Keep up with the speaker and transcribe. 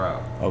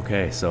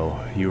Okay,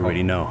 so you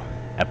already know,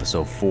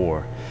 episode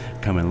 4,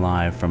 coming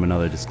live from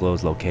another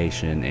disclosed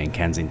location in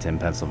Kensington,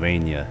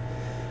 Pennsylvania.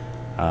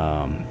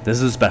 This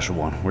is a special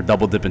one. We're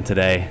double dipping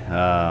today.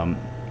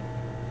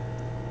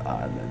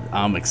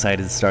 I'm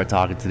excited to start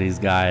talking to these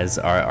guys.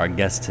 Our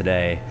guests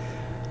today,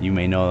 you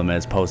may know them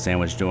as Post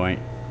Sandwich Joint.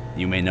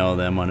 You may know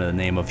them under the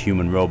name of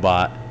Human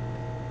Robot.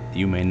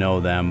 You may know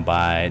them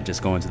by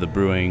just going to the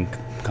brewing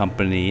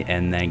company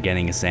and then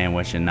getting a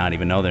sandwich and not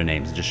even know their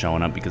names, just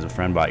showing up because a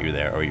friend brought you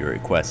there or you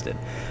requested.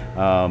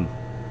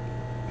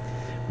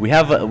 We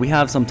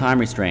have some time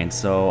restraints,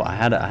 so I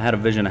had a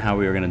vision of how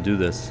we were gonna do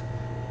this,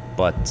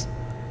 but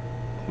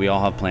we all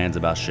have plans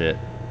about shit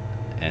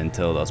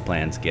until those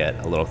plans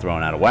get a little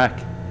thrown out of whack.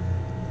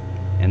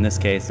 In this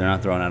case, they're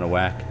not thrown out of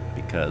whack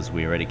because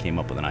we already came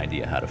up with an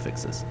idea how to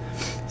fix this.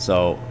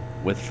 So,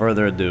 with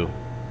further ado,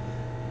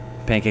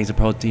 Pancakes and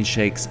Protein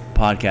Shakes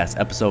podcast,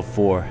 episode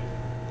 4.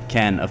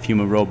 Ken of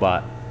Human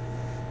Robot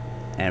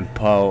and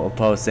Poe of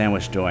Poe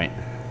Sandwich Joint.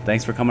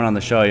 Thanks for coming on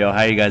the show, yo.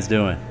 How you guys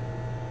doing?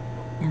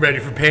 I'm ready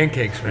for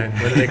pancakes, man.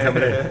 When are they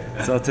coming in?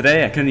 So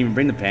today I couldn't even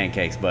bring the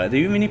pancakes, but do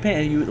you have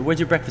any where's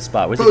your breakfast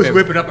spot? Where's Poe's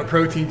whipping up a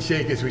protein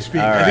shake as we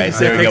speak. All right,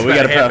 there we go.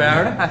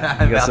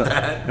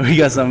 We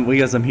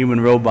got some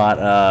Human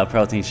Robot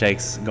protein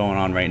shakes going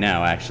on right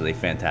now. Actually,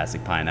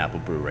 fantastic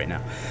pineapple brew right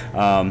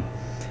now.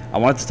 I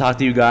wanted to talk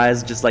to you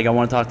guys, just like I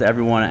want to talk to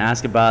everyone, and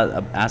ask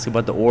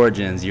about the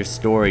origins, your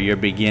story, your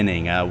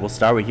beginning. We'll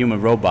start with Human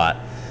Robot.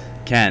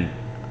 Ken,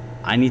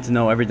 I need to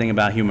know everything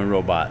about Human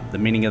Robot, the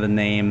meaning of the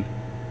name,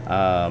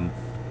 the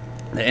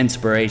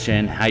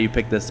inspiration, how you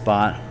picked this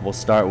spot. We'll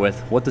start with,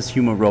 what does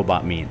Human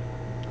Robot mean?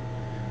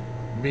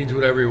 It means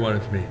whatever you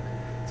want it to mean.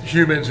 It's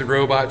humans and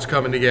robots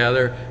coming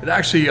together. And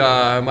actually,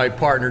 my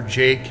partner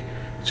Jake,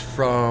 it's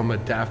from a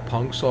Daft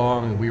Punk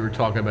song, and we were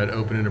talking about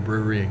opening a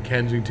brewery in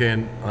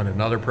Kensington on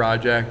another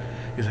project.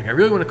 He's like, I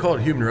really want to call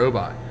it Human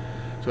Robot.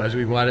 So as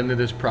we went into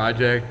this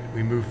project,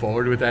 we moved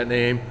forward with that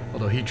name,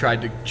 although he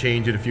tried to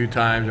change it a few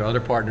times, our other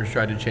partners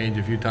tried to change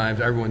it a few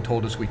times. Everyone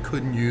told us we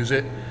couldn't use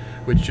it,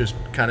 which just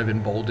kind of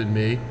emboldened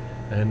me.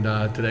 And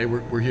today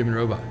we're Human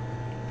Robot.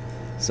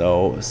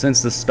 So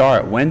since the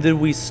start, when did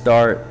we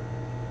start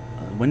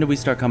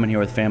coming here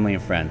with family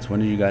and friends? When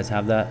did you guys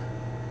have that?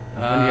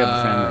 When did you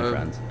have family and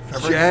friends?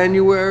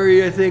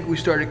 January, I think, we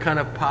started kind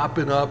of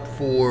popping up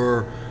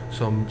for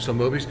some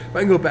movies. If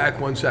I can go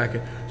back 1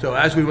 second. So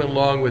as we went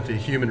along with the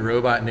Human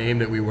Robot name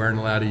that we weren't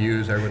allowed to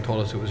use, everyone told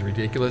us it was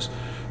ridiculous.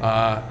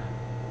 I'm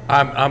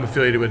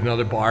affiliated with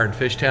another bar in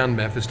Fishtown,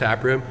 Memphis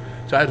Tap Room.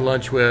 So I had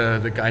lunch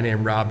with a guy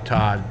named Rob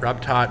Todd.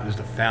 Rob Todd was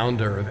the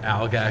founder of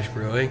Allagash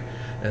Brewing.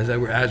 As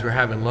we're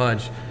having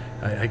lunch,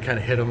 I kind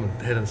of hit him on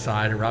the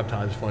side, and Rob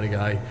Todd's a funny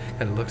guy.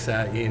 Kind of looks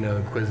at you,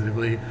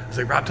 inquisitively. I was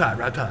like, Rob Todd,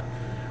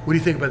 what do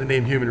you think about the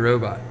name Human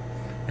Robot?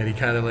 And he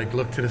kind of like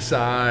looked to the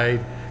side,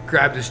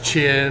 grabbed his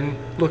chin,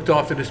 looked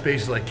off into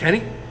space, like,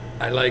 Kenny,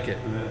 I like it.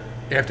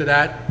 Yeah. After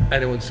that,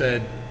 anyone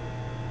said,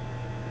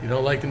 you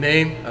don't like the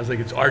name? I was like,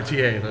 it's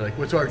RTA. They're like,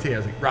 what's RTA? I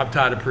was like, Rob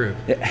Todd approved.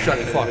 Shut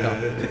the fuck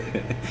up.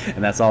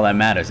 And that's all that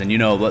matters. And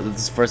this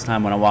is the first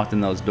time when I walked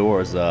in those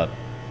doors, I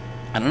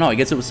don't know, I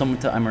guess it was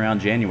sometime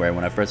around January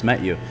when I first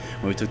met you.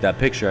 When we took that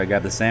picture, I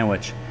grabbed the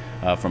sandwich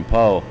from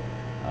Poe.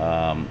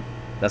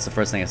 That's the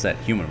first thing I said,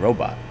 Human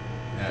Robot.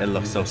 It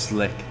looks so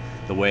slick.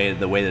 The way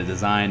the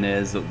design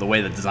is, the way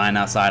the design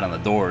outside on the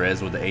door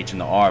is with the H and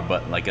the R,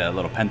 but like a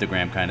little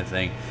pentagram kind of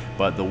thing.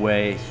 But the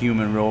way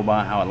Human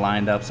Robot, how it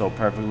lined up so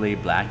perfectly,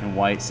 black and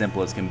white,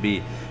 simple as can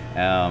be.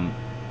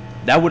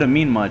 That wouldn't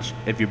mean much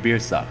if your beer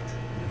sucked.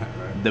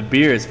 Right. The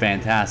beer is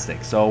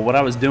fantastic. So what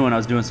I was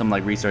doing some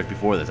like research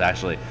before this,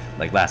 actually,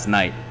 like last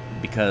night,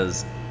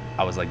 because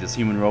I was like, does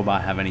Human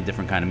Robot have any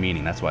different kind of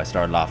meaning? That's why I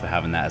started off with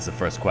having that as the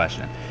first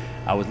question.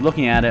 I was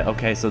looking at it,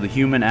 okay, so the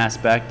human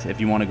aspect, if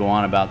you want to go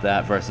on about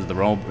that, versus the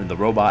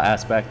robot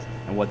aspect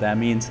and what that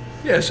means.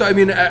 Yeah, so I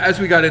mean,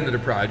 as we got into the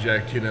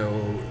project, there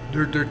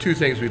are two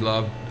things we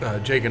love.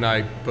 Jake and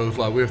I both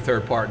love. We have a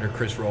third partner,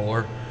 Chris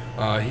Roller.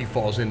 He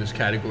falls in this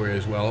category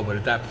as well, but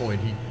at that point,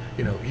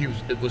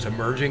 it was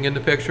emerging in the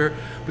picture.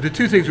 But the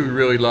two things we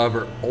really love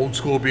are old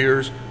school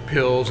beers,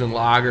 pills and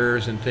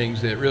lagers and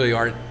things that really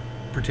aren't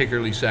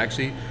particularly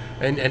sexy,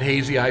 and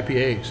hazy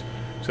IPAs.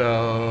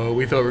 So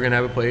we thought we were going to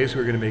have a place, we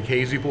were going to make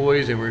hazy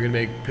boys, and we were going to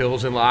make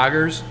pills and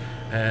lagers,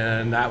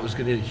 and that was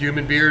going to,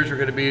 human beers were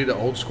going to be the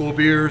old school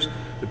beers,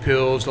 the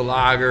pills, the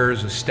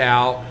lagers, the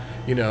stout,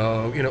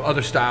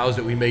 other styles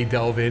that we may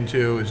delve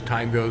into as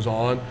time goes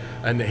on,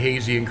 and the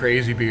hazy and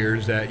crazy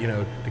beers that,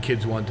 the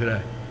kids want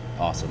today.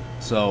 Awesome.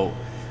 So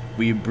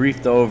we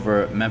briefed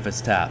over Memphis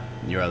Tap,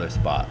 your other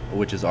spot,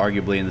 which is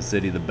arguably in the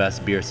city the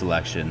best beer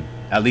selection,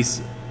 at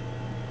least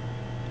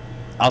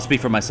I'll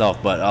speak for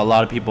myself, but a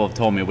lot of people have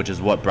told me, which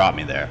is what brought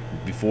me there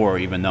before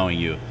even knowing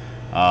you.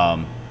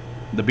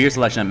 The beer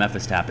selection at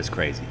Memphis Tap is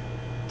crazy.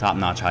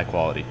 Top-notch, high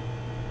quality,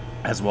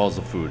 as well as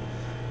the food.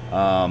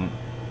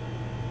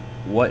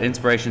 What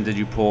inspiration did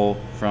you pull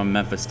from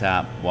Memphis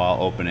Tap while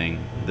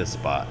opening this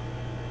spot?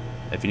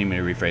 If you need me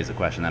to rephrase the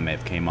question, that may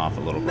have came off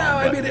a little wrong. No,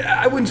 I mean,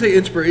 I wouldn't say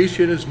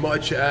inspiration as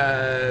much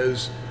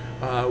as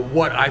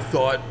what I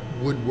thought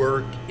would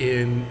work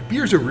in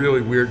beer's a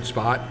really weird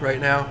spot right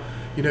now.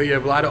 You know, you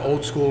have a lot of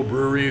old school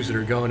breweries that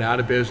are going out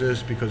of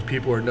business because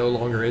people are no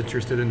longer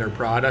interested in their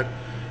product.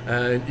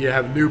 And you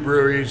have new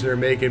breweries that are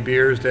making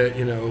beers that,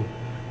 you know,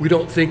 we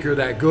don't think are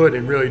that good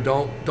and really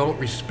don't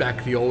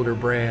respect the older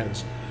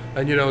brands.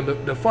 And, you know,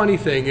 the funny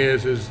thing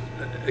is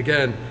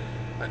again,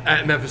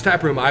 at Memphis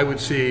Tap Room, I would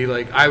see,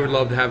 like, I would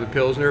love to have a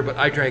Pilsner, but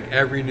I drank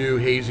every new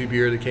hazy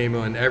beer that came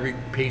on, every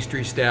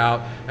pastry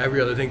stout, every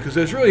other thing, because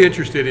I was really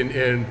interested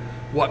in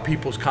what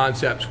people's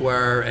concepts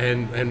were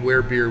and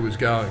where beer was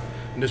going.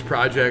 In this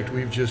project,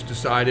 we've just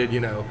decided,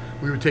 you know,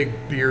 we would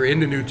take beer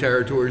into new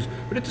territories,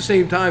 but at the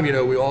same time, you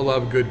know, we all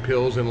love good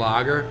Pils and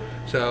lager,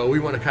 so we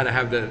want to kind of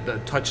have the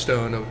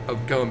touchstone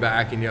of going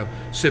back and, you know,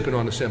 sipping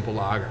on a simple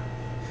lager.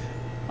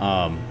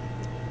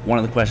 One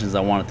of the questions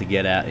I wanted to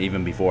get at,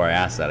 even before I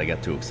asked that, I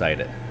got too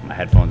excited. My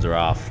headphones are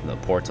off, the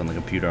ports on the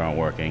computer aren't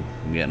working,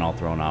 I'm getting all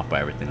thrown off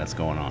by everything that's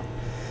going on.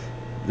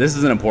 This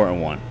is an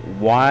important one.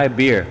 Why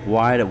beer?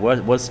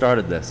 What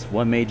started this?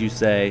 What made you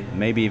say,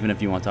 maybe even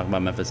if you want to talk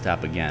about Memphis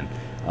Tap again,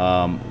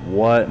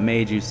 what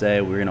made you say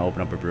we're going to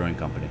open up a brewing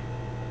company?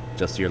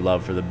 Just the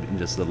love for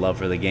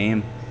the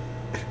game?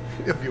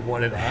 If you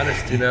want it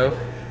honest, you know,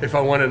 if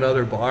I want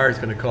another bar, it's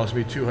going to cost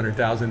me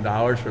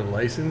 $200,000 for the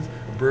license.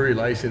 A brewery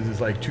license is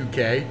like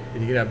 $2K,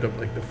 and you can have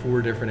the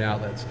 4 different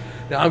outlets.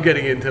 Now I'm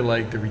getting into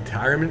like the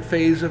retirement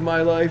phase of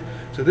my life,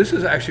 so this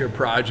is actually a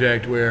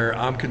project where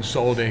I'm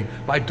consulting.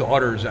 My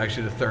daughter is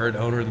actually the 3rd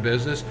owner of the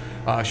business.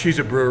 She's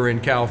a brewer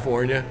in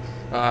California.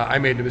 I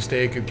made the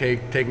mistake of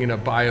taking a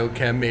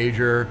biochem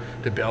major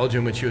to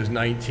Belgium when she was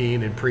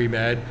 19 in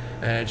pre-med,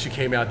 and she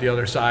came out the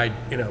other side,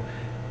 you know,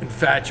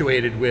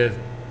 infatuated with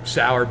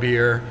sour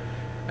beer.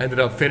 Ended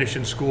up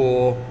finishing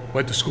school,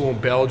 went to school in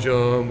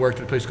Belgium, worked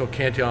at a place called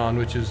Cantillon,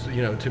 which is,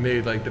 you know, to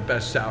me, like the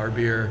best sour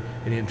beer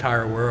in the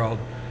entire world.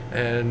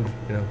 And,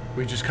 you know,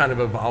 we just kind of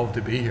evolved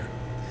to be here.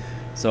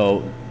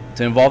 So,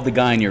 to involve the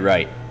guy on your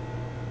right,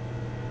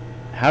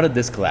 how did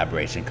this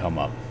collaboration come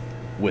up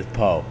with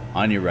Poe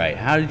on your right?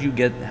 How did you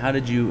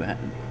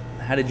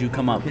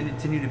come up?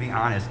 Continue to be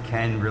honest,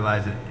 Ken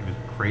realized that it was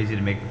crazy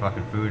to make the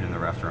fucking food in the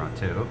restaurant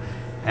too.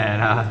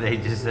 And they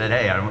just said,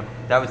 hey,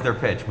 that was their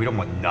pitch. We don't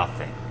want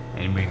nothing.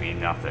 And we mean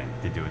nothing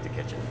to do with the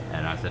kitchen.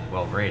 And I said,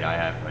 well, great,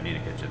 I need a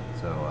kitchen.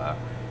 So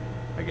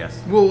I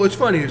guess. Well, what's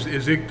funny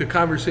is the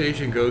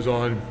conversation goes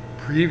on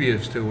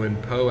previous to when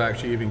Poe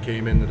actually even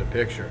came into the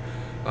picture.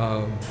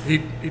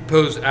 He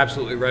posed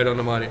absolutely right on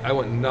the money. I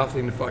want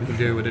nothing to fucking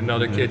do with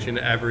another kitchen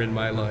ever in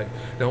my life.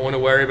 Don't want to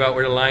worry about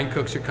where the line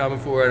cooks are coming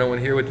for. I don't want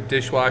to hear what the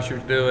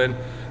dishwasher's doing.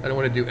 I don't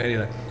want to do any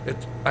of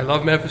that. I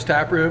love Memphis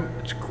Tap Room.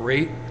 It's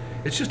great.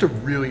 It's just a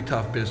really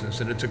tough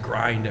business, and it's a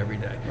grind every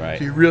day. Right.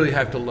 So you really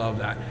have to love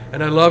that.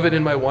 And I love it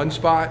in my one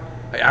spot.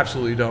 I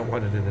absolutely don't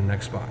want it in the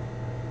next spot.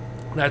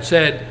 That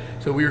said,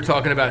 so we were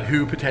talking about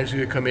who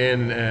potentially would come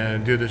in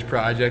and do this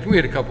project. We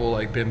had a couple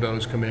like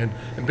bimbos come in,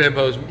 and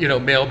bimbos, you know,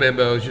 male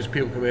bimbos, just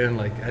people come in and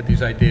like had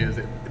these ideas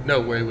that no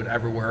way would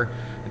ever work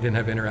and didn't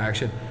have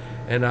interaction.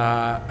 And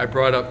I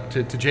brought up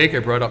to Jake, I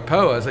brought up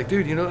Poe. I was like,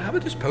 dude, you know, how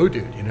about this Poe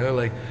dude? You know,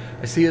 like,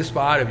 I see a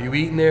spot. Have you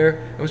eaten there?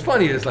 And what's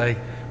funny is like,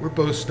 we're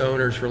both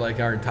stoners for like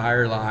our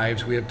entire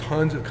lives. We have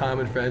tons of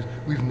common friends.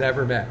 We've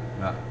never met,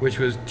 which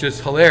was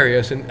just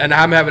hilarious. And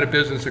I'm having a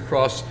business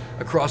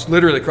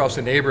literally across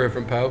the neighborhood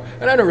from Poe.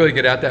 And I don't really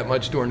get out that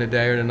much during the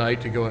day or the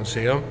night to go and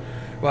see him.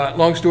 But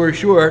long story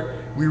short,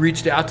 we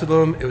reached out to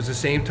them. It was the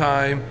same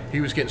time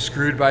he was getting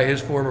screwed by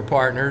his former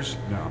partners.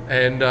 No.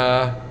 And,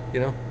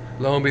 you know,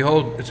 lo and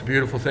behold, it's a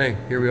beautiful thing.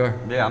 Here we are.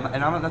 Yeah,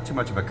 I'm not too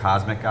much of a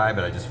cosmic guy,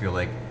 but I just feel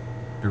like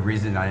the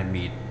reason I didn't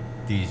meet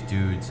these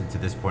dudes to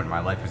this point in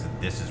my life is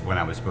that this is when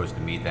I was supposed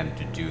to meet them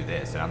to do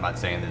this. And I'm not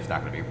saying there's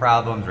not going to be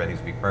problems or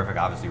everything's going to be perfect.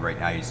 Obviously, right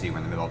now you see we're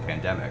in the middle of a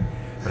pandemic.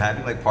 But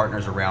having like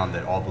partners around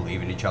that all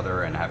believe in each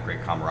other and have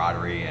great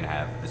camaraderie and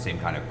have the same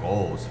kind of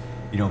goals,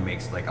 you know,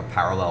 makes like a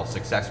parallel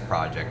success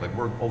project. Like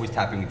we're always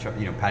tapping each other,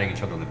 you know, patting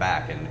each other on the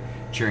back and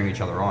cheering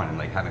each other on, and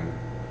like having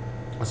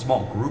a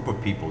small group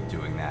of people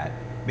doing that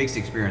makes the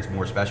experience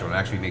more special, and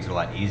actually makes it a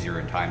lot easier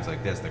in times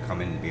like this to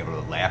come in and be able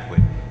to laugh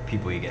with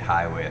people you get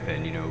high with,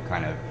 and, you know,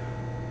 kind of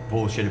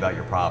bullshit about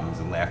your problems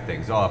and laugh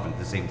things off, and at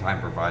the same time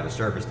provide a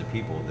service to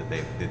people that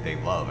they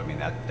love. I mean,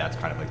 that's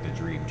kind of like the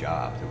dream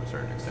job to a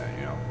certain extent,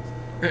 you know.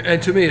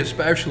 And to me,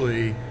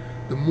 especially,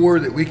 the more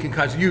that we can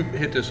you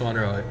hit this on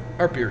earlier.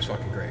 Our beer's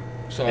fucking great.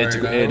 Sorry, I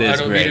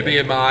don't mean to be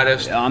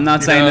immodest. I'm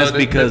not saying this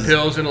because the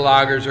Pils and the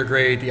lagers are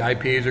great. The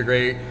IPs are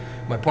great.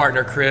 My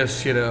partner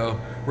Chris, you know,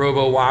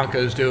 Robo Wonka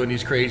is doing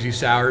these crazy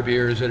sour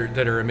beers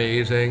that are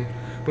amazing.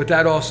 But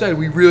that all said,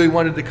 we really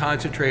wanted to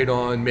concentrate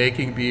on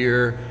making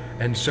beer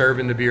and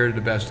serving the beer to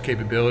the best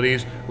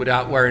capabilities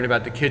without worrying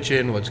about the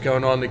kitchen, what's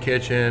going on in the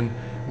kitchen.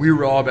 We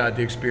were all about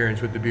the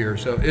experience with the beer,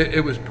 so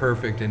it was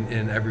perfect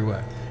in every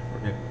way.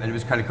 Yeah. And it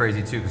was kind of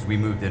crazy too, because we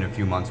moved in a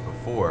few months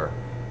before,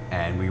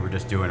 and we were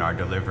just doing our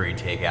delivery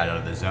takeout out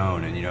of the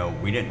zone, and, you know,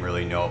 we didn't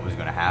really know what was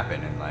going to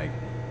happen, and, like,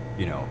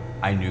 you know,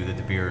 I knew that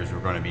the beers were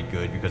going to be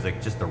good because,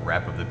 like, just the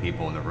rep of the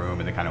people in the room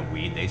and the kind of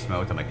weed they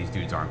smoked. I'm like, these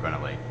dudes aren't going to,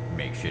 like,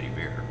 make shitty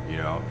beer, you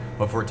know.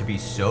 But for it to be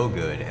so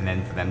good, and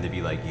then for them to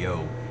be like,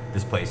 yo,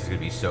 this place is gonna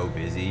be so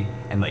busy,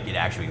 and like it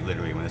actually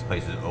literally when this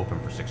place was open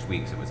for 6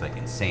 weeks, it was like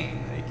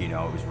insane. Like, you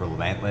know, it was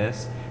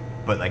relentless,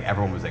 but like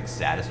everyone was like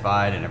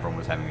satisfied and everyone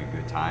was having a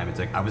good time. It's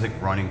like I was like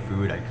running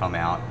food. I'd come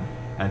out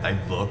and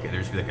I'd look and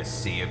there'd just be like a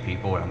sea of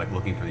people, and I'm like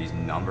looking for these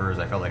numbers.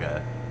 I felt like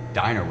a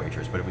diner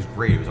waitress, but it was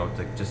great. It was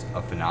like just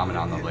a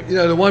phenomenon of like. You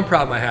know, the one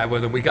problem I had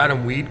with them, we got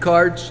them weed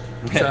cards.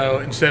 So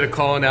instead of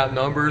calling out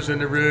numbers in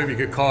the room, you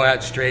could call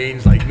out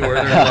strains like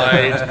Northern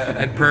Lights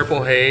and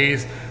Purple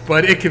Haze.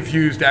 But it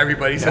confused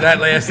everybody, so that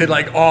lasted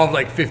like all of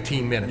like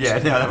 15 minutes. Yeah,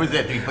 no, that was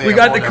it. We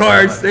got the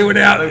cards, they went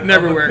out, it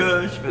never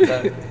worked.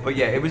 But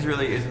yeah, it was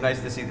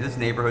nice to see this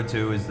neighborhood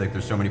too. Is like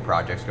there's so many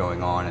projects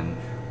going on, and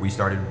we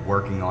started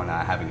working on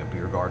having a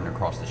beer garden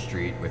across the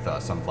street with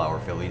Sunflower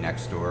Philly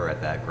next door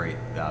at that great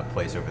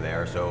place over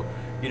there. So,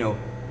 you know,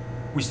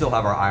 we still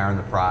have our eye on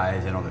the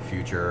prize and on the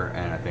future,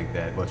 and I think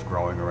that what's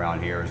growing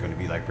around here is going to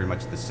be like pretty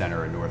much the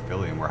center of North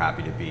Philly, and we're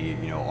happy to be,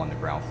 you know, on the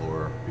ground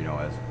floor, you know,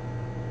 as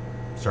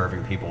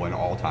serving people in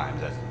all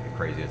times, as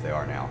crazy as they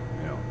are now,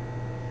 you know.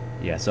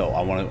 Yeah, so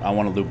I want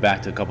to loop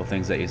back to a couple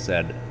things that you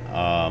said.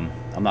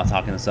 I'm not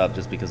talking this up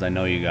just because I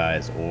know you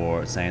guys,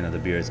 or saying that the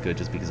beer is good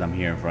just because I'm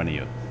here in front of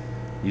you.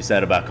 You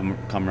said about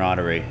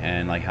camaraderie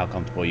and like how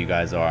comfortable you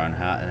guys are, and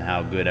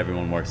how good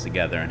everyone works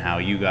together, and how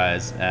you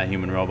guys at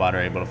Human Robot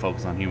are able to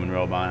focus on Human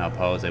Robot, and how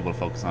Poe is able to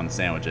focus on the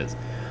sandwiches.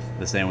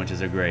 The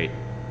sandwiches are great.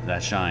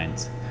 That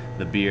shines.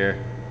 The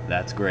beer,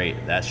 that's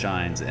great. That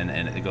shines. And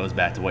it goes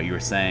back to what you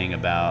were saying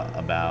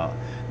about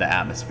the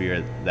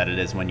atmosphere that it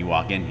is when you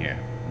walk in here.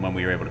 When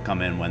we were able to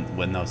come in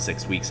when those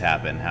 6 weeks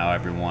happen, how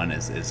everyone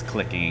is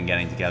clicking and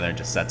getting together and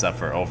just sets up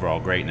for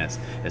overall greatness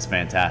is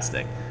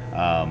fantastic.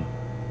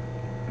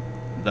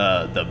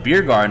 The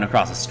beer garden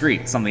across the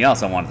street, something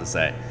else I wanted to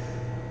say,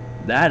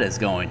 that is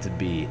going to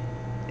be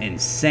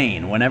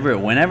insane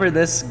whenever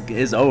this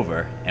is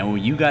over, and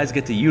when you guys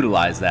get to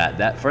utilize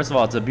that first of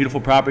all, it's a beautiful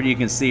property. You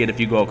can see it if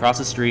you go across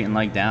the street and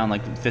like down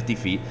like 50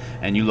 feet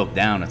and you look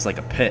down, it's like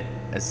a pit.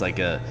 It's like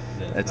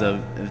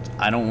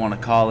I don't want to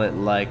call it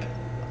like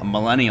a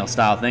millennial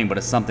style thing, but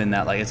it's something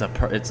that like it's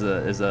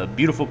a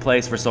beautiful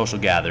place for social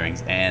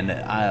gatherings.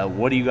 And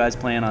what do you guys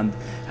plan on?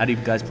 How do you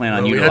guys plan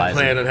on utilizing? We had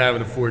planned on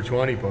having a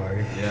 420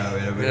 party.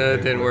 Yeah,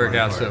 it didn't work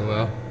out so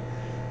well.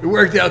 It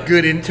worked out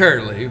good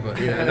internally, but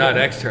not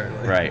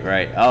externally.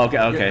 Right. Oh,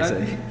 okay. Yeah,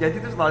 I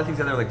think there's a lot of things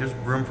out there. Like there's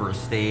room for a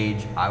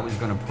stage. I was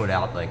gonna put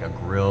out like a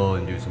grill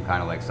and do some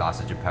kind of like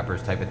sausage and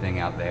peppers type of thing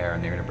out there,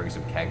 and they're gonna bring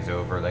some kegs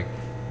over. Like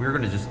we were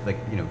gonna just like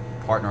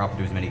partner up and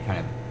do as many kind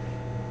of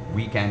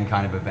weekend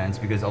kind of events,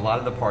 because a lot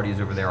of the parties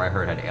over there I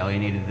heard had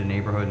alienated the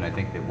neighborhood, and I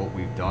think that what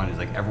we've done is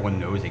like everyone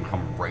knows they can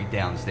come right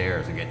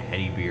downstairs and get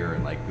heady beer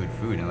and like good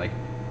food, and like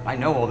I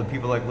know all the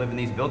people like live in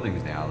these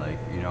buildings now, like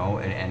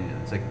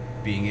and it's like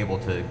being able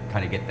to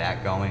kind of get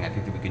that going. I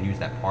think that we can use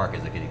that park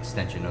as like an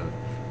extension of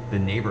the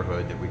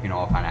neighborhood that we can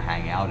all kind of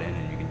hang out in,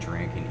 and you can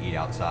drink and eat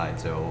outside.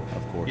 So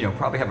of course,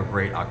 probably have a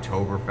great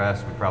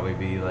Oktoberfest would probably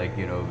be like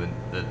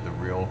the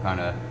real kind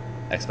of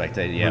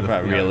expected,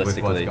 probably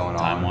realistically,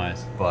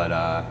 time-wise. But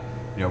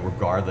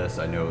regardless,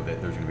 I know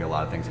that there's going to be a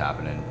lot of things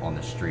happening on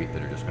the street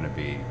that are just going to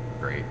be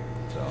great.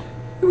 So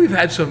we've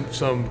had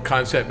some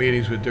concept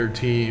meetings with their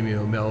team,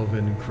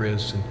 Melvin and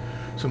Chris and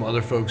some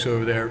other folks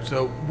over there.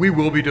 So we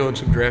will be doing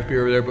some draft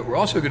beer over there, but we're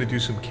also going to do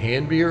some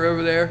canned beer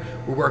over there.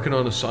 We're working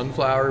on a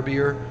sunflower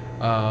beer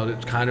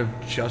that's kind of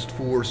just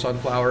for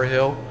Sunflower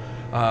Hill.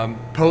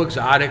 Poe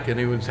Exotic,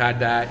 anyone's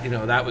had that,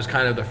 that was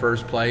kind of the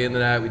first play into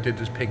that. We did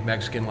this pink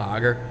Mexican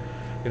lager.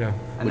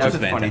 And that's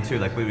what's funny too,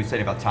 like we were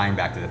saying about tying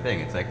back to the thing.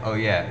 It's like, oh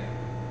yeah,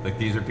 like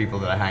these are people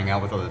that I hang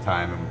out with all the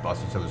time, and we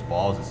bust each other's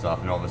balls and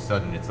stuff, and all of a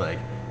sudden it's like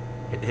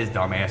his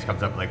dumb ass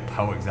comes up like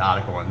Poe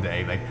Exotic one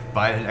day, like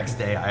by the next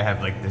day I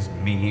have like this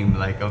meme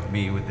like of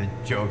me with the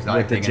Joe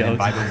Exotic thing, and then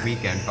by the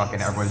weekend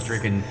fucking everyone's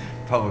drinking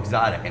Poe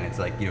Exotic, and it's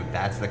like,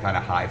 that's the kind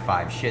of high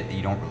five shit that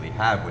you don't really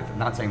have with. I'm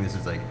not saying this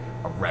is like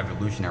a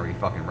revolutionary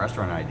fucking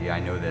restaurant idea. I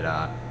know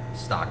that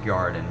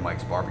Stockyard and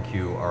Mike's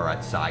Barbecue are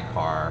at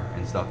Sidecar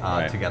and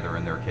stuff together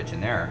in their kitchen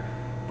there,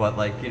 but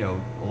like a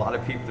lot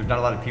of people, there's not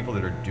a lot of people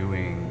that are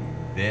doing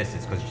this.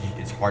 It's because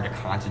it's hard to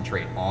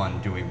concentrate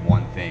on doing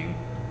one thing,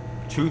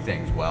 two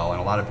things well,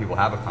 and a lot of people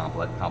have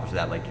accomplished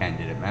that, like Ken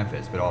did at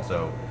Memphis, but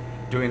also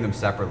doing them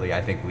separately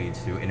I think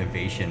leads to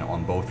innovation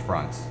on both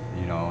fronts,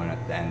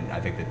 and I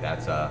think that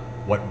that's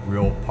what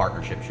real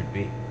partnership should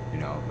be.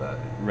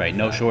 Right,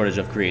 no shortage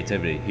of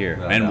creativity here,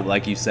 and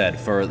like you said,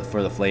 for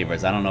the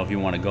flavors. I don't know if you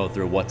want to go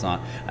through what's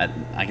on.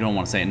 I don't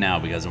want to say it now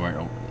because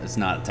it's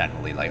not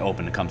technically like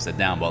open to come sit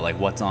down, but like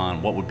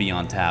what would be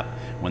on tap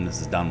when this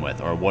is done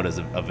with, or what is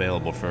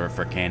available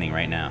for canning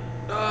right now.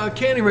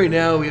 Canning right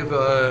now, we have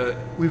a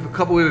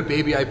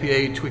baby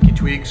IPA, Twicky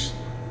Tweaks.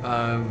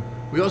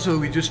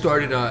 We just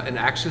started an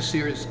Axis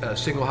series, a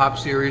single hop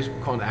series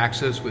called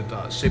Axis with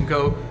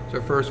Simcoe. It's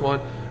our first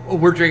one. What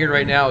we're drinking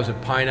right now is a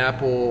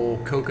pineapple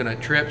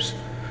coconut Trips.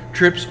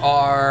 Trips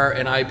are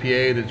an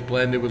IPA that's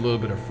blended with a little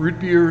bit of fruit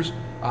beers,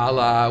 a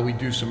la we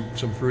do some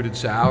fruited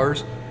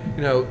sours.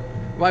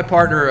 My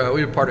partner,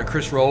 we have a partner,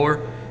 Chris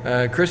Roller.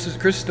 Chris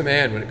is the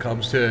man when it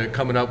comes to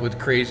coming up with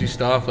crazy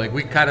stuff. Like,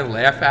 we kind of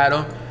laugh at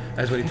him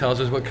as when he tells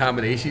us what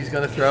combination he's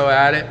going to throw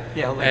at it.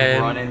 Yeah, I'll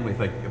run in with,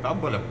 like, if I'm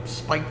going to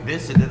spike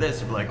this into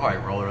this, I'm like, all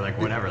right, Roller, like,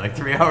 whatever. Like,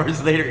 3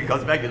 hours later, he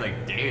comes back, you're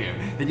like,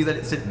 damn. Then you let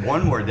it sit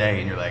one more day,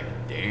 and you're like,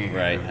 damn.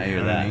 Right, I hear You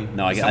know what that. mean?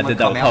 No, I Someone did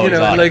that come with out Poe and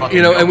Exotic. Like,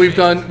 fucking and we've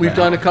milkshakes.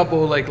 done a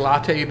couple like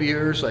latte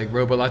beers, like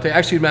Robo Latte.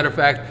 Actually, as a matter of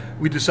fact,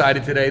 we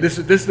decided today. This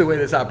is the way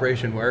this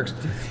operation works.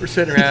 We're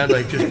sitting around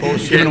like just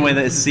bullshit, Giving away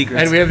the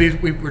secrets. and we have these.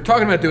 We're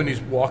talking about doing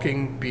these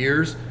walking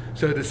beers.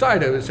 So we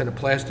decided it was in a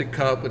plastic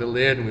cup with a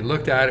lid, and we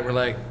looked at it. and We're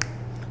like,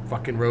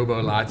 fucking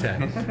Robo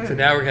Latte. So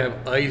now we're gonna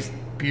have iced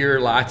beer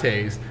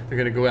lattes. They're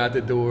gonna go out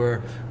the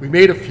door. We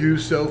made a few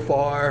so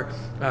far.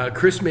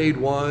 Chris made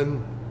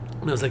one.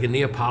 It was like a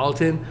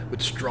Neapolitan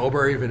with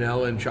strawberry,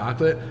 vanilla, and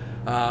chocolate.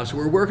 So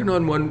we're working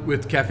on one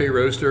with Cafe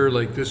Roaster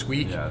like this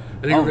week. Yeah.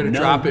 I think we're going to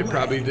drop it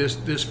probably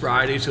this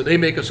Friday. So they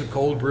make us a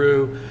cold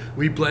brew.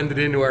 We blend it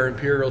into our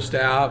Imperial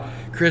Stout.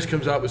 Chris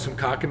comes up with some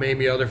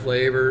cockamamie other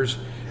flavors.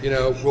 You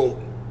know,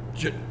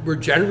 we're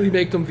generally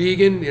make them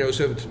vegan. You know,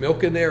 so if it's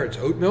milk in there, it's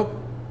oat milk.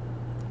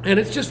 And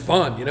it's just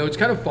fun, you know. It's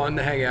kind of fun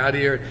to hang out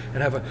here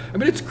and have I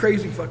mean, it's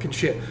crazy fucking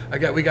shit.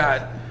 We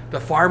got the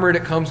farmer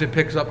that comes and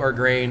picks up our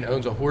grain,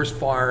 owns a horse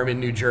farm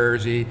in New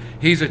Jersey.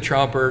 He's a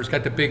Trumper. He's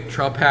got the big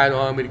Trump hat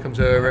on when he comes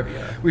over.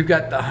 Yeah. We've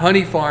got the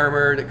honey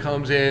farmer that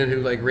comes in who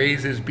like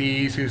raises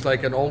bees, who's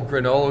like an old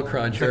granola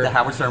cruncher. It's like the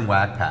Howard Stern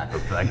whack pack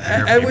of like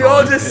And we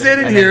all just sit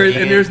in here,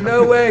 and there's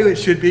no way it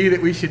should be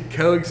that we should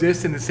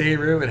coexist in the same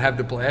room and have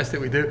the blast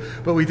that we do.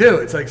 But we do.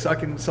 It's like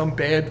sucking some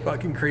bad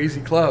fucking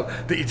crazy club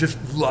that you just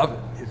love it.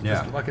 Yeah.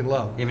 Just fucking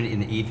love. Even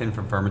in Ethan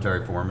from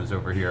Fermentary Form is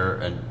over here,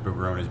 and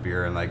Barona's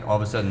beer, and like all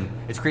of a sudden,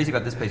 it's crazy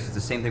about this place. It's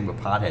the same thing with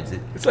potheads.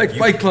 It's like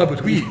Fight Club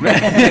with weed.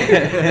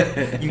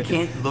 You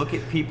can't look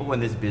at people in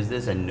this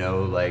business and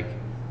know like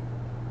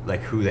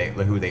who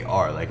they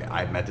are. Like,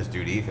 I met this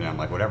dude Ethan, and I'm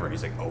like, whatever, and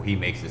he's like, oh, he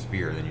makes this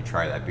beer. And then you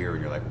try that beer,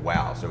 and you're like,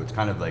 wow. So it's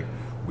kind of like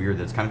weird.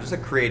 That's kind of just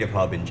a creative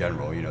hub in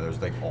general. You know,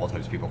 there's like all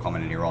types of people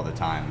coming in here all the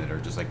time that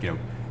are just like, you know,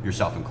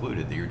 yourself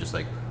included. That you're just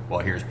like, well,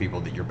 here's people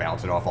that you're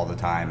bouncing off all the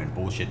time and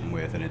bullshitting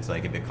with, and it's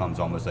like it becomes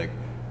almost like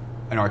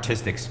an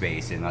artistic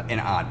space in an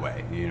odd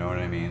way. You know what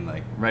I mean?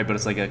 Like, Right, but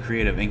it's like a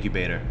creative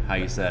incubator, how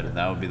you said it.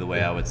 That would be the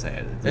way I would say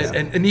it. It's-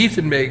 And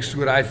Ethan makes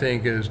what I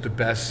think is the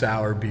best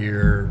sour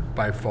beer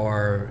by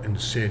far in the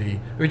city.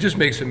 I mean, he just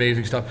makes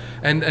amazing stuff.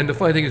 And the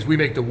funny thing is we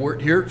make the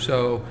wort here.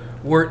 So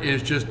wort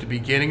is just the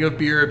beginning of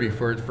beer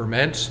before it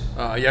ferments.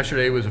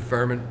 Yesterday was a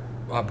ferment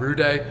brew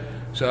day.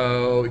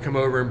 So we come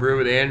over and brew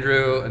with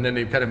Andrew, and then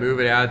they kind of move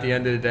it out at the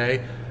end of the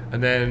day.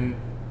 And then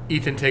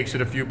Ethan takes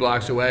it a few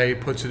blocks away,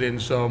 puts it in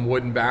some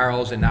wooden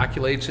barrels,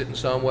 inoculates it in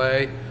some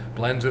way,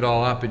 blends it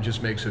all up, and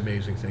just makes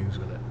amazing things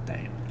with it.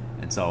 Damn.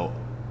 And so,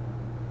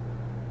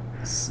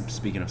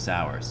 speaking of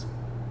sours,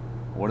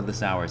 what are the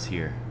sours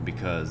here?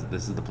 Because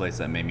this is the place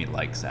that made me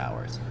like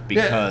sours.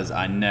 Because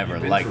I never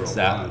You've been liked through a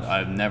sours. bunch.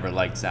 I've never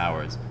liked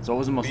sours. So what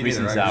was the most Me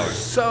recent neither, I sour?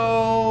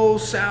 So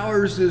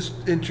sours is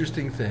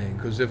interesting thing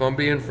because if I'm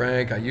being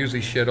frank, I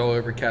usually shit all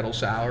over kettle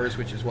sours,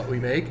 which is what we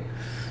make.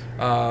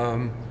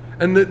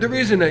 And the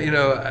reason that, you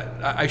know,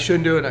 I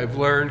shouldn't do it, I've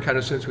learned kind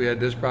of since we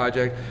had this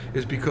project,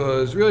 is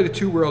because really the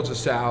two worlds of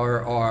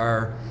sour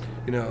are,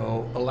 you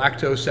know, a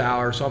lactose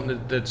sour,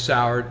 something that's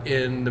soured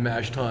in the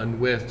mash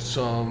tun with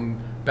some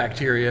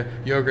bacteria,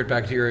 yogurt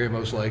bacteria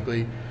most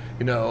likely,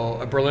 you know,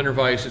 a Berliner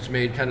Weiss that's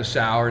made kind of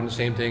sour and the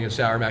same thing as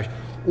sour mash,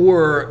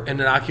 or an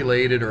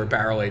inoculated or a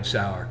barrel-aged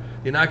sour.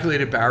 The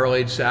inoculated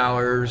barrel-aged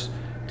sours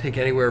take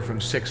anywhere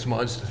from 6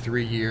 months to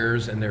 3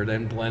 years, and they're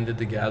then blended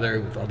together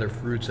with other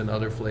fruits and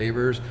other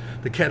flavors.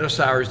 The kettle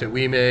sours that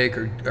we make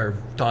are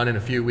done in a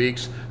few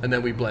weeks, and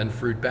then we blend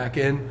fruit back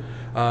in.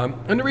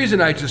 And the reason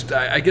I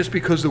guess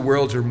because the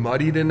worlds are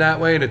muddied in that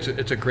way, and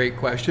it's a great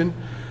question.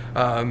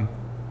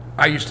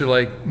 I used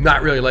to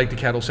not really like the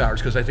kettle sours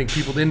because I think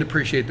people didn't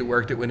appreciate the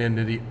work that went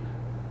into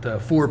the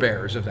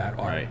forebears of that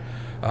art.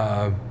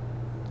 Right.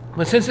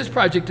 But since this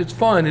project, it's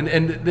fun,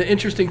 and the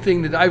interesting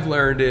thing that I've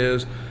learned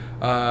is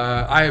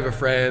I have a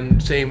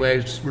friend, same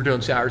way, we're doing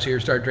sours here,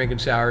 started drinking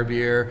sour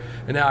beer,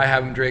 and now I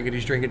have him drinking,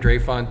 he's drinking Dre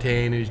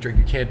Fontaine, and he's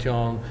drinking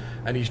Cantillon,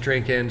 and he's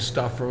drinking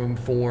stuff from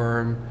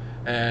Form,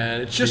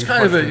 and it's just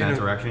kind of a, in that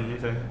direction, you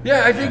think?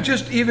 yeah, I think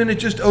it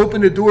just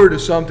opened the door to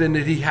something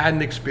that he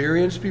hadn't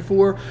experienced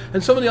before.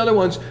 And some of the other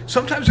ones,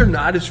 sometimes they're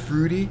not as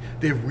fruity.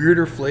 They have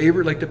weirder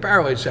flavor, like the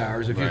barrel-aged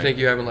sours. If you Right. think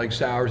you haven't liked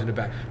sours in the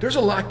back, there's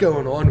a lot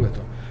going on with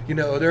them. You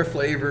know, their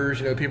flavors.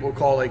 You know, people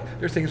call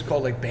there's things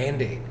called like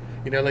Band-Aid.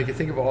 You know, like you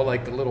think of all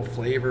like the little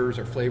flavors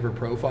or flavor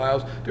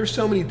profiles. There's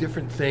so many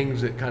different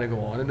things that kind of go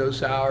on in those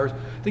sours.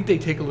 I think they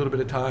take a little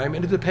bit of time,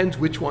 and it depends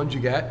which ones you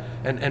get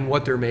and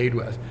what they're made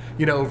with.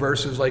 You know,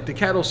 versus like the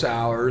kettle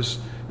sours,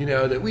 you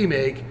know, that we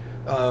make.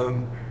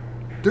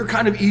 They're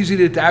kind of easy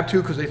to adapt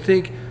to because I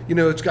think, you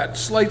know, it's got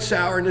slight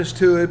sourness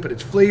to it, but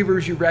it's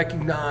flavors you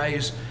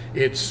recognize.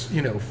 It's,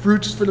 you know,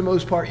 fruits for the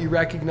most part you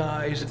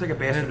recognize. It's like a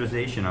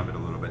bastardization of it a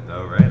little bit,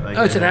 though, right? Like,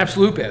 Oh, it's an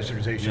absolute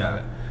bastardization of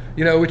it.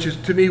 which is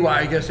to me why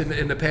I guess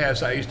in the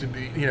past I used to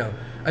be,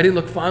 I didn't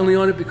look fondly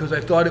on it because I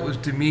thought it was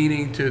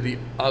demeaning to the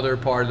other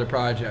part of the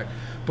project.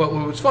 But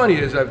what's funny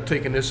is I've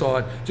taken this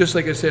on, just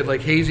like I said,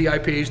 like hazy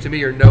IPAs to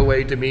me are no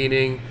way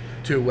demeaning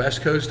to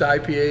West Coast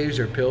IPAs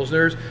or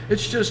Pilsners.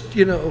 It's just,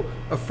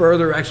 a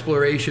further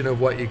exploration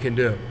of what you can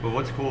do. But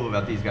what's cool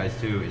about these guys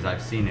too is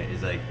I've seen it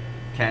is like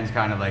Ken's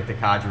kind of like the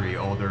cadre,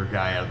 older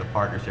guy out of the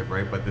partnership,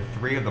 right? But the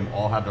three of them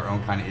all have their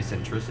own kind of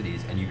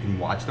eccentricities, and you can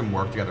watch them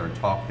work together and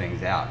talk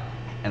things out.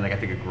 And like I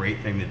think a great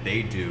thing that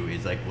they do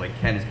is like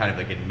Ken is kind of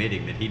like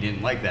admitting that he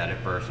didn't like that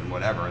at first and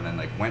whatever, and then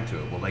like went to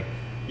it. Well, like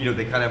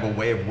they kind of have a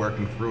way of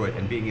working through it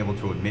and being able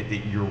to admit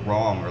that you're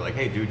wrong, or like,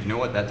 hey, dude, you know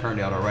what? That turned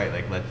out all right.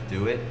 Like, let's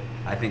do it.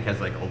 I think has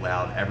like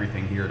allowed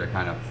everything here to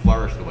kind of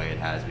flourish the way it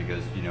has,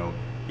 because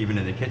even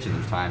in the kitchen,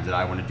 there's times that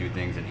I want to do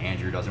things and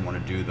Andrew doesn't want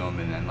to do them,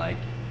 and then like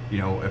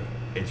if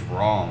it's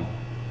wrong,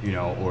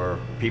 or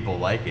people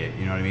like it,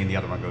 you know what I mean? The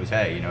other one goes,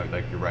 hey,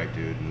 like you're right,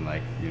 dude, and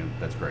like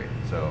that's great.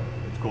 So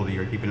it's cool that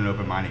you're keeping an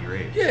open mind at your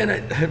age. Yeah,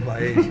 and my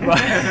age.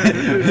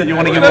 You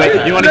want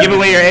to give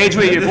away your age?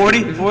 Wait, you're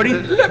 40? 40?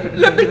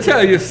 Let me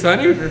tell you,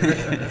 Sonny.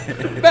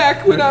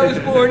 Back when I was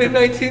born in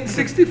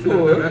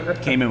 1964.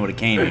 Came in with a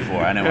cane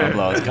before. I didn't want to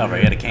blow his cover.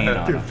 He had a cane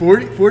on Dude, him.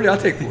 40? I'll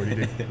take 40,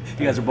 dude.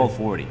 You guys are both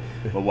 40.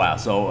 But wow.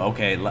 So,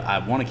 okay, I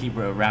want to keep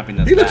wrapping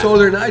this He looks back.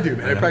 older than I do,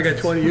 man. I probably got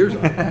 20 years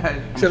on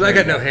him. Except I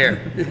got no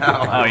hair.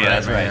 Oh, yeah,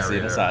 that's right. See,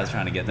 that's what I was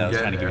trying to get that. I was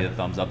trying to give you the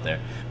thumbs up there.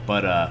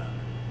 But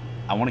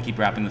I want to keep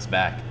wrapping this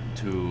back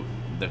to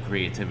the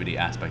creativity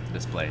aspect of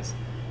this place.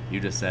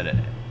 You just said it.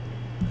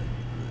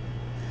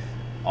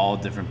 All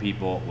different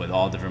people with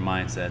all different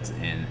mindsets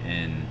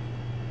and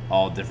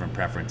all different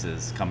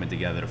preferences coming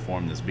together to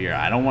form this beer.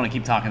 I don't want to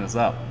keep talking this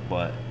up,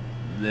 but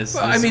this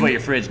is what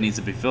your fridge needs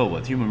to be filled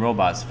with. Human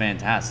Robot's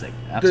fantastic.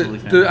 Absolutely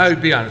fantastic. I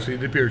would be honest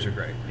with you, the beers are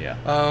great. Yeah.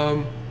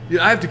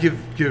 I have to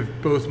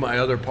give both my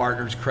other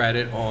partners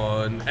credit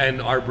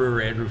and our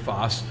brewer, Andrew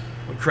Foss,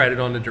 credit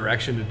on the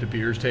direction that the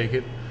beer's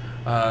taken.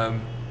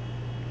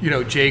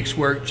 Jake's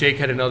work. Jake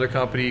had another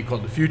company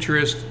called The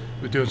Futurist,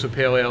 was doing some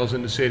pale ales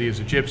in the city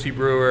as a gypsy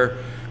brewer.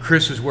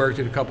 Chris has worked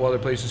at a couple other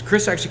places.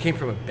 Chris actually came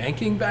from a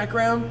banking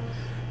background,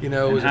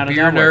 was a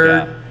beer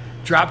nerd.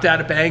 Dropped out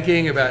of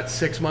banking about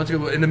 6 months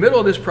ago. In the middle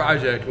of this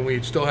project, when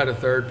we still had a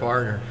third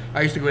partner,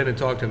 I used to go in and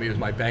talk to him. He was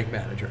my bank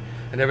manager.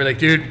 And they were like,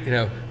 dude,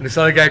 when this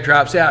other guy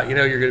drops out,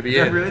 you're going to be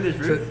in. Really the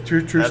truth? So,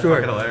 true That's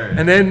story. fucking hilarious.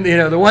 And then,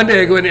 the one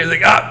day I go in there,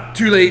 it's like,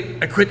 too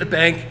late. I quit the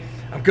bank.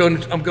 I'm going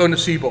to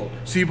Siebold.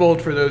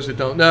 Siebold, for those that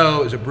don't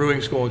know, is a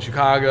brewing school in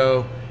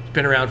Chicago. It's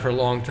been around for a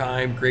long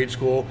time, great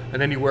school.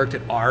 And then he worked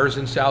at ours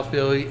in South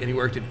Philly, and he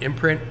worked at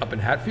Imprint up in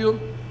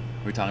Hatfield.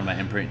 We were talking about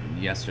Imprint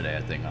yesterday,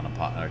 I think,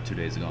 or 2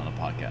 days ago on a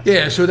podcast.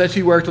 Yeah, so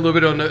he worked a little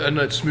bit on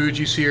the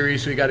Smoogie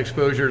series, so he got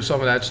exposure to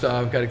some of that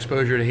stuff, got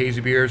exposure to hazy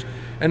beers.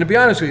 And to be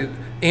honest with you,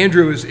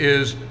 Andrew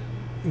is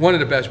one of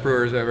the best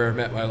brewers I've ever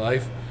met in my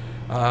life.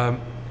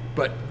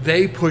 But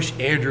they push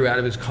Andrew out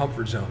of his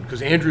comfort zone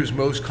because Andrew's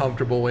most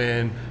comfortable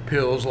in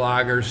pills,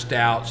 lagers,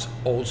 stouts,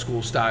 old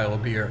school style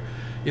of beer.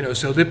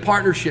 So the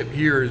partnership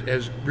here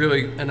is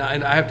really, and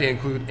I have to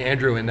include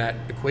Andrew in that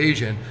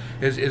equation,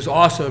 is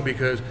awesome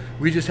because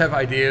we just have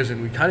ideas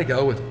and we kind of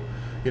go with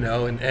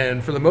them,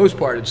 and for the most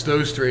part, it's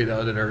those three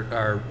though that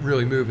are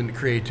really moving the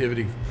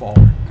creativity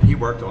forward. He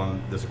worked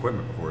on this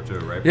equipment before too,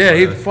 right?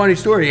 Yeah, funny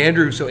story.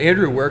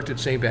 Andrew worked at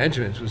St.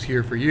 Benjamin's, was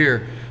here for a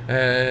year,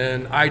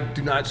 and I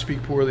do not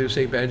speak poorly of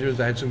St. Benjamin's.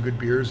 I had some good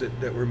beers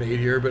that were made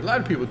here, but a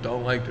lot of people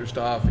don't like their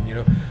stuff, and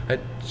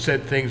had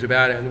said things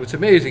about it. And what's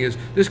amazing is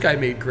this guy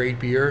made great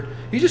beer.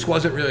 He just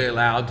wasn't really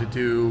allowed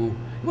to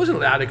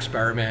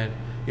experiment.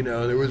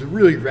 There was a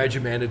really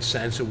regimented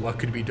sense of what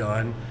could be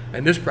done,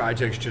 and this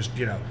project's just,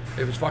 if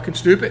it's fucking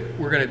stupid,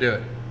 we're gonna do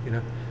it.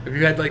 If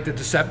you had like the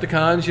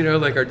Decepticons,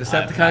 like our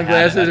Decepticon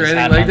glasses or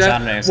anything like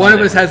that, one of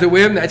us has a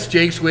whim. That's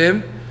Jake's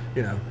whim.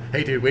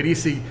 Hey dude, where do you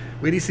see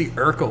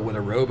Urkel with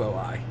a robo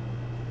eye?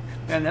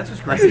 And that's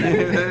what's great.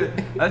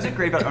 That's what's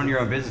great about owning your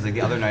own business. Like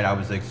the other night, I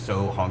was like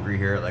so hungry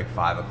here at like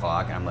 5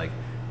 o'clock, and I'm like,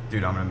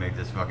 dude, I'm gonna make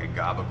this fucking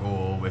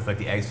gabagool with like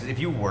the eggs. 'Cause if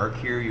you work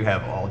here, you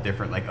have all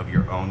different like of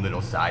your own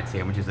little side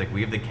sandwiches. Like we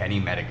have the Kenny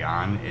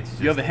Metagon. It's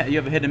just, you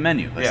have a hidden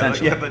menu,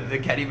 essentially. But the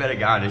Kenny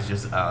Metagon is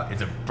just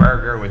it's a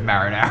burger with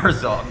marinara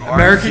sauce,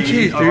 American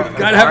cheese, dude.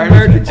 Gotta have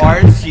American cheese.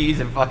 Orange cheese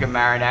and fucking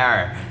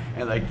marinara.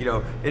 And like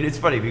and it's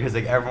funny because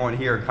like everyone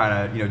here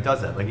kind of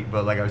does that.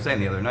 But like I was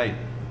saying the other night,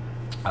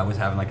 I was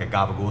having like a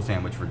gabagool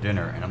sandwich for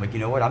dinner, and I'm like, you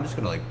know what? I'm just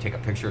gonna like take a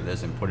picture of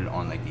this and put it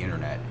on like the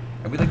internet.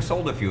 And we like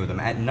sold a few of them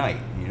at night.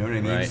 You know what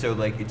I mean? Right. So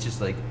like it's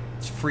just like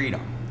it's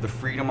freedom. The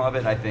freedom of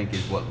it, I think,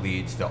 is what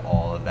leads to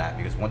all of that.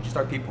 Because once you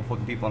start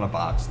putting people in a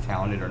box,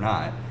 talented or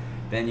not,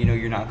 then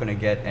you're not going to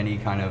get any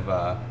kind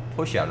of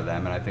push out of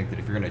them. And I think that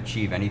if you're going to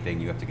achieve anything,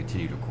 you have to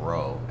continue to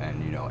grow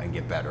and and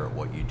get better at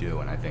what you do.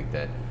 And I think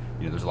that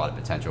there's a lot of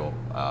potential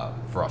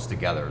for us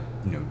together,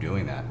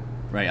 doing that.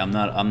 Right. I'm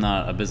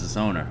not a business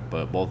owner,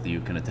 but both of you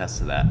can attest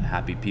to that.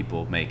 Happy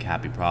people make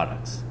happy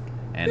products,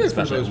 and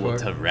especially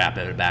to wrap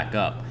it back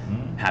up,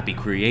 happy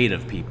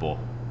creative people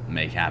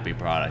make happy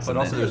products. But And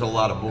also, then- there's a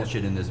lot of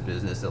bullshit in this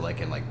business that like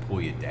can like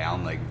pull you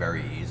down like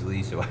very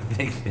easily. So I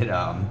think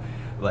that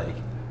like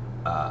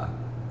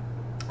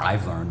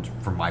I've learned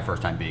from my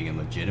first time being in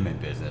legitimate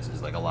business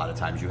is like a lot of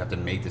times you have to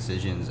make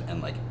decisions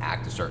and like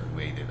act a certain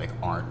way that like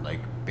aren't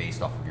like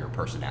based off of your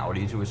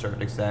personality to a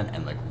certain extent,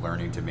 and like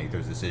learning to make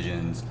those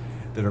decisions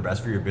that are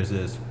best for your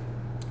business.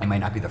 It might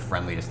not be the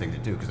friendliest thing to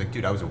do because like,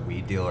 dude, I was a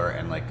weed dealer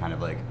and like kind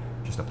of like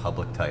just a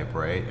public type,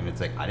 right? And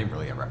it's like I didn't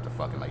really ever have to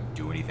fucking like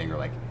do anything or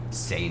like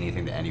say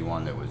anything to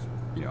anyone that was,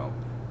 you know,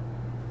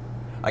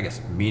 I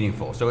guess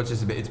meaningful. So it's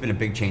been a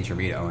big change for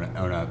me to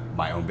own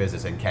my own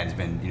business, and Ken's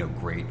been, you know,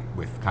 great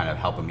with kind of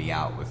helping me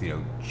out with, you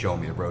know, showing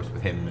me the ropes,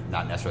 with him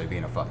not necessarily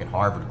being a fucking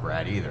Harvard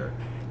grad either.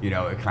 You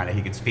know, it kind of,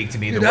 he could speak to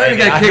me the Now way you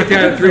that got I- kicked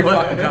out of 3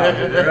 fucking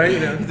colleges, right? You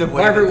The know,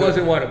 way Harvard that-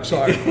 wasn't one. I'm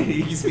sorry.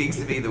 He speaks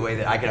to me the way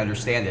that I can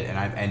understand it,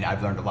 and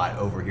I've learned a lot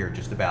over here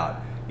just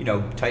about, you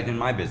know, tightening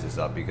my business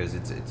up, because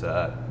it's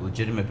a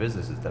legitimate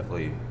business. It's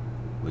definitely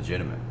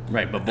legitimate.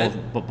 Right, but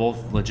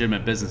both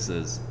legitimate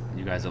businesses,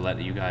 you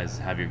guys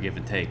have your give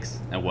and takes,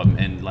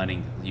 and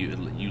letting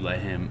you let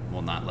him,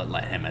 well, not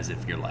let him as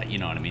if you're like, you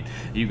know what I mean.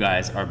 You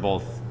guys are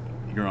both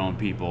your own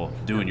people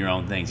doing your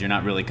own things. You're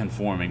not really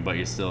conforming, but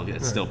it's still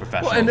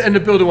professional. Well, and to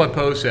build on what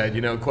Poe said,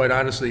 you know, quite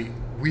honestly,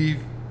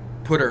 we've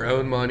put our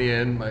own money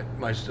in,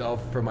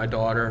 myself for my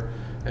daughter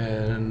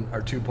and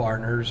our 2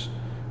 partners,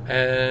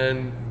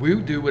 and we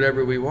do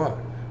whatever we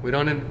want. We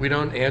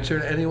don't answer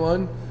to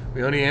anyone.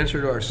 We only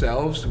answer to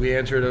ourselves. We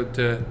answer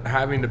to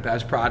having the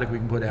best product we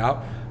can put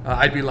out.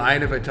 I'd be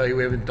lying if I tell you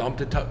we haven't dumped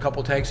a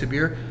couple tanks of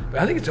beer, but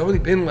I think it's only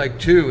been like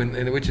 2,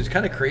 and which is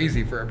kind of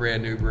crazy for a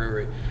brand new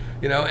brewery,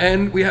 you know.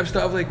 And we have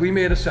stuff like we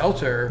made a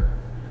seltzer,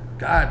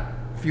 God,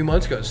 a few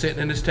months ago, sitting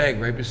in this tank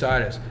right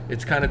beside us.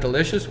 It's kind of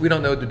delicious. We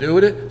don't know what to do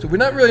with it, so we're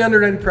not really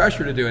under any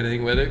pressure to do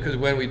anything with it, because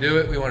when we do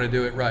it, we want to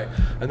do it right.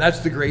 And that's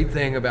the great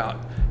thing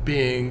about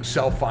being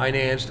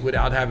self-financed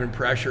without having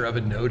pressure of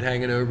a note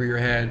hanging over your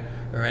head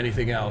or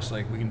anything else.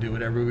 Like, we can do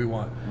whatever we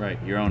want.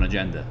 Right, your own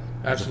agenda,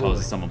 as Absolutely.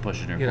 opposed to someone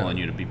pushing or pulling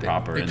you to be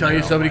proper. They in tell their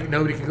you own way.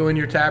 nobody can go in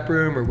your tap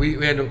room, or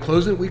we end up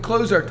closing. We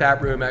closed our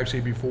tap room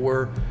actually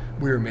before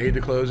we were made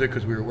to close it,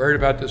 because we were worried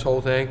about this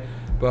whole thing.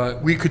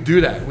 But we could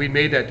do that. We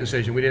made that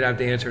decision. We didn't have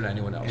to answer to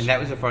anyone else. And that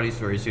was a funny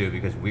story too,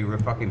 because we were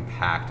fucking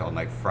packed on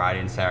like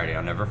Friday and Saturday.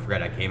 I'll never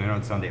forget. I came in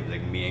on Sunday. It was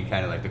like me and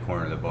Ken at like the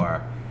corner of the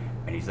bar,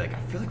 and he's like, "I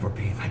feel like we're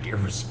being like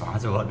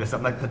irresponsible like this."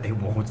 I'm like, "But they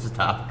won't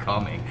stop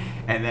coming."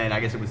 And then I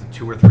guess it was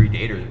 2 or 3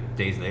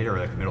 days later, or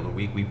like the middle of the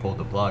week, we pulled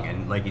the plug.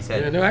 And like you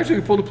said, Yeah, no,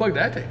 actually, we pulled the plug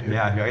that day, dude.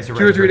 yeah, I guess you're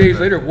 2 or right. 3 days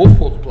later, Wolf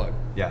pulled the plug.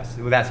 Yes,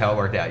 well, that's how it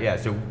worked out. Yeah,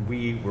 so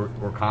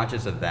we're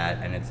conscious of that,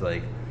 and it's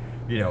like,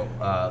 you know,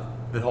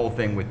 the whole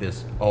thing with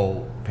this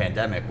whole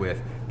pandemic,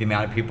 with the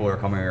amount of people who are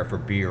coming here for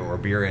beer or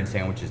beer and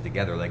sandwiches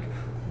together, like,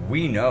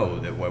 we know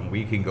that when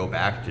we can go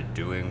back to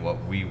doing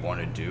what we want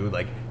to do,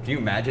 like, can you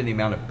imagine the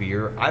amount of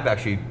beer? I've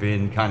actually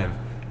been kind of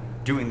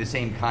doing the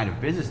same kind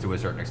of business to a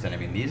certain extent. I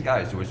mean, these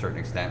guys, to a certain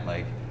extent,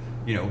 like,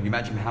 you know, you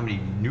imagine how many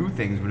new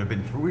things would have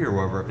been through here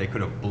over if they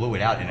could have blew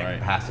it out in a Right.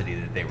 capacity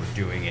that they were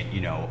doing it, you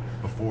know,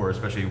 before,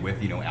 especially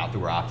with, you know,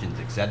 outdoor options,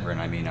 etc.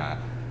 And I mean,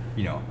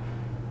 you know,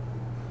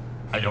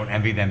 I don't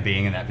envy them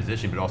being in that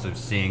position, but also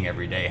seeing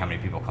every day how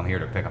many people come here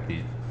to pick up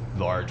these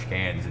large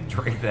cans and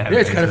drink them. Yeah,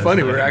 it's kind of just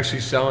funny. like- We're actually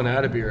selling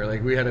out of beer.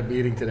 Like, we had a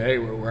meeting today.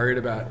 We're worried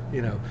about,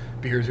 you know,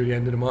 beers at the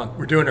end of the month.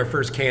 We're doing our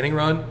first canning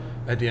run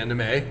at the end of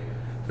May.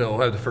 So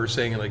we'll have the first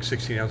thing in like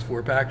 16-ounce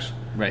 4-packs.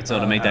 Right, so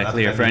to make that That's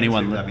clear what for means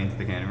anyone. too. That means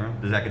the canning room.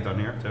 Does that get done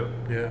here too?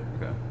 Yeah.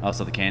 Okay.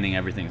 Also, the canning,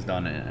 everything's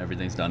done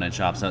in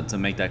shop. So to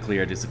make that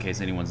clear, just in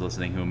case anyone's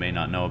listening who may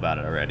not know about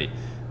it already,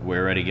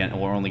 we're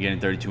only getting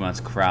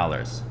 32-ounce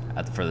crowlers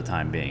for the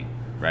time being,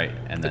 right?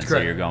 And then That's so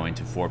correct. you're going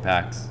to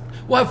 4-packs.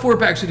 We'll have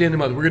 4-packs at the end of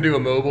the month. We're going to do a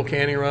mobile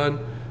canning run.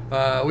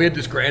 We had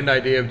this grand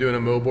idea of doing a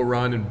mobile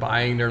run and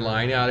buying their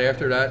line out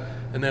after that.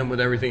 And then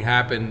with everything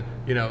happened,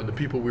 you know, the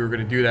people we were going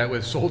to do that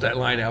with sold that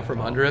line out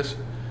from under us.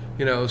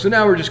 You know, so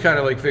now we're just kind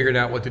of like figuring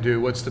out what to do,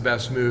 what's the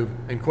best move,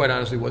 and quite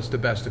honestly, what's the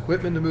best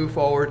equipment to move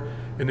forward.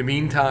 In the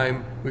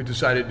meantime, we've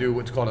decided to do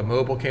what's called a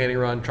mobile canning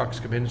run. Trucks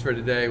come in for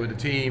the day with the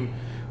team.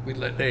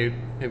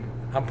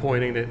 I'm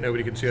pointing that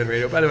nobody can see on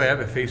radio. By the way, I have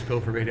a face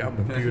built for radio. I'm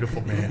a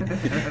beautiful man.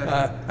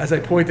 As I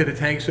point to the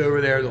tanks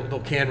over there, they'll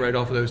can right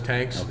off of those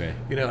tanks. Okay.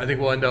 You know, I think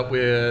we'll end up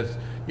with,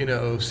 you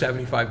know,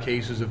 75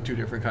 cases of 2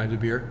 different kinds of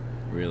beer.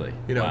 Really?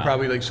 You know, Wow.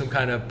 probably like some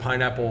kind of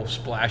pineapple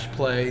splash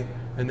play,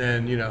 and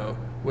then, you know,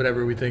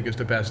 whatever we think is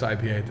the best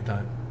IPA at the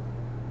time.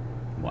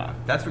 Wow.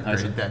 That's what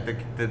That's- great. That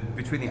the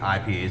between the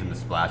IPAs and the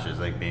splashes,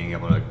 like being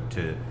able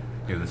to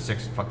you know, the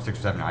six or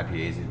seven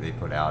IPAs that they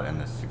put out and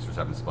the 6 or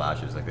 7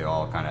 splashes, like they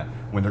all kind of,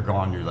 when they're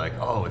gone, you're like,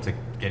 oh, it's like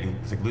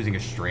losing a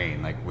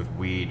strain. Like with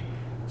weed,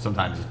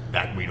 sometimes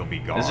that weed will be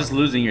gone. It's just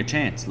losing your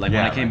chance. Like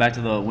when Yeah, I came right. back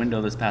to the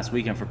window this past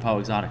weekend for Poe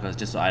Exotic,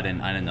 I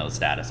didn't know the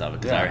status of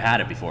it because Yeah. I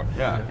had it before.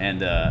 Yeah.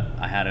 And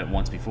I had it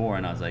once before,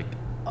 and I was like,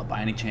 oh,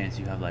 by any chance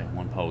you have like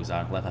one Poe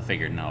Exotic left? I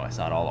figured no. I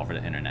saw it all over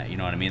the internet. You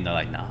know what I mean? They're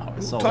like, no,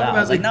 it's sold Talk out. I about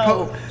was like,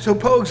 no. So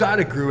Poe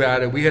Exotic grew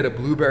out of, we had a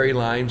blueberry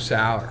lime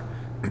sour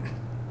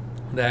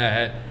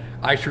that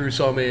I threw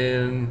some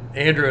in.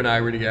 Andrew and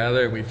I were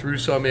together, and we threw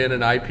some in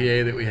an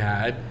IPA that we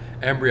had,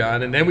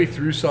 Embryon, and then we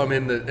threw some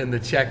in the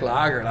Czech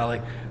lager, and I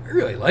like, I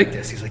really like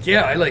this. He's like,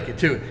 yeah, I like it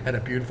too. It had a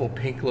beautiful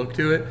pink look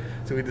to it,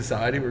 so we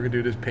decided we were gonna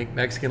do this pink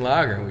Mexican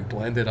lager, and we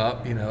blended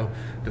up,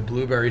 the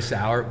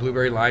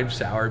blueberry lime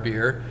sour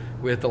beer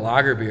with the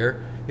lager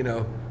beer,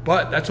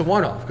 But that's a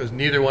one-off because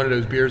neither one of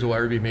those beers will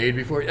ever be made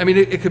before. I mean,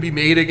 it could be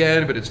made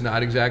again, but it's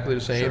not exactly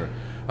the same. Sure.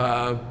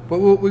 But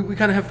we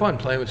kind of have fun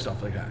playing with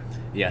stuff like that.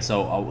 Yeah,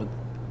 so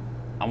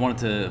I wanted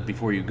to,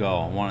 before you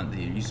go,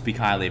 you speak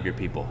highly of your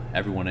people.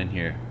 Everyone in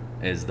here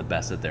is the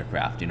best at their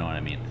craft, you know what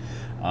I mean?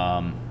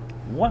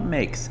 What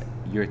makes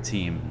your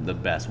team the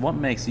best? What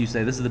makes you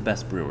say this is the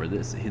best brewer?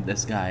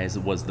 This guy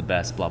was the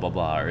best, blah blah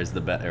blah, or is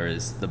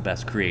the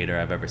best creator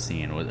I've ever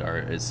seen, or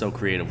is so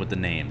creative with the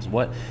names?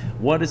 What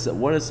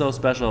is so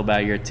special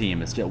about your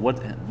team? It's just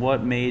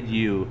what made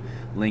you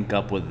link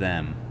up with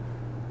them,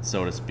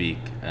 so to speak?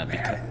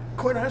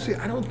 Quite honestly,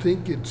 I don't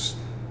think it's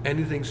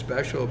anything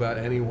special about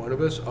any one of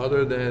us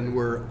other than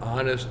we're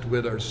honest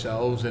with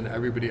ourselves and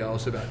everybody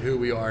else about who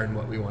we are and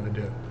what we want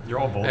to do. You're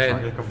all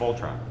Voltron, like a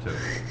Voltron too.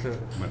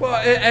 Well,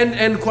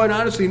 and quite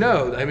honestly,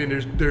 no. I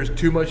mean, there's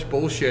too much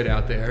bullshit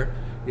out there.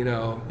 You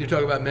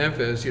talk about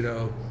Memphis.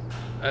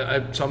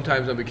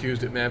 Sometimes I'm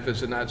accused at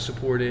Memphis of not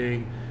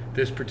supporting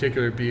this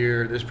particular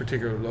beer, this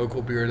particular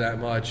local beer that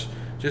much,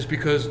 just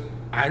because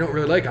I don't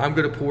really like it. I'm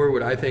going to pour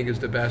what I think is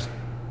the best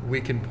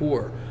we can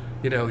pour.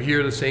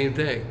 Here the same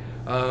thing.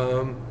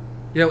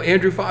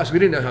 Andrew Foss, we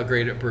didn't know how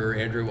great a brewer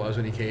Andrew was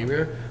when he came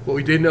here. What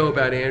we did know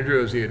about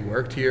Andrew is he had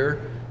worked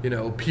here.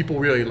 People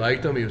really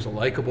liked him. He was a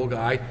likable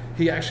guy.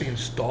 He actually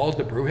installed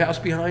the brew house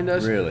behind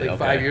us. Really? Okay.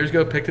 5 years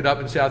ago, picked it up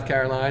in South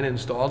Carolina,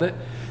 installed it.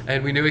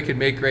 And we knew he could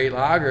make great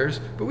lagers,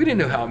 but we didn't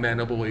know how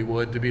amenable he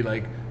would to be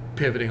like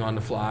pivoting on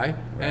the fly.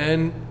 Right.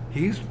 And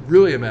he's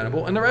really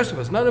amenable. And the rest of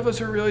us, none of us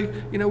are really,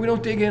 we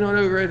don't dig in on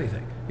over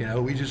anything.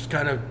 We just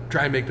kind of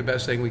try and make the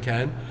best thing we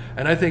can.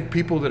 And I think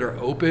people that are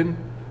open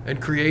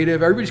and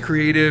creative, everybody's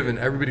creative and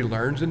everybody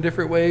learns in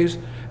different ways.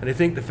 And I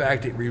think the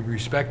fact that we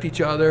respect each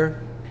other,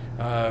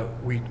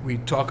 we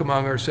talk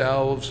among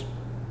ourselves,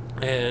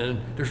 and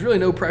there's really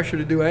no pressure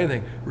to do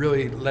anything,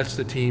 really lets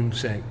the team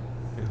sing.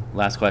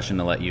 Last question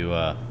to let you go.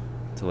 I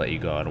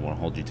don't want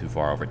to hold you too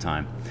far over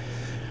time.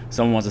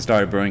 Someone wants to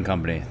start a brewing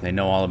company. They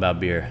know all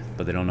about beer,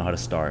 but they don't know how to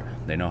start.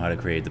 They know how to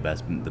create the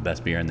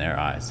best beer in their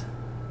eyes.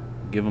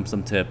 Give them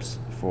some tips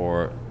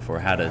for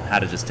how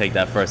to just take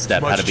that first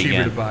step, how to begin. It's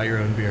much cheaper to buy your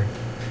own beer.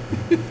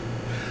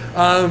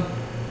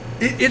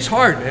 It's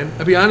hard, man.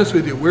 I'll be honest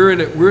with you. We're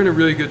in a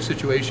really good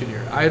situation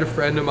here. I had a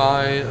friend of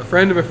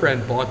a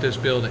friend bought this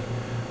building.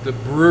 The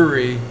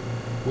brewery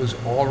was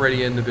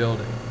already in the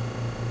building.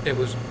 It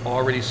was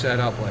already set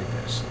up like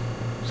this.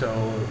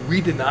 So we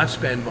did not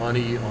spend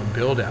money on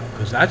build out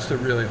because that's the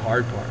really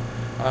hard part.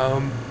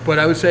 But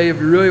I would say if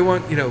you really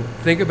want,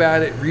 think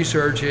about it,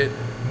 research it,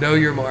 know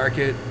your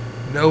market,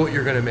 know what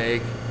you're going to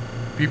make,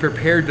 be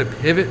prepared to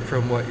pivot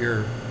from what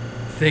you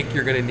think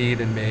you're going to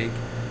need and make,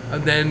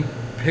 and then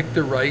pick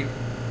the right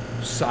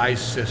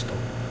size system.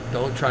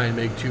 Don't try and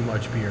make too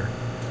much beer.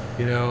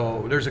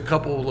 There's a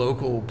couple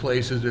local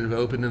places that have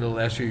opened in the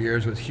last few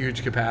years with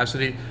huge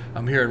capacity.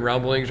 I'm hearing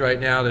rumblings right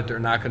now that they're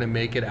not going to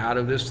make it out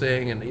of this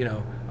thing, and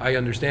I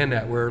understand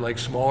that. Where like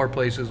smaller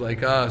places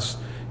like us,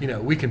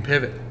 we can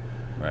pivot.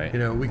 Right.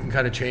 We can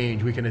kind of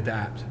change, we can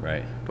adapt.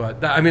 Right. But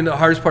the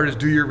hardest part is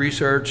do your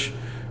research,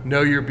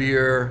 know your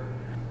beer,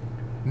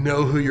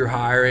 know who you're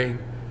hiring,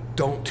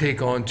 don't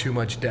take on too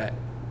much debt.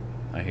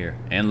 I hear.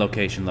 And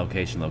location,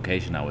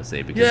 I would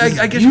say. Because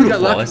I guess we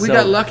got lucky. We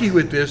got lucky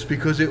with this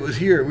because it was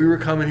here. We were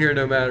coming here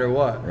no matter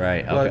what.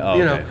 Right. But,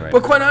 okay. Right.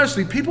 But quite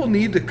honestly, people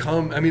need to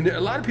come. A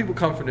lot of people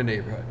come from the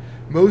neighborhood.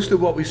 Most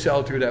of what we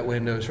sell through that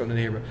window is from the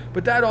neighborhood.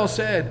 But that all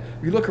said,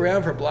 you look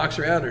around for blocks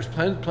around, there's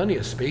plenty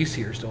of space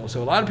here still.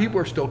 So a lot of people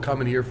are still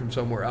coming here from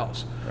somewhere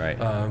else. Right.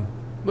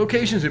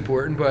 Location's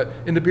important, but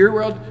in the beer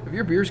world, if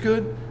your beer's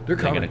good, they're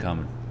coming. They're going to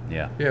come.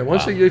 Yeah. Yeah,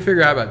 once they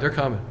figure out about it, they're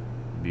coming.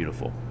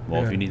 Beautiful.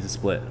 Well, if you need to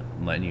split,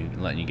 I'm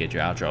letting you get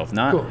your outro. If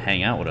not,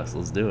 hang out with us.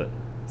 Let's do it.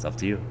 It's up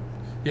to you.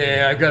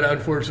 Yeah, I've got to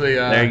unfortunately.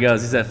 There he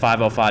goes. He's at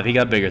 5:05. He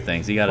got bigger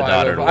things. He got a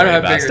daughter to I don't worry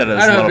have about instead of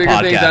I this don't have little bigger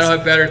podcast. things. I don't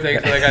have better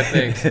things, but I got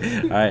things.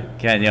 All right,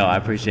 Ken. I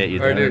appreciate you.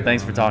 All right, dude.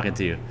 Thanks for talking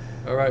to you.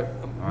 All right.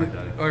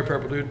 Daddy. All right,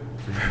 Purple Dude.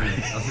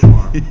 I'll see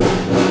you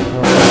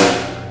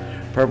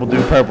tomorrow.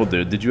 Purple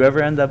Dude. Did you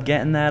ever end up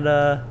getting that?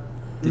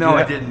 No,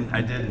 I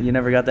didn't. You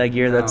never got that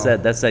gear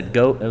that said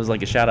GOAT. It was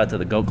like a shout out to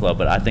the GOAT Club,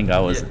 but I think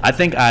that was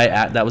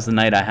the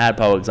night I had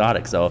Poe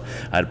Exotic. So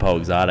I had Poe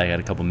Exotic, I had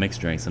a couple mixed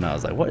drinks, and I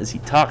was like, what is he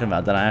talking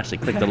about? Then I actually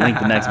clicked the link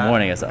the next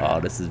morning. I said, oh,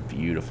 this is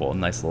beautiful.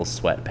 Nice little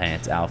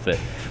sweatpants outfit.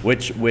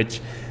 Which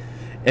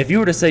if you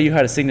were to say you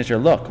had a signature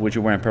look, which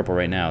you're wearing purple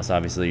right now, it's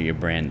obviously your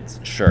brand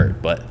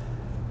shirt, but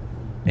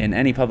in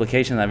any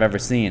publication I've ever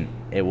seen,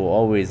 it will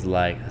always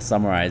like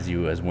summarize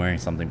you as wearing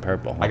something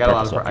purple. I got a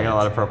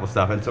lot of purple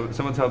stuff, and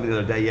someone told me the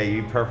other day, yeah,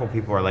 you purple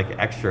people are like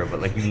extra, but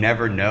like you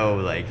never know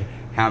like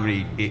how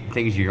many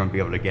things you're gonna be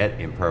able to get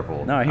in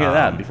purple. No, I hear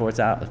that before it's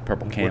out. It's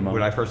purple camo.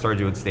 When I first started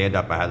doing stand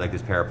up, I had like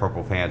this pair of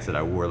purple pants that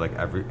I wore like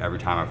every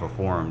time I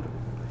performed,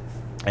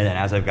 and then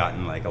as I've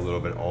gotten like a little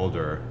bit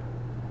older,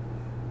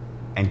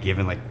 and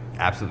given like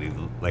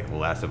absolutely like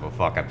less of a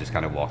fuck, I've just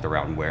kind of walked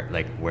around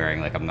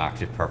wearing like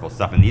obnoxious purple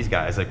stuff. And these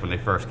guys, like when they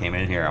first came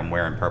in here, I'm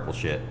wearing purple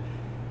shit.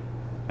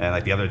 And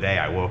like the other day,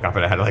 I woke up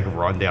and I had to like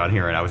run down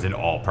here, and I was in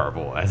all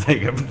purple. I was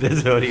like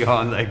this hoodie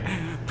on, like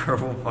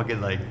purple fucking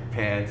like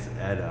pants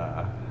and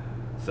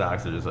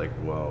socks are just like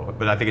whoa.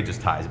 But I think it just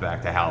ties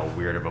back to how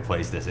weird of a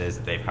place this is.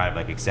 That they've kind of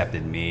like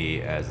accepted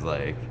me as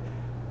like,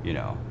 you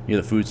know,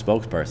 you're the food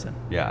spokesperson.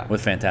 Yeah.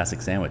 With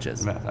fantastic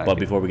sandwiches. Yeah, but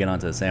before we get on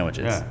to the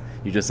sandwiches, yeah.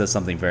 you just said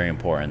something very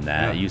important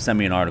that you sent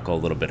me an article a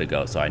little bit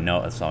ago, so I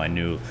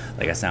knew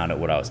like I sounded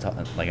what I was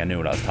like I knew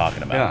what I was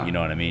talking about. Yeah. You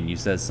know what I mean? You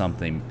said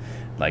something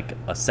like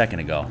a second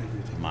ago.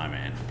 My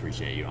man,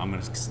 appreciate you. I'm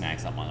gonna snack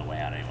something on the way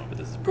out anyway, but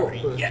this is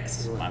great. Cool.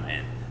 Yes, my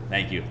man.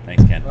 Thank you.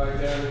 Thanks, Ken. All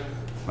right, Gavin.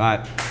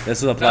 right.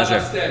 This was a pleasure.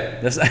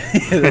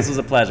 Namaste. This was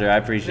a pleasure. I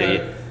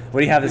appreciate you. What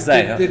do you have to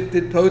say?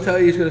 Did Poe tell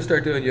you he's going to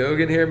start doing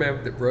yoga in here, man,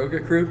 with the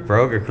Broga crew?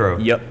 Broga crew.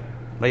 Yep.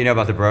 Let you know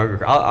about the Broga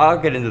crew. I'll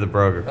get into the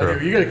Broga crew.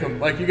 Okay, you got to come,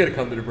 Mike. You got to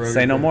come to the Broga.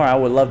 Say no crew. more. I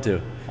would love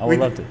to. I would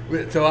love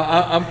to. So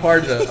I'm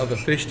part of the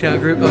Fishtown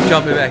group. I'm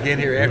jumping back in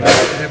here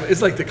after.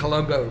 It's like the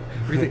Columbo.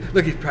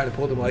 Look, he's trying to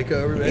pull the mic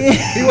over, man.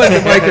 He wants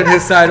the mic on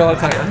his side all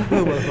the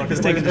time. He's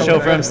taking the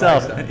show for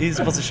himself. He's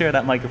supposed to share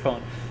that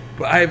microphone.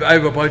 But I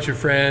have a bunch of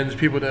friends,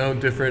 people that own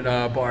different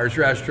bars,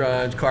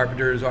 restaurants,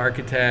 carpenters,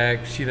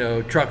 architects,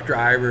 truck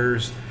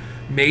drivers,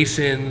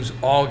 masons,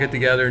 all get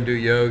together and do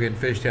yoga in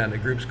Fishtown. The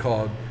group's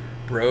called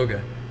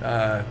Broga.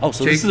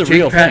 So this is a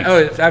real thing. Oh,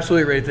 it's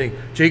absolutely a real thing.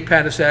 Jake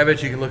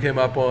Panasavage, you can look him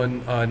up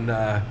on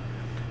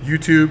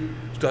YouTube.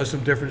 Does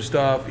some different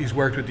stuff. He's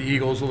worked with the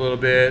Eagles a little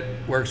bit.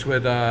 Works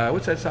with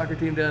what's that soccer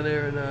team down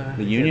there in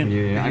the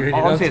Union?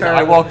 All I'm saying is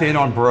I walked in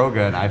on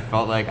Broga and I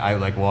felt like I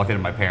walked in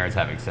and my parents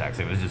having sex.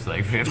 It was just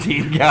like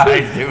 15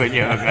 guys doing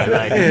yoga,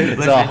 like listening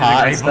all to hot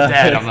the and Grateful stuff.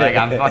 Dead. I'm like,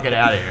 I'm fucking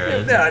out of here.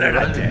 No, they're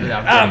not dead.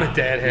 I'm a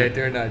deadhead.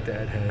 They're not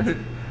deadheads.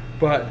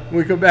 But when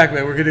we come back,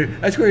 man,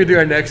 that's what we're gonna do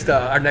our next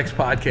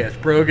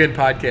podcast, Brogan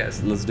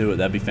podcast. Let's do it.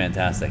 That'd be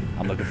fantastic.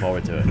 I'm looking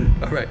forward to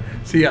it. All right.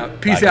 See ya.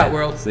 Peace out,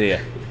 world. See ya.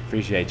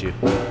 Appreciate you.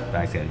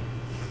 Thanks, Eddie.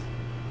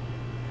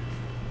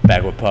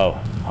 Back with Poe.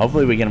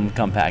 Hopefully we get him to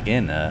come back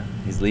in.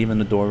 He's leaving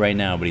the door right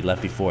now, but he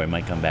left before. He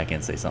might come back in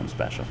and say something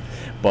special.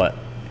 But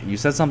you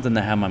said something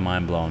that had my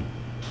mind blown.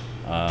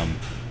 Well,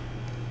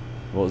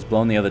 it was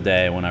blown the other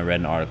day when I read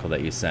an article that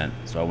you sent,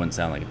 so I wouldn't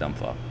sound like a dumb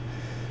fuck.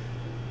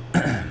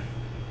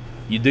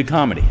 You did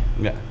comedy.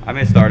 Yeah, I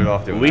may start it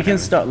off doing. We can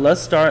start.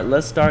 Let's start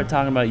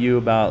talking about you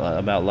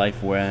about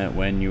life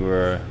when you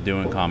were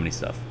doing comedy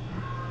stuff.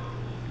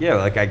 Yeah,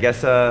 like I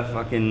guess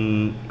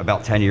fucking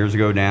about 10 years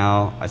ago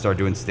now, I started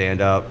doing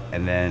stand-up,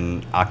 and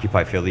then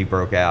Occupy Philly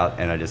broke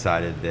out, and I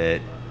decided that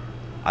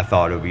I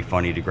thought it would be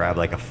funny to grab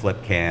like a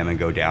flip cam and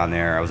go down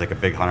there. I was like a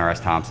big Hunter S.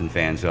 Thompson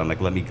fan, so I'm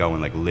like, let me go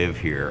and like live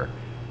here,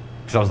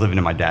 because I was living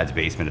in my dad's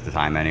basement at the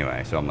time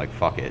anyway, so I'm like,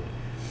 fuck it.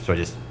 So I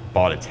just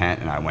bought a tent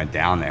and I went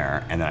down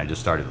there, and then I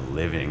just started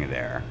living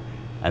there.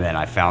 And then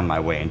I found my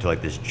way into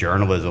like this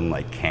journalism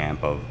like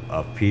camp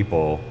of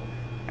people.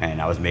 And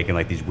I was making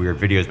like these weird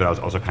videos, but I was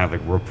also kind of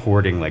like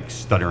reporting like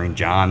Stuttering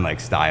John like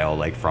style,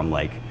 like from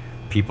like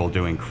people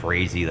doing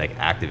crazy like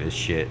activist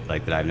shit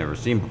like that I've never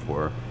seen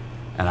before.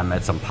 And I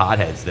met some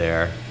potheads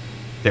there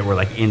that were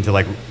like into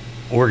like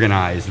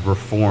organized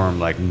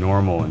reform, like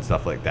normal and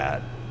stuff like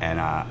that.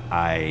 And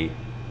I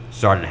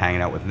started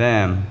hanging out with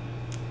them.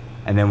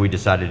 And then we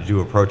decided to do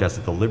a protest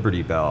at the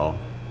Liberty Bell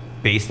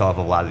based off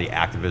of a lot of the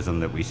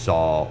activism that we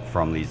saw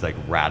from these like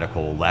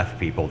radical left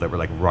people that were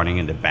like running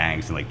into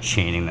banks and like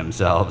chaining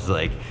themselves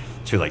like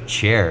to like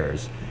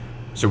chairs.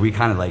 So we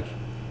kind of like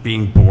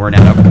being born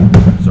out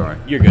of, sorry.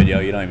 You're good, yo.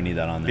 You don't even need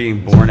that on there.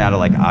 Being born out of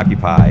like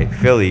Occupy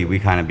Philly, we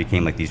kind of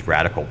became like these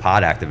radical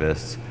pot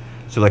activists.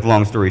 So like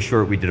long story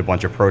short, we did a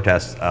bunch of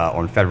protests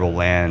on federal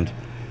land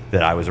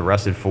that I was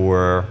arrested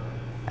for.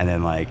 And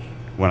then like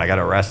when I got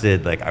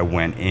arrested, like I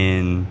went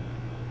in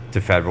to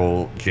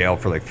federal jail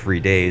for like 3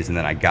 days, and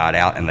then I got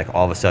out, and like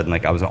all of a sudden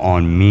like I was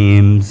on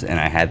memes, and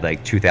I had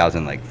like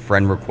 2,000 like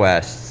friend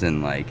requests,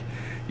 and like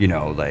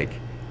like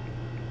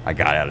I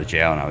got out of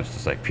jail, and I was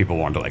just like, people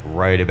wanted to like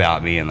write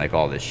about me and like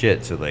all this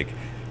shit. So like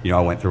I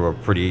went through a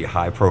pretty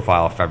high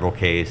profile federal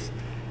case,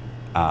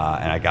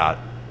 and I got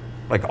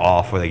like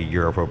off with like a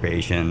year of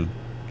probation,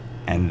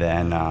 and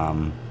then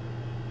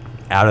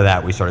out of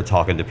that we started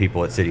talking to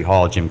people at City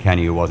Hall. Jim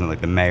Kenney, who wasn't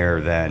like the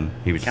mayor then,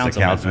 he was just a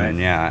councilman,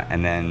 right? Yeah.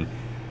 And then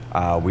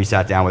we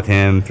sat down with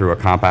him through a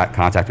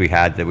contact we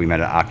had that we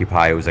met at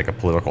Occupy. It was like a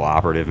political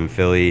operative in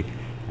Philly,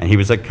 and he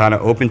was like kind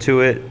of open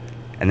to it.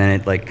 And then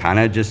it like kind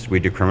of just,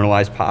 we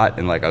decriminalized pot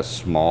in like a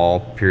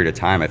small period of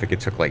time. I think it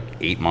took like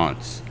 8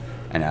 months,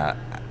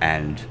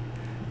 and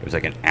it was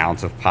like an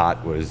ounce of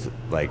pot was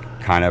like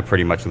kind of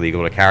pretty much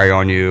legal to carry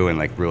on you, and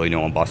like really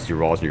no one busts your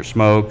rolls and you're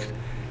smoked.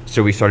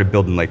 So we started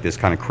building like this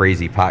kind of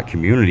crazy pot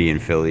community in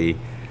Philly,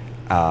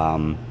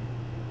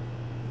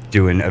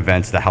 doing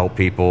events to help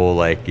people,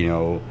 like, you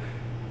know,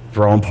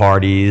 throwing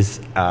parties,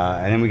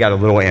 and then we got a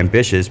little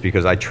ambitious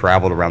because I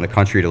traveled around the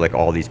country to like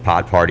all these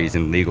pot parties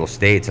in legal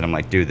states, and I'm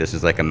like, dude, this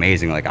is like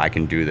amazing, like I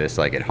can do this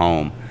like at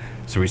home.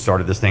 So we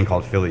started this thing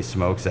called Philly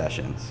Smoke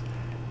Sessions,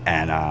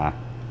 and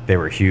they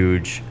were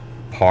huge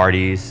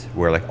parties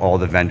where like all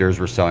the vendors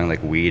were selling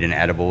like weed and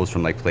edibles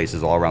from like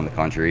places all around the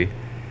country,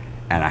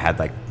 and I had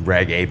like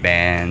reggae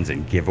bands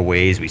and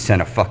giveaways. We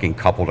sent a fucking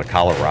couple to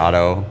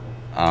Colorado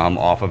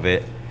off of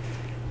it,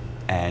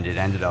 and it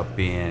ended up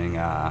being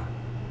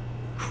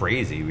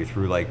crazy. We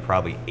threw like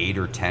probably 8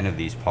 or 10 of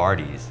these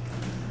parties,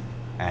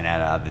 and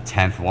at the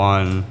 10th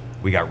one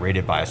we got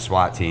raided by a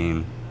SWAT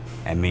team,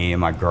 and me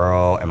and my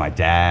girl and my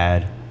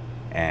dad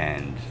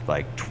and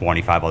like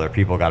 25 other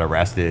people got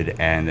arrested,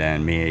 and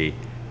then me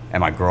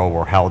and my girl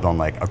were held on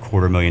like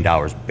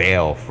 $250,000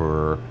 bail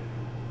for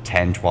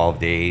 10-12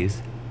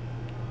 days.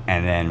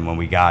 And then when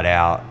we got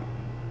out,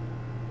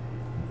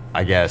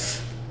 I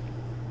guess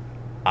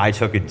I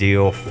took a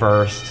deal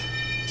first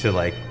to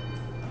like,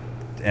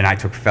 and I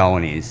took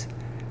felonies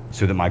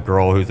so that my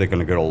girl, who's like going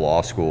to go to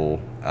law school,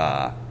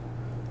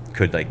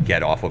 could like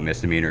get off of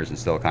misdemeanors and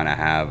still kind of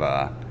have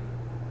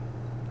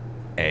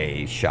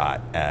a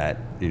shot at,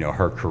 you know,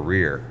 her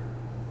career.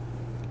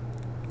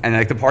 And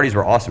like the parties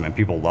were awesome and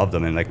people loved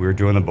them, and like we were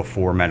doing them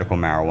before medical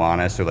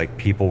marijuana, so like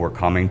people were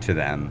coming to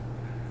them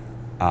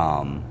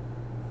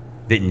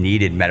that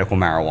needed medical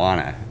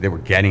marijuana. They were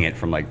getting it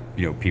from like,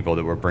 you know, people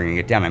that were bringing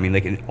it down. I mean,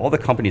 like all the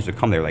companies would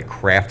come there, like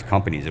craft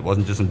companies. It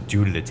wasn't just some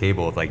dude at a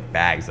table with like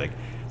bags. Like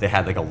they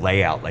had like a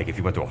layout, like if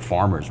you went to a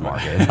farmer's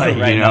market. Like,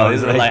 right, you know, no,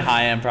 these are like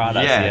high-end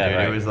products. Yeah, dude,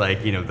 right. It was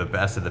like, you know, the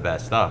best of the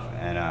best stuff.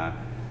 And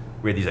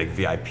we had these like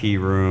VIP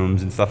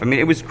rooms and stuff. I mean,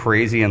 it was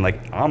crazy, and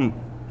like I'm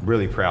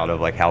really proud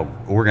of like how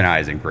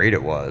organized and great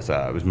it was.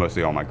 It was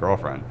mostly all my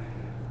girlfriend.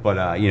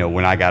 But, you know,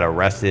 when I got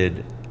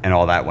arrested and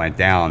all that went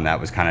down, that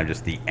was kind of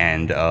just the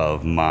end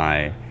of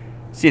my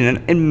scene.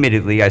 And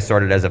admittedly, I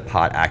started as a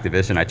pot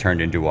activist and I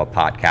turned into a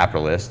pot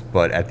capitalist.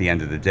 But at the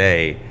end of the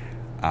day,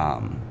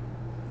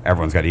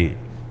 everyone's got to eat.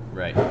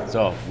 Right.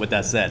 So with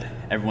that said,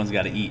 everyone's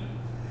got to eat.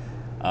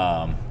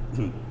 That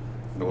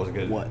wasn't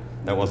good. What?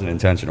 That wasn't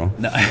intentional.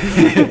 No.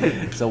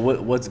 So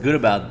what's good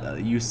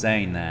about you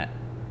saying that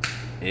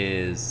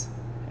is,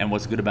 and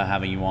what's good about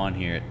having you on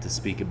here to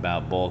speak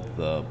about both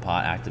the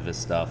pot activist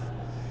stuff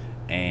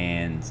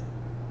and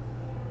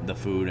the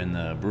food and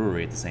the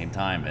brewery at the same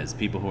time, as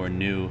people who are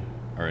new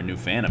or a new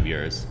fan of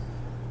yours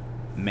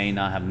may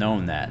not have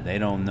known that. They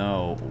don't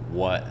know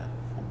what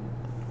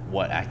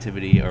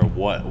activity or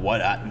what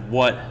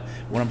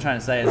I'm trying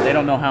to say is they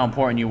don't know how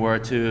important you were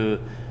to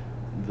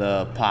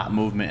the pot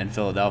movement in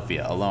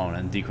Philadelphia alone,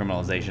 and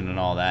decriminalization and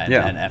all that,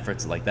 and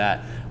efforts like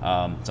that.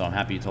 So I'm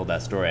happy you told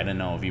that story. I didn't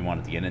know if you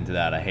wanted to get into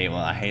that. I hate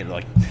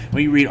like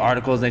when you read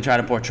articles, they try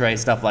to portray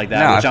stuff like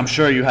that, which I'm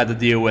sure you had to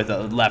deal with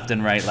left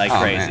and right like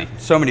crazy. Man.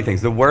 So many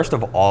things. The worst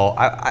of all,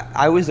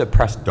 I was a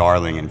press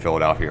darling in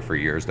Philadelphia for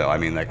years, though. I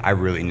mean, like I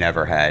really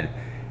never had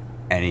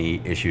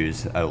any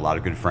issues. I had a lot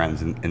of good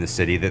friends in the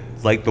city that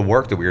liked the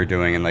work that we were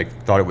doing and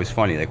like thought it was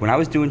funny. Like when I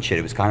was doing shit,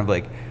 it was kind of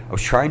like I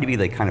was trying to be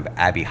like kind of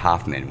Abby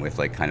Hoffman with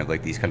like kind of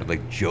like these kind of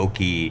like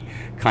jokey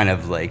kind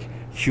of like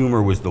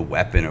humor was the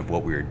weapon of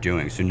what we were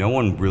doing. So no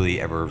one really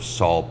ever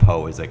saw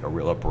Poe as like a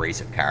real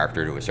abrasive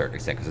character to a certain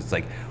extent, because it's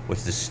like,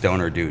 what's this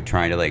stoner dude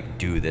trying to like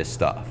do this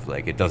stuff?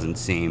 Like it doesn't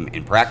seem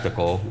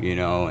impractical, you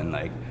know, and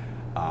like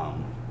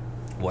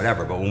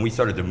whatever. But when we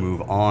started to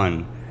move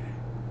on,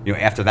 you know,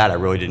 after that, I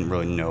really didn't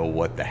really know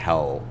what the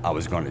hell I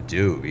was going to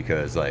do,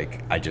 because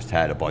like I just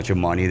had a bunch of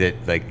money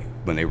that like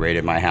when they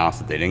raided my house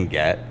that they didn't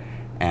get,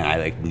 and I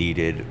like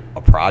needed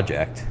a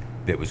project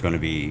that was going to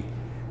be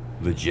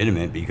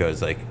legitimate,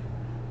 because like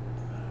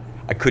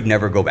I could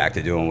never go back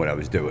to doing what I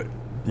was doing.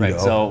 Right.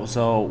 Know?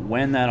 So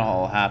when that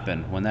all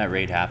happened, when that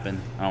raid happened,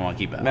 I don't want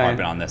to keep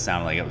harping on this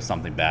sounding like it was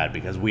something bad,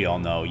 because we all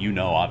know, you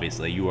know,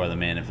 obviously you are the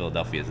man in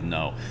Philadelphia to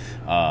know.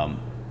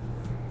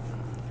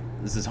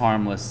 This is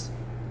harmless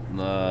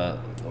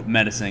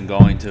medicine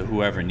going to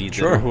whoever needs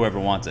it or whoever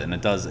wants it, and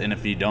it does. And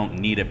if you don't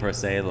need it per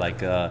se,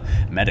 like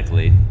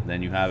medically,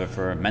 then you have it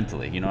for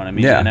mentally. You know what I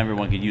mean? Yeah. And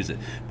everyone could use it.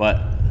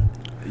 But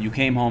you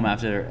came home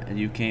after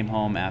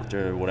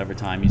whatever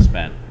time you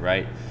spent,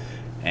 right?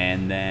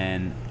 And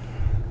then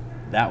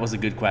that was a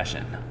good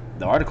question.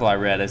 The article I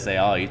read, they say,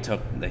 "Oh,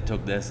 they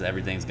took this,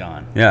 everything's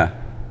gone." Yeah.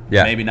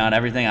 Yeah. Maybe not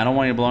everything. I don't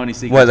want you to blow any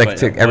secrets. What, like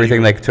took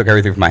everything? Like took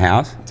everything from my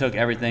house? Took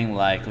everything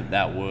like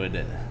that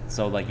would.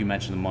 So like you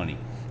mentioned the money.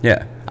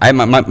 Yeah, I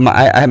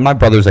had my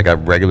brother's like a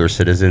regular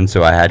citizen,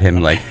 so I had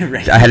him like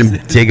I had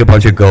him dig a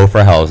bunch of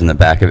gopher hells in the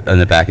back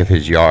of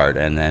his yard,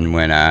 and then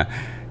when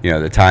you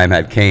know the time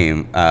had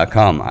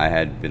come, I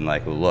had been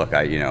like, well, look,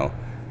 I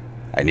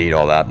need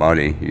all that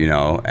money, you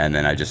know, and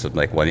then I just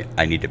like, well,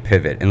 I need to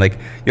pivot, and like, you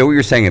know what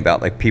you're saying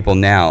about like people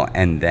now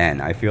and then.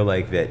 I feel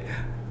like that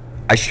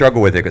I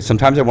struggle with it because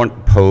sometimes I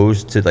want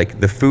Poe's to like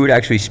the food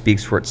actually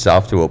speaks for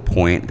itself to a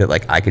point that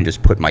like I can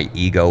just put my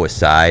ego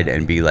aside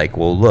and be like,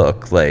 well,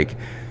 look, like,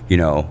 you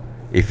know,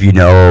 if you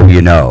know,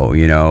 you know,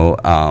 you know.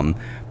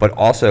 But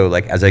also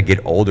like as I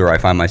get older, I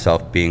find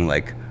myself being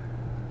like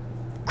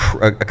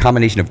a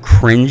combination of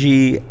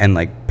cringy and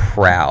like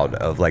proud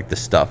of like the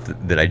stuff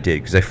that I did,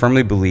 because I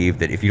firmly believe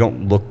that if you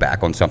don't look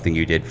back on something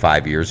you did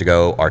 5 years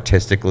ago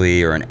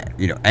artistically or in,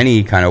 you know,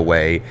 any kind of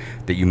way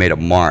that you made a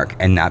mark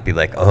and not be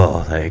like,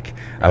 oh, like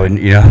I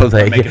wouldn't, you know,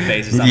 like make a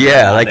face or something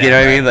yeah, like like you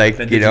know that, what I mean, right? like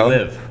Then you did you know,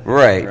 live?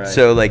 right. Right.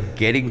 So like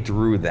getting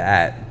through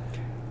that,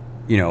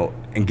 you know,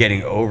 and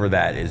getting over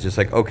that is just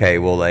like, okay,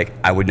 well, like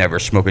I would never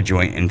smoke a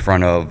joint in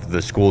front of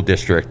the school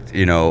district,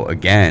 you know,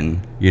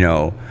 again, you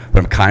know,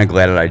 but I'm kind of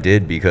glad that I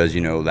did, because,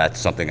 you know, that's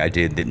something I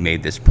did that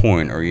made this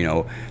point, or, you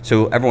know,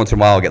 so every once in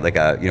a while I'll get like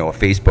a, you know, a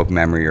Facebook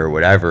memory or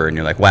whatever, and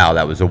you're like, wow,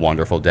 that was a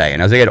wonderful day.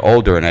 And as I get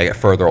older and I get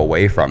further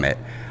away from it,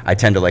 I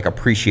tend to like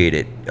appreciate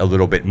it a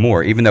little bit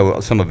more, even though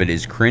some of it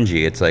is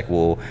cringy. It's like,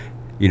 well,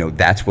 you know,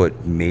 that's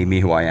what made me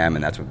who I am,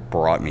 and that's what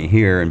brought me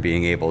here, and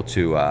being able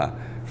to,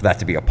 for that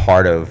to be a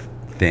part of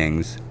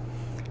things,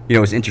 you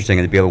know, it's interesting,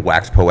 and to be able to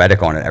wax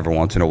poetic on it every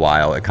once in a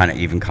while, it kind of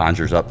even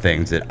conjures up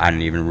things that I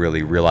didn't even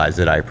really realize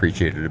that I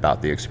appreciated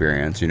about the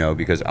experience, you know,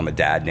 because I'm a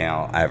dad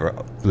now, I have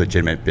a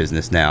legitimate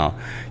business now,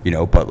 you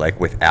know, but like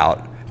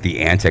without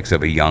the antics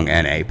of a young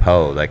N.A.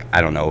 Poe, like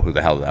I don't know who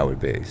the hell that would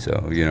be,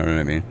 so you know what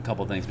I mean? A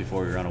couple things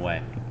before we run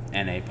away.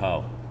 N.A.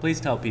 Poe.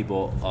 Please tell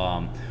people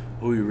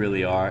who you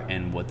really are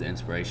and what the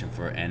inspiration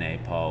for N.A.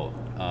 Poe,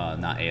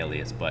 not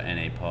alias, but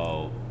N.A.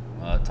 Poe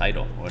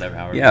title, or whatever.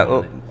 However Yeah, you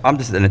well, want it. I'm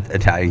just an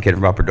Italian kid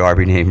from Upper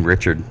Darby named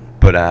Richard,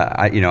 but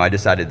I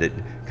decided that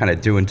kind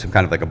of doing some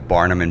kind of like a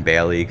Barnum and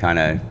Bailey kind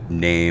of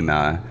name,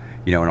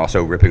 you know, and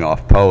also ripping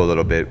off Poe a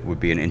little bit would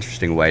be an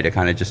interesting way to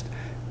kind of just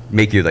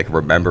make you like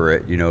remember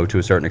it, you know, to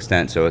a certain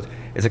extent. So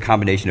it's a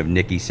combination of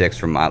Nikki Sixx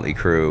from Motley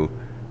Crue,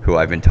 who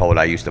I've been told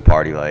I used to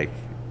party like,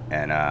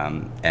 and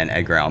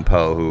Edgar Allan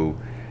Poe, who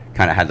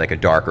kind of had like a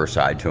darker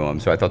side to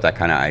him. So I thought that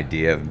kind of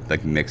idea of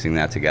like mixing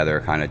that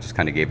together kind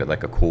of gave it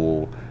like a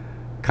cool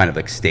kind of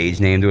like stage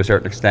name to a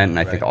certain extent, and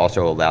I think Right.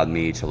 also allowed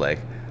me to like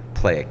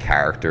play a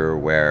character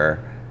where,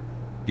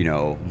 you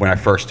know, when I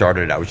first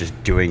started, I was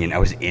just doing it, and I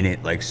was in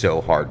it like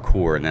so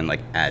hardcore, and then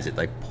like as it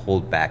like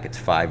pulled back, it's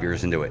 5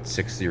 years into it,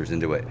 6 years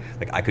into it,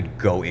 like I could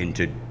go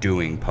into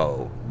doing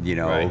Poe, you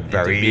know, Right,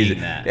 very into being easy,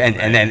 that, and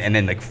right.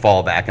 then like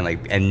fall back, and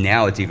like, and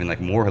now it's even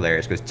like more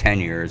hilarious because 10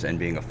 years and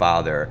being a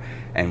father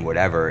and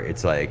whatever,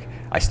 it's like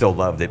I still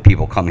love that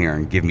people come here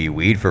and give me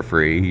weed for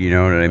free, you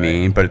know what I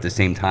mean? But at the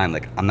same time,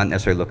 like I'm not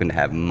necessarily looking to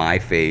have my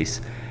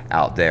face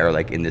out there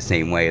like in the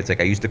same way. It's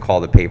like I used to call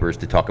the papers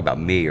to talk about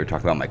me or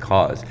talk about my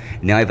cause.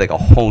 Now I have like a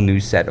whole new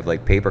set of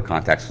like paper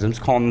contacts because I'm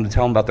just calling them to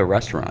tell them about the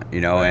restaurant, you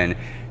know. And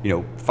you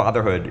know,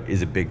 fatherhood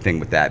is a big thing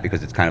with that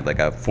because it's kind of like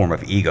a form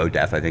of ego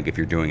death, I think, if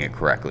you're doing it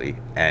correctly.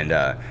 And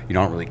you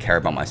don't really care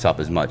about myself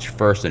as much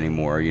first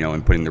anymore, you know,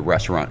 and putting the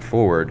restaurant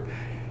forward,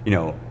 you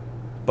know.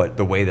 But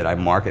the way that I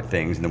market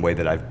things and the way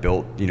that I've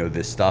built, you know,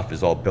 this stuff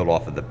is all built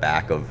off of the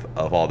back of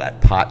all that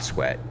pot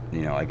sweat,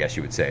 you know, I guess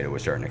you would say, to a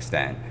certain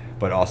extent.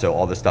 But also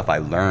all the stuff I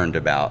learned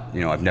about,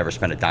 you know, I've never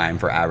spent a dime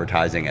for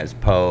advertising as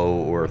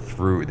Poe or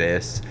through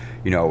this,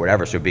 you know, or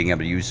whatever. So being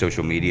able to use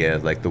social media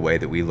like the way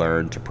that we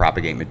learn to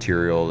propagate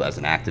material as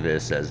an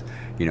activist, as,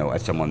 you know,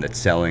 as someone that's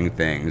selling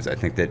things, I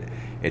think that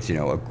it's, you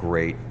know, a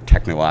great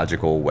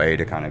technological way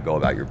to kind of go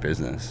about your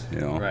business,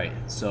 you know. Right.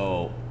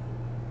 So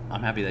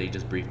I'm happy that you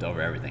just briefed over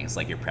everything. It's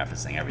like you're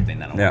prefacing everything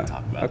that I Yeah. want to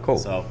talk about. Oh, cool.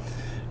 So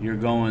you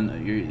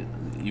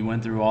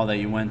went through all that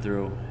you went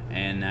through,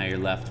 and now you're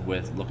left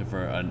with looking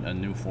for a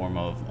new form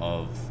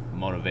of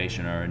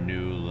motivation, or a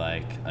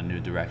new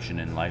direction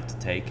in life to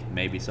take,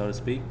 maybe, so to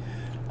speak.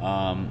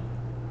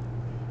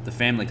 The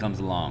family comes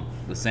along.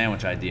 The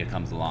sandwich idea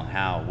comes along.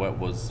 How? What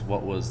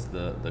was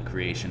the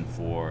creation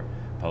for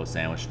Poe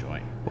Sandwich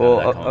Joint? How Well,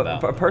 did that come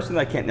about? a person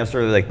that I can't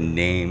necessarily like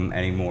name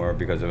anymore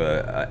because of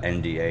a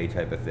NDA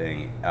type of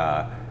thing,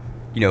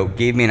 you know,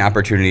 gave me an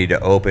opportunity to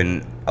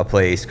open a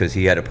place because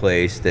he had a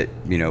place that,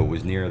 you know,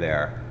 was near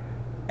there.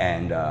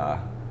 And,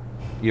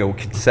 you know,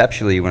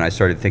 conceptually, when I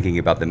started thinking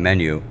about the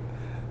menu,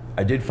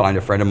 I did find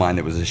a friend of mine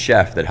that was a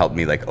chef that helped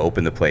me like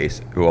open the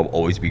place, who I'll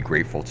always be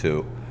grateful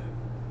to.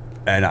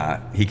 And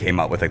he came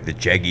up with like the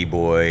Jeggy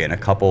Boy and a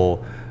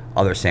couple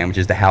other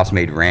sandwiches. The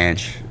House-Made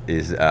Ranch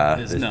is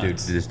It's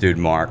nuts. this dude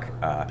Mark.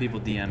 People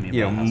DM me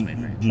You about know, House-Made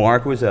Ranch.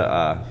 Mark was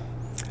a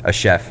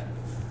chef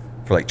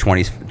for like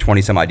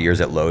 20 some odd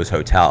years at Lowe's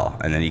Hotel,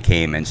 and then he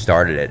came and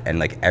started it, and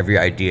like every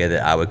idea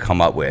that I would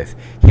come up with,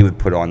 he would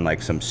put on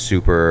like some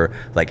super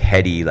like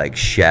heady like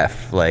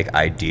chef like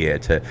idea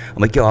to,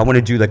 I'm like, yo, I want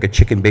to do like a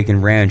chicken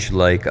bacon ranch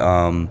like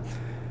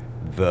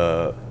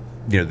the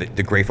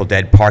Grateful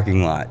Dead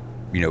parking lot,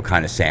 you know,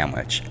 kind of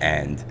sandwich.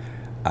 And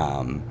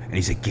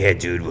he's like, yeah,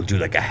 dude, we'll do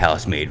like a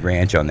House-Made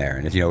Ranch on there.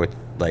 And it's, you know,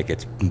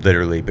 it's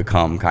literally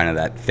become kind of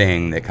that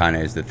thing that kind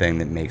of is the thing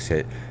that makes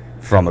it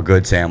from a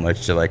good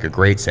sandwich to like a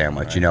great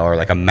sandwich, you know, or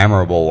like a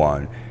memorable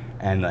one.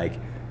 And like,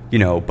 you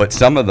know, but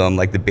some of them,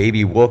 like the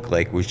baby Wook,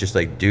 like was just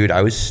like, dude,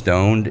 I was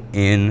stoned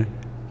in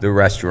the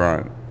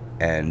restaurant,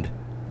 and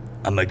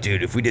I'm like,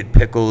 dude, if we did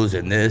pickles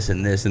and this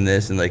and this and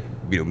this and like,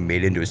 you know,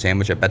 made it into a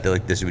sandwich, I bet that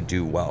like this would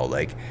do well.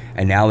 Like,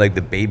 and now like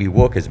the baby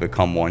Wook has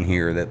become one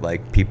here that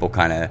like people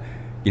kind of,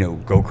 you know,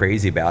 go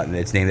crazy about, and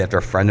it's named after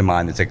a friend of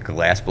mine that's like a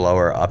glass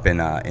blower up in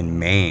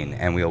Maine,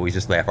 and we always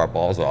just laugh our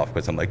balls off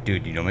because I'm like,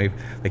 dude, you know, maybe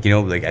like, you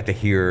know, like at the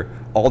here,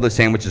 all the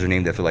sandwiches are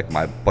named after like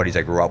my buddies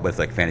I grew up with,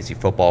 like fantasy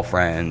football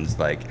friends,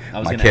 like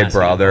my kid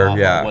brother.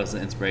 Yeah. What's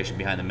the inspiration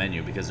behind the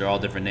menu? Because they're all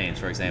different names.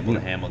 For example, the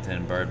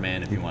Hamilton,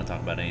 Birdman. If you want to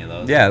talk about any of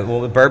those. Yeah,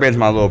 well, the Birdman's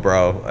my little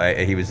bro.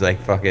 He was like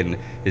fucking,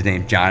 his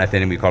name's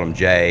Jonathan, and we called him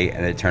Jay,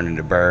 and it turned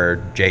into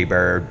Bird, Jay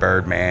Bird,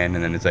 Birdman,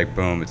 and then it's like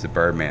boom, it's the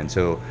Birdman.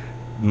 So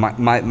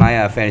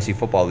my fantasy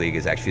football league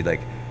is actually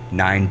like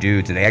 9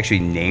 dudes, and they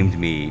actually named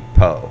me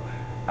Poe.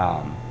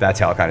 That's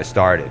how it kind of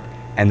started.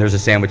 And there's a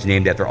sandwich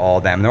named after all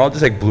of them. And they're all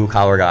just like blue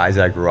collar guys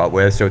that I grew up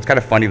with. So it's kind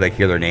of funny like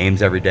hear their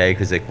names every day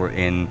because like we're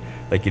in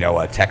like, you know,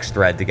 a text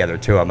thread together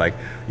too. I'm like,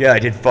 yeah, I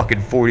did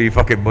fucking 40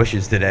 fucking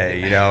mushes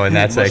today, you know, and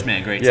that's like,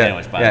 Mushman, great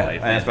sandwich by the way.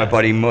 And that's my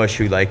buddy Mush,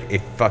 who like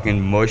if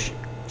fucking Mush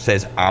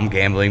says I'm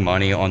gambling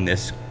money on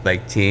this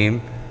like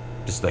team,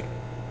 just like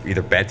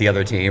either bet the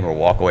other team or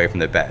walk away from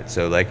the bet.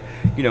 So like,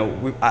 you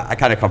know, I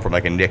kind of come from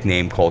like a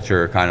nickname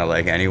culture kind of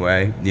like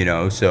anyway, you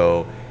know,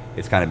 so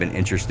it's kind of been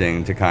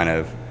interesting to kind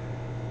of,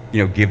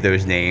 you know, give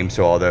those names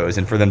to all those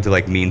and for them to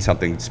like mean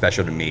something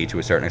special to me to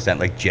a certain extent.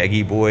 Like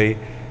Jeggy Boy,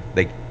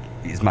 like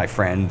is my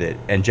friend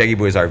and Jeggy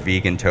Boy is our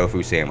vegan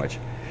tofu sandwich,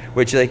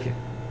 which like,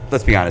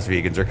 let's be honest,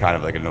 vegans are kind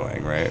of like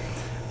annoying, right?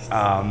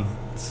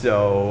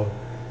 So,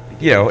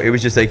 you know, it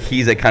was just like,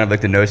 he's like kind of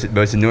like the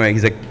most annoying.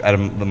 He's like out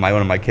of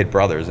one of my kid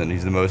brothers, and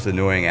he's the most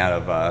annoying out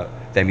of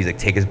them. He's like,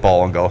 take his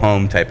ball and go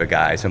home type of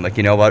guy. So I'm like,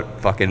 you know what?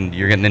 Fucking,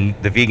 you're getting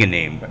the vegan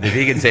name. The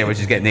vegan sandwich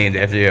is getting named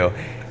after you.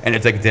 And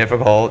it's like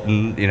difficult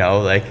and, you know,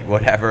 like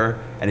whatever.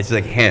 And it's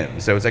like him.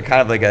 So it's like kind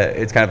of like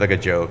a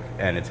joke.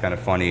 And it's kind of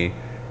funny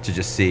to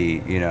just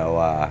see, you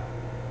know,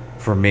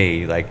 for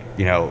me, like,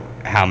 you know,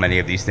 how many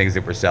of these things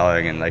that we're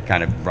selling and like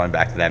kind of run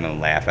back to them and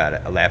laugh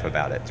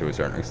about it to a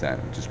certain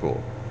extent, which is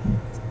cool.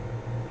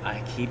 I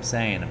keep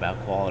saying about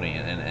quality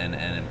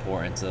and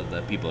importance of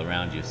the people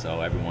around you.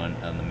 So everyone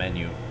on the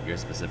menu, you're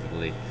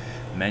specifically,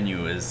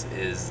 menu is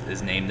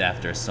named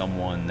after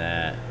someone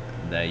that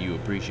you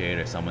appreciate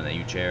or someone that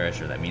you cherish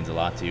or that means a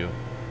lot to you.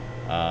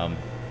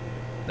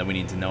 That we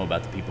need to know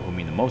about the people who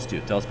mean the most to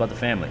you. Tell us about the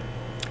family.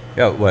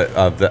 Yeah, what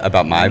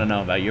about my?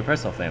 No, about your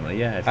personal family.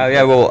 Yeah. Oh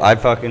yeah, well, I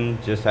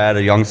fucking just had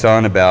a young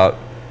son he's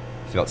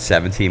about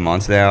 17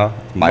 months now.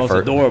 Most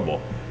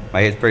adorable.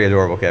 He's pretty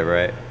adorable kid,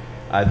 right?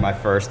 I had my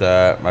first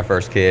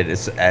kid,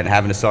 and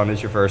having a son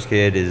as your first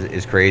kid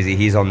is crazy.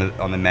 He's on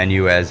the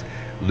menu as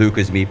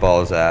Luca's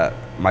Meatballs.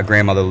 My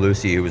grandmother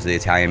Lucy, who was the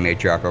Italian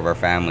matriarch of our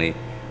family,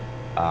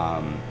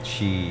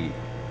 she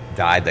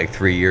died like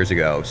 3 years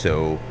ago.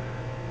 So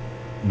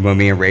when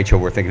me and Rachel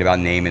were thinking about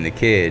naming the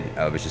kid,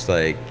 I was just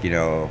like, you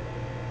know,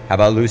 how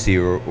about Lucy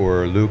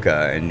or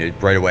Luca?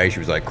 And right away she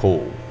was like,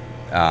 cool.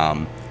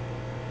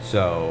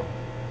 So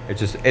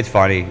it's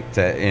funny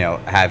to, you know,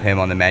 have him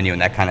on the menu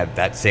and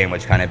that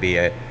sandwich kind of be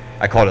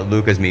I called it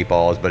Luca's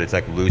Meatballs, but it's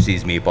like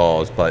Lucy's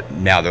Meatballs, but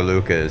now they're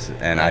Luca's,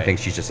 and right. I think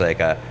she's just like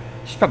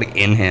she's probably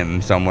in him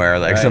somewhere,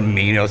 like right. Some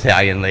mean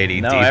Italian lady.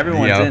 No,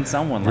 everyone's in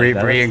someone like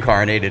that.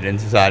 Reincarnated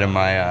inside of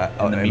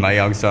my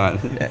young son.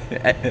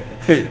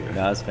 No,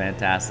 that's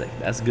fantastic.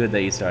 That's good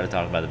that you started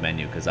talking about the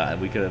menu, because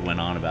we could have went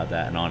on about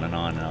that and on, and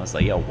I was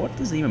like, yo, what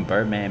does even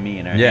Birdman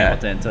mean? Or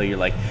until you're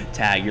like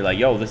you're like,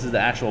 yo, this is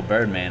the actual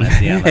Birdman I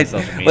see on like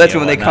social media. Well, that's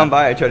when they come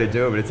by, I try to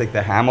do it, but it's like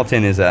the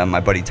Hamilton is my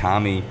buddy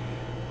Tommy.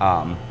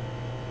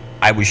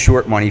 I was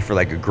short money for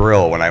like a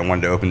grill when I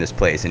wanted to open this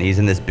place, and he's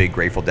in this big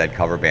Grateful Dead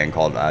cover band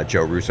called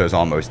Joe Russo's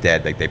Almost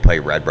Dead. Like they play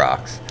Red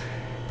Rocks,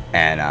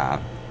 and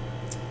I'm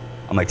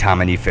like,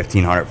 Tom, I need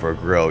 $1,500 for a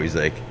grill. He's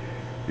like,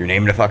 you're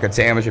naming a fucking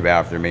sandwich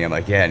after me. I'm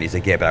like, yeah, and he's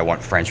like, yeah, but I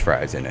want French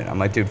fries in it. I'm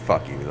like, dude,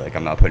 fuck you. Like,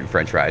 I'm not putting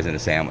French fries in a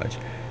sandwich.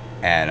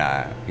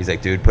 And he's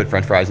like, dude, put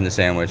French fries in the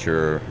sandwich,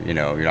 or you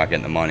know, you're not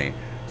getting the money.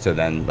 So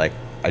then like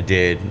I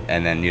did,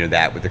 and then you know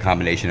that with the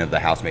combination of the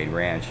house-made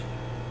ranch.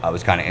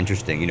 Was kind of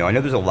interesting. You know, I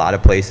know there's a lot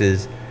of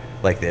places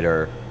like that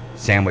are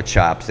sandwich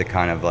shops that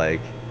kind of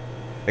like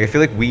I feel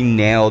like we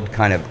nailed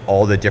kind of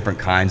all the different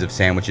kinds of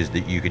sandwiches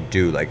that you could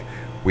do. Like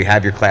we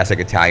have your classic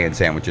Italian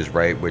sandwiches,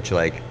 right? Which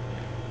like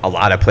a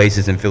lot of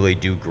places in Philly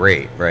do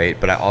great, right?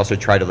 But I also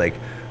try to like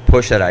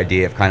push that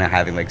idea of kind of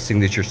having like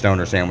signature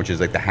stoner sandwiches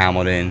like the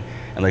Hamilton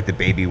and like the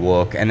Baby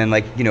Wook. And then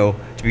like, you know,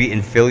 to be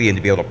in Philly and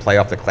to be able to play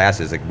off the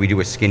classes, like we do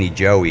a Skinny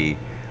Joey.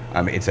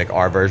 It's like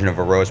our version of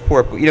a roast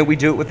pork, but you know, we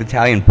do it with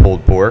Italian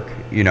pulled pork,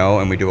 you know,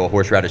 and we do a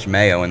horseradish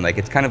mayo, and like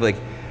it's kind of like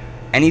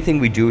anything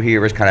we do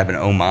here is kind of an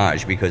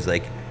homage, because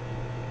like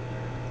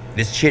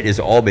this shit has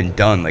all been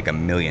done like a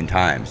million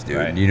times, dude.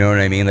 Right. You know what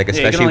I mean? Like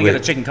especially you can only with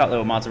get a chicken cutlet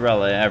with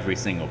mozzarella every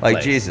single place.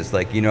 Like Jesus,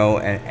 like, you know,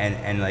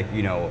 and like,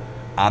 you know,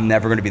 I'm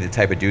never going to be the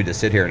type of dude to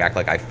sit here and act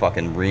like I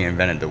fucking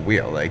reinvented the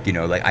wheel. Like, you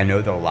know, like I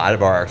know that a lot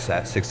of our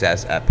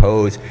success at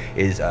Pose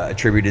is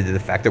attributed to the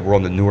fact that we're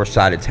on the north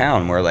side of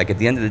town, where like at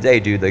the end of the day,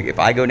 dude, like if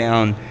I go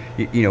down,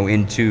 you know,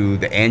 into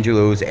the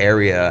Angelos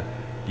area,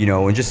 you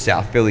know, and just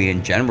South Philly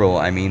in general,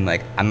 I mean,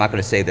 like, I'm not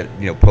going to say that,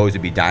 you know, Pose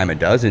would be dime a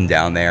dozen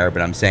down there,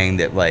 but I'm saying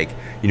that, like,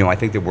 you know, I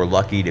think that we're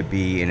lucky to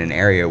be in an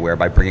area where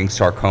by bringing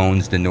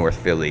Sarcones to North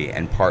Philly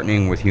and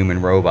partnering with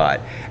Human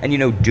Robot and, you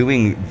know,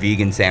 doing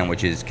vegan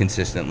sandwiches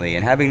consistently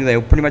and having, you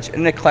know, pretty much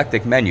an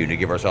eclectic menu to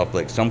give ourselves,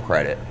 like, some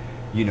credit,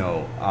 you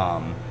know,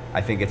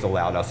 I think it's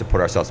allowed us to put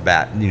ourselves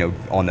back, you know,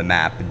 on the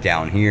map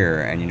down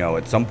here. And, you know,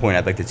 at some point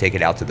I'd like to take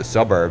it out to the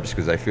suburbs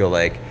because I feel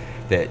like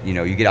that, you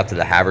know, you get out to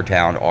the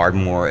Havertown,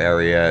 Ardmore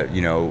area,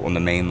 you know, on the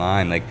main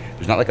line, like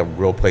there's not like a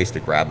real place to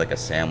grab like a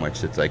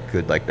sandwich that's like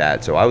good like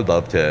that. So I would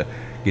love to,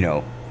 you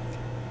know,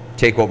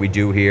 take what we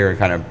do here and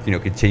kind of, you know,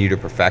 continue to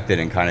perfect it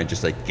and kind of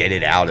just like get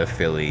it out of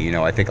Philly. You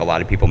know, I think a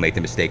lot of people make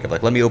the mistake of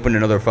like, let me open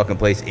another fucking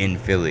place in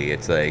Philly.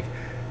 It's like,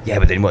 yeah,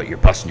 but then what? You're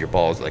busting your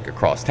balls like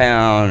across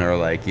town or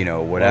like, you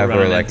know, whatever. Or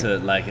running like into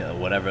like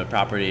whatever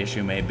property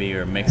issue may be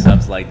or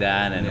mix-ups like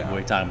that, and Yeah.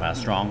 we're talking about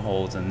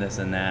strongholds and this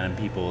and that, and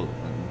people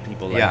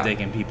like Yeah.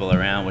 dicking people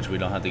around, which we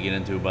don't have to get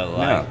into, but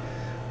like Yeah.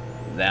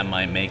 that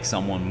might make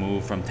someone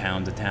move from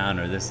town to town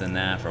or this and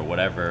that for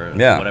whatever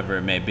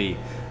it may be.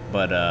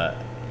 But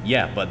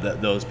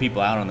those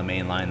people out on the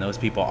main line, those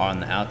people on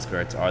the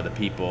outskirts are the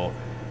people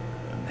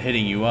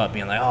hitting you up,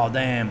 being like, oh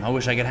damn, I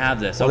wish I could have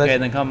this. Well, okay,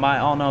 then come by.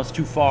 Oh no, it's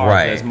too far.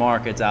 Right. There's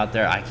markets out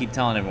there. I keep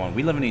telling everyone,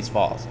 we live in East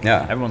Falls.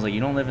 Yeah. Everyone's like, you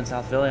don't live in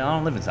South Philly? I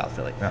don't live in South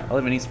Philly. Yeah. I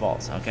live in East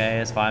Falls. Okay,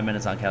 it's 5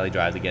 minutes on Kelly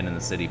Drive to get in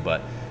the city,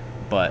 but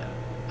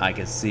I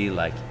could see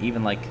like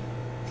even like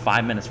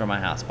 5 minutes from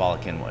my house, Bala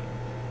Kinwood.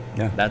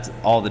 Yeah. That's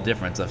all the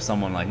difference of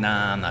someone like,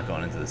 nah, I'm not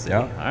going into the city.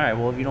 Yeah. All right,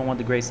 well, if you don't want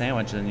the great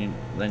sandwich, then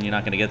you're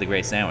not going to get the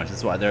great sandwich.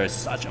 That's why there is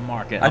such a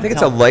market. I think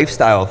it's a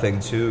lifestyle thing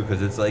too,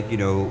 because it's like, you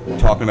know,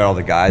 talking about all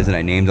the guys that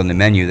I named on the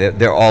menu,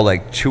 they're all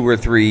like 2 or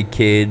 3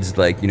 kids,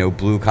 like, you know,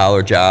 blue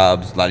collar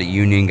jobs, a lot of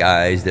union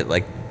guys that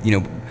like, you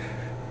know,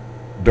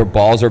 their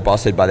balls are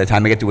busted by the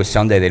time they get to a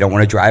Sunday. They don't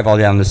want to drive all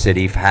down the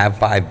city, have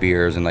 5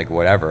 beers and like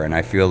whatever. And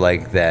I feel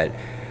like that,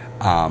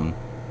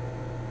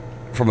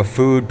 from a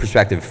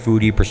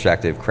foodie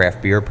perspective,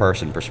 craft beer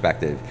person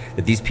perspective,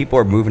 that these people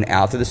are moving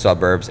out to the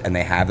suburbs and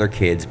they have their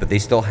kids, but they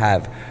still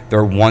have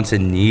their wants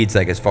and needs,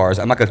 like as far as,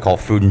 I'm not going to call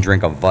food and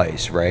drink a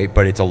vice, right?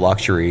 But it's a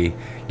luxury,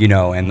 you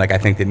know, and like I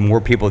think that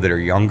more people that are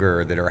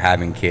younger that are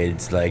having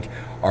kids, like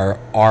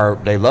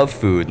they love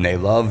food and they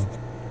love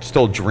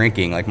still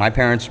drinking. Like my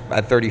parents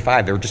at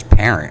 35, they were just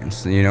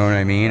parents, you know what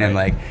I mean? Right. And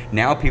like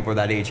now people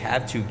that age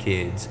have 2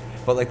 kids,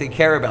 but like they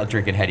care about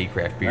drinking heady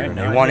craft beer Right, and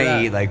no, they I want hear to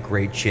that. eat like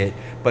great shit,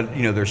 but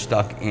you know they're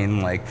stuck in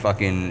like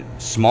fucking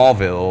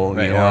Smallville,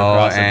 right, you or know,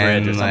 across a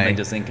and bridge or something like,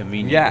 just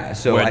inconvenient. Yeah,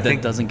 so where I it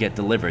think doesn't get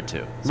delivered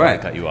to. Sorry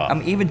to cut you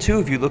off. Even too,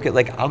 if you look at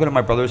like, I'll go to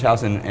my brother's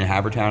house in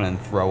Havertown and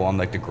throw on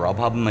like the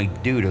Grubhub. I'm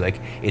like, dude, like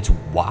it's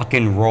Wok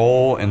and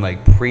Roll and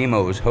like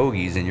Primo's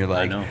hoagies, and you're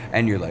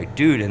like,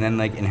 dude. And then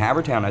like in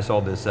Havertown, I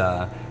saw this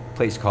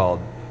place called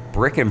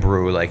Brick and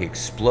Brew like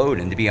explode,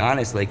 and to be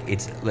honest, like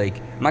it's like,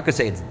 I'm not gonna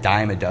say it's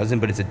dime a dozen,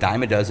 but it's a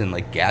dime a dozen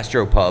like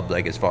gastropub,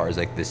 like as far as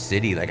like the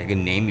city, like I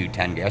can name you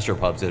 10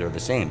 gastropubs that are the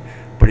same,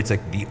 but it's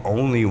like the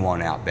only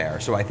one out there.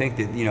 So I think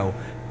that, you know,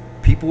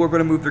 people are going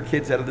to move their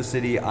kids out of the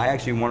city. I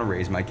actually want to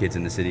raise my kids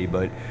in the city,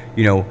 but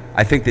you know,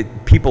 I think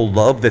that people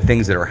love the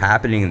things that are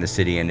happening in the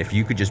city, and if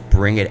you could just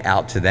bring it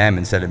out to them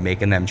instead of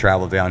making them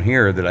travel down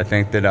here, that I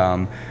think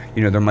that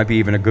you know, there might be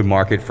even a good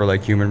market for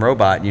like Human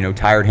Robot. You know,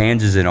 Tired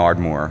Hands is in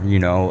Ardmore, you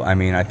know, I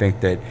mean, I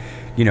think that,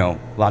 you know,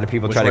 a lot of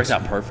people Which try works to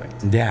out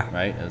perfect. Yeah.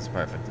 Right? It's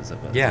perfect. It's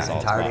Yeah, a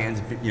and Tired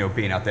Hands, you know,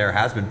 being out there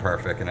has been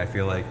perfect, and I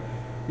feel like,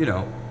 you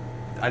know,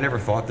 I never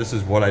thought this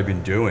is what I've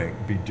been doing,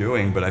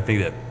 but I think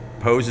that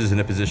Pose is in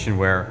a position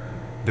where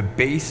the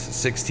base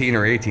 16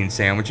 or 18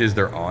 sandwiches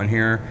they're on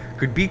here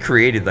could be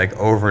created like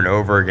over and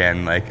over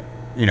again, like,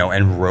 you know,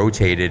 and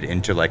rotated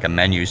into like a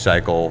menu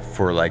cycle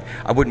for like,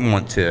 I wouldn't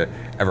want to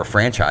ever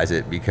franchise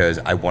it because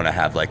I want to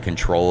have like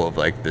control of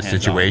like the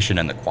Hands-on. situation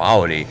and the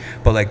quality,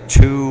 but like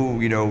 2,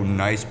 you know,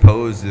 nice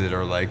poses that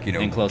are like, you know,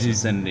 in close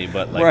vicinity,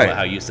 but like Right.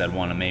 how you said,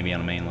 one maybe on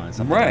a main line,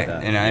 something right. like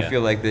that. And I Yeah.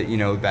 feel like that, you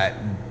know, that,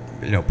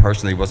 you know,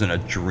 personally wasn't a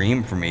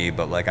dream for me,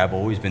 but like I've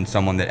always been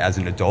someone that as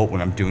an adult,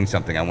 when I'm doing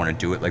something, I want to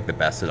do it like the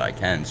best that I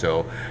can.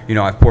 So, you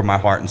know, I've poured my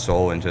heart and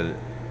soul into,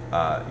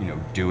 you know,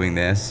 doing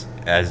this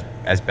as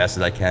best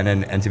as I can.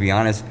 And to be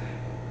honest,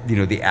 you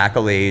know, the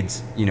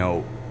accolades, you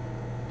know,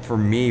 for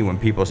me, when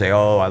people say,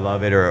 oh, I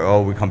love it, or,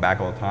 oh, we come back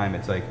all the time,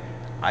 it's like,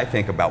 I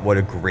think about what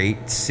a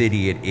great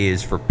city it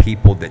is for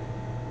people that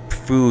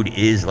food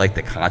is like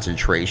the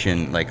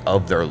concentration like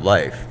of their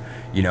life,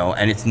 you know,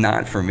 and it's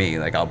not for me,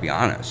 like, I'll be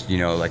honest, you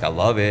know, like I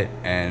love it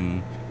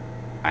and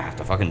I have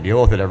to fucking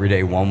deal with it every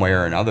day one way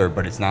or another,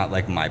 but it's not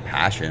like my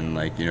passion,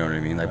 like, you know what I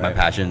mean? Like my Right.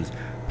 passion's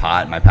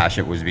pot, my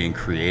passion was being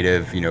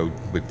creative, you know,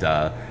 with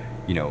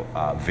you know,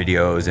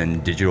 videos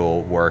and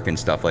digital work and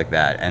stuff like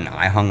that, and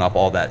I hung up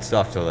all that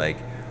stuff to like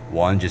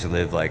one, just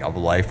live like a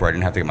life where I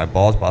didn't have to get my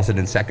balls busted,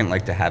 and second,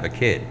 like to have a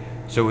kid.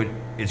 So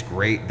it's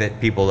great that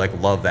people like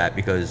love that,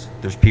 because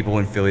there's people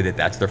in Philly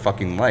that's their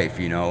fucking life,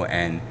 you know,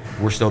 and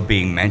we're still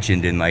being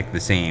mentioned in like the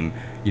same,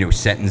 you know,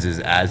 sentences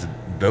as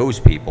those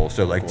people.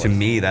 So like to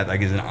me that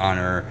like is an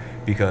honor,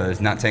 because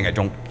not saying I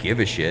don't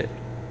give a shit,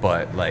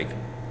 but like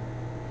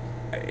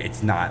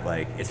it's not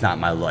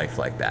my life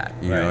like that,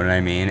 you know what I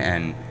mean?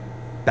 And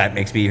that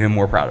makes me even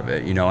more proud of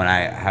it, you know. And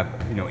I have,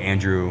 you know,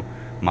 Andrew,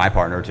 my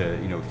partner, to,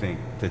 you know,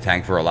 to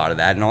thank for a lot of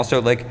that, and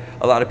also like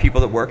a lot of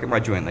people that work at my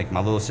joint. Like my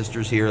little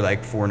sister's here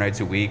like 4 nights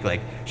a week.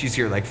 Like she's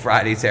here like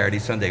Friday, Saturday,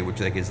 Sunday, which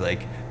like is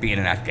like being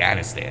in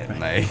Afghanistan,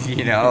 like,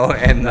 you know.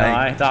 And like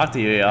I talked to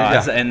you,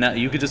 and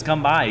you could just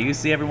come by. You can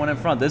see everyone in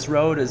front. This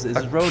road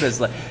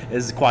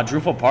is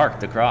quadruple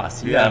parked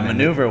across. You got a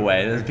maneuver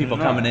way. There's people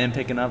coming in,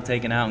 picking up,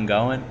 taking out, and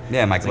going.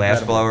 Yeah, my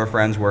glass blower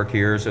friends work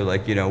here, so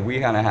like, you know, we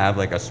kind of have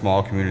like a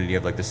small community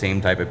of like the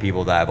same type of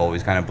people that I've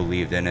always kind of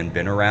believed in and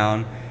been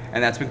around.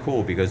 And that's been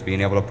cool, because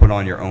being able to put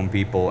on your own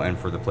people and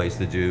for the place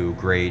to do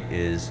great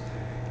is,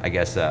 I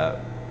guess,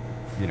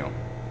 you know,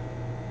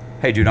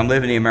 hey, dude, I'm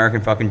living the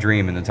American fucking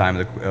dream in the time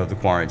of the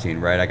quarantine,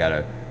 right? I got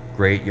a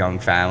great young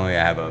family.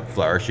 I have a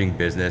flourishing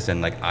business,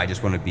 and like I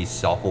just want to be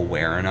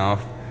self-aware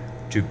enough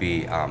to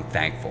be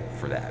thankful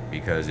for that.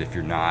 Because if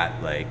you're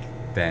not, like,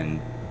 then,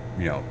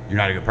 you know, you're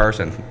not a good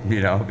person,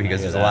 you know,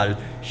 because there's a lot of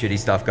shitty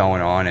stuff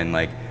going on, and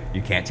like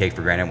you can't take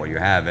for granted what you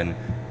have. And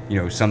you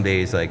know, some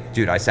days, like,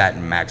 dude, I sat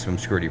in maximum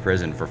security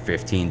prison for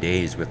 15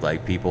 days with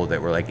like people that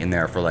were like in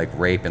there for like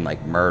rape and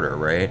like murder,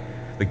 right?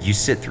 Like you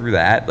sit through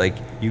that, like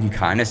you can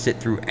kind of sit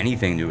through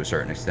anything to a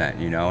certain extent,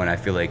 you know. And I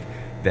feel like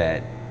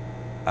that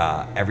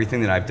everything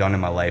that I've done in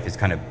my life has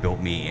kind of built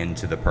me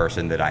into the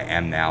person that I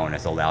am now, and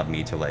has allowed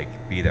me to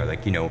like be there.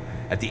 Like, you know,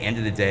 at the end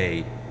of the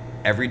day,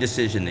 every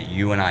decision that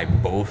you and I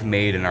both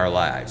made in our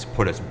lives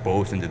put us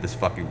both into this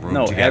fucking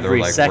room together.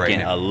 Every like, second, right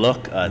now. a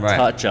look, a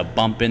touch, a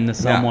bump into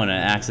someone,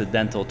 an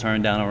accidental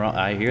turn down a wrong.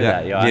 I hear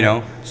that, yo. You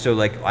know, so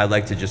like I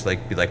like to just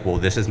like be like, well,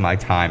 this is my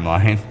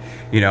timeline,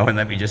 you know, and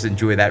let me just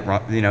enjoy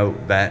that, you know,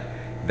 that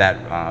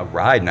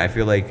ride. And I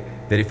feel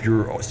like that if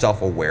you're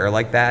self-aware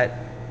like that,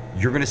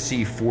 you're gonna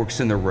see forks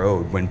in the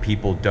road when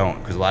people don't,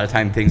 because a lot of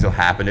time things will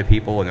happen to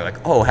people and they're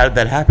like, oh, how did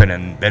that happen?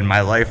 And then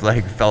my life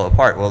like fell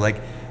apart. Well,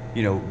 like,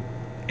 you know,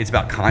 it's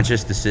about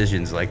conscious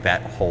decisions like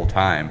that whole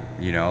time,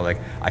 you know. Like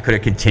I could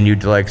have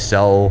continued to like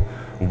sell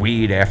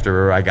weed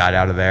after I got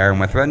out of there and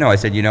went through. No, I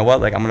said, you know what,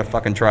 like I'm gonna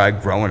fucking try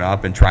growing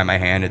up and try my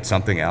hand at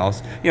something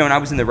else, you know. And I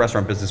was in the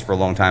restaurant business for a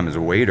long time as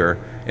a waiter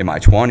in my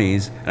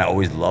 20s, and I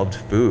always loved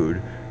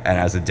food. And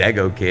as a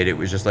Dago kid, it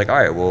was just like, all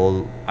right,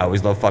 well, I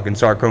always loved fucking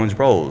Sarcone's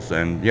rolls,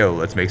 and yo,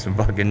 let's make some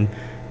fucking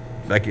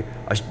like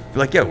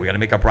yo, we gotta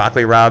make a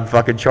broccoli rabe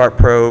fucking Chart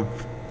Pro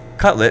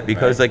cutlet,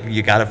 because like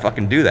you gotta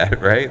fucking do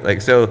that, right? Like,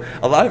 so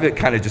a lot of it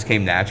kind of just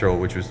came natural,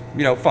 which was,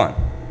 you know, fun,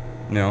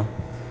 you know.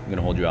 I'm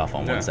gonna hold you off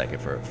on 1 second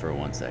for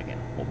 1 second.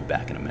 We'll be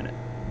back in a minute.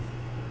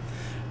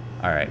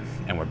 All right,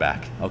 and we're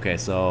back. Okay,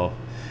 so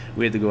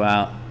we had to go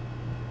out,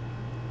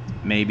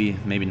 maybe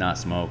not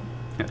smoke,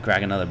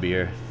 crack another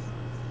beer,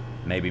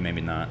 maybe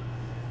not,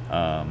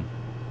 and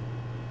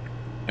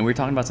we were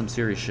talking about some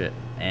serious shit.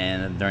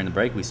 And during the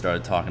break, we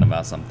started talking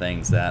about some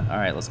things that, all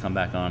right, let's come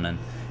back on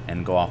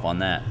and go off on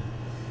that.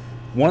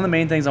 One of the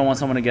main things I want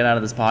someone to get out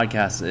of this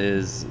podcast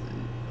is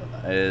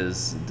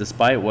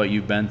despite what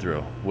you've been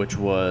through, which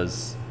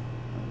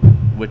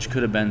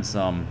could have been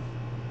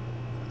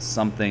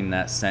something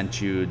that sent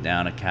you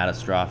down a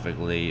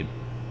catastrophically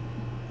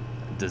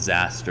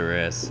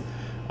disastrous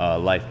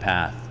life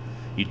path.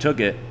 You took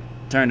it,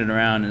 turned it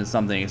around into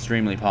something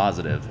extremely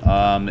positive,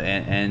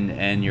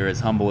 and you're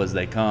as humble as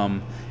they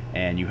come,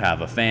 and you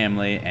have a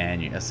family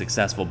and a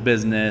successful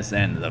business,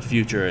 and the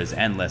future is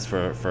endless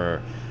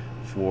for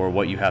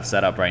what you have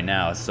set up right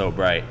now. Is so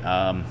bright.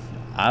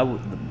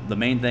 The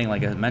main thing,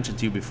 like I mentioned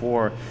to you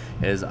before,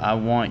 is I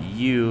want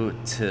you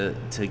to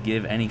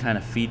give any kind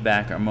of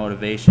feedback or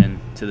motivation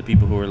to the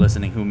people who are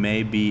listening who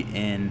may be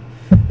in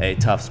a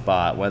tough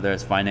spot, whether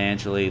it's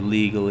financially,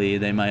 legally,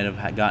 they might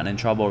have gotten in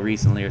trouble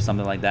recently or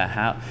something like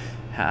that.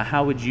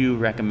 How would you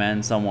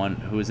recommend someone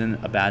who is in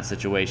a bad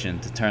situation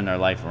to turn their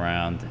life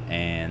around,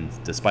 and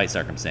despite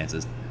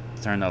circumstances,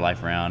 turn their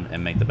life around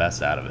and make the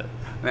best out of it?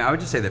 I mean, I would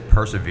just say that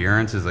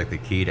perseverance is like the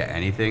key to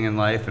anything in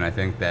life. And I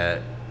think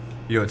that,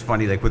 you know, it's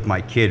funny, like with my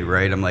kid,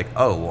 right? I'm like,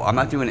 oh, well, I'm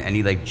not doing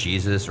any like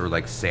Jesus or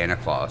like Santa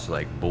Claus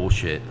like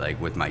bullshit like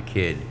with my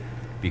kid,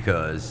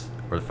 because,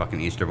 or the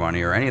fucking Easter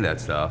Bunny or any of that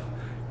stuff.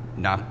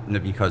 Not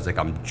because like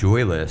I'm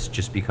joyless,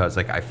 just because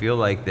like I feel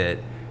like that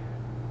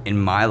in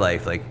my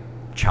life, like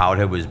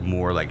childhood was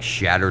more like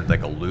shattered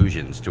like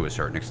illusions to a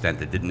certain extent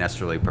that didn't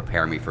necessarily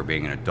prepare me for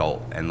being an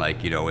adult. And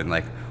like, you know, in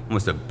like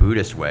almost a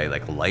Buddhist way,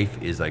 like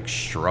life is like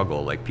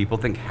struggle. Like people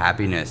think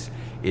happiness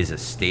is a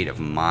state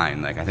of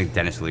mind. Like I think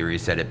Dennis Leary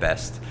said it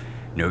best,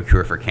 No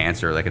Cure for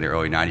Cancer, like in the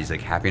early 90s,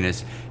 like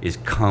happiness is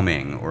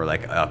coming, or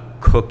like a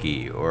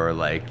cookie, or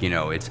like, you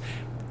know, it's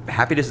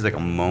happiness is like a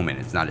moment,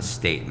 it's not a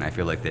state. And I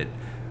feel like that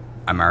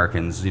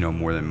Americans, you know,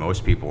 more than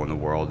most people in the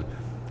world,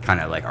 kind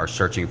of like are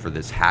searching for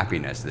this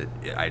happiness that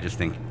I just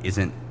think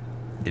isn't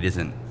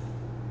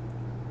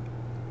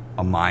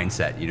a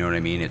mindset, you know what I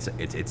mean?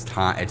 It's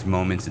time, it's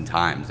moments and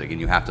times, like,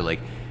 and you have to like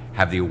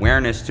have the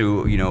awareness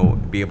to, you know,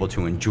 be able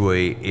to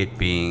enjoy it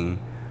being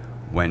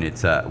when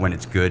it's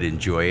good,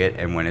 enjoy it,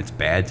 and when it's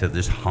bad, to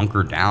just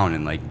hunker down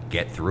and like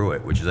get through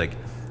it, which is like,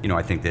 you know,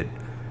 I think that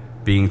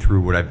being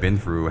through what I've been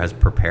through has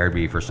prepared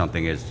me for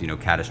something as, you know,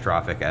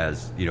 catastrophic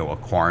as, you know, a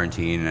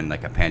quarantine and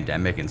like a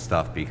pandemic and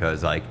stuff,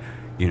 because like,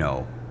 you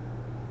know,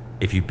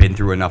 if you've been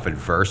through enough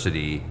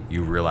adversity,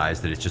 you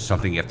realize that it's just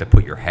something you have to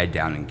put your head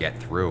down and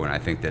get through. And I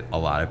think that a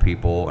lot of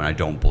people, and I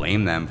don't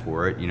blame them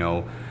for it, you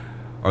know,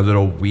 are a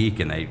little weak,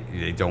 and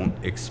they don't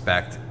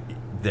expect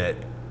that,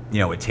 you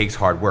know, it takes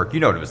hard work.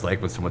 You know what it was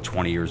like when someone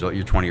 20 years old,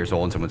 you're 20 years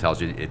old and someone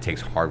tells you it takes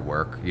hard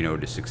work, you know,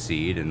 to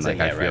succeed. And like,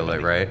 I feel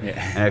like, right?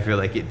 Yeah. And I feel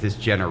like this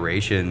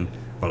generation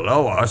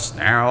below us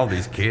now,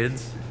 these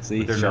kids,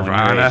 see, they're showing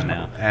Nirvana, your age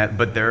now.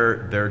 but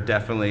they're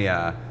definitely, you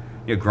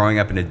know, growing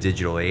up in a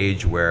digital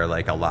age where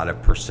like a lot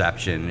of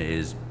perception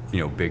is, you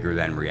know, bigger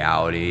than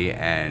reality.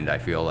 And I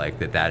feel like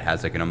that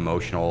has like an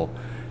emotional,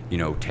 you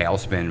know,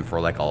 tailspin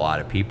for like a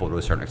lot of people to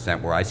a certain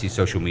extent, where I see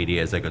social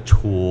media as like a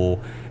tool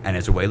and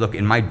as a way. Look,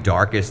 in my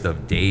darkest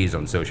of days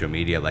on social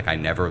media, like I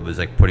never was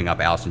like putting up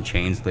Alice in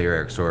Chains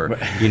lyrics or,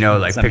 you know,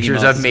 like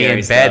pictures of me in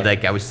bed. Stuff.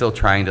 Like I was still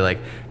trying to like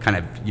kind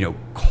of, you know,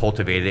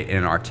 cultivate it in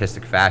an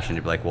artistic fashion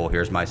to be like, well,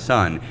 here's my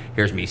son,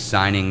 here's me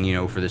signing, you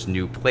know, for this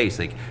new place.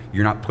 Like,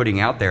 you're not putting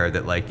out there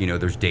that like, you know,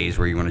 there's days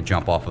where you want to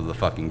jump off of the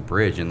fucking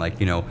bridge. And like,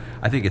 you know,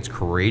 I think it's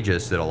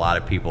courageous that a lot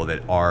of people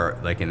that are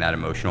like in that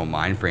emotional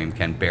mind frame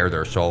can bare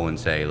their soul and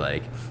say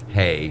like,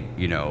 hey,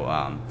 you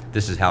know,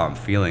 this is how I'm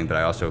feeling. But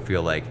I also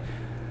feel like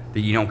that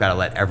you don't got to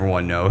let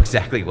everyone know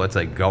exactly what's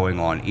like going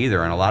on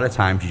either. And a lot of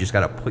times you just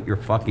got to put your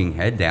fucking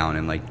head down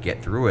and like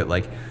get through it.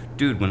 Like,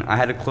 dude, when I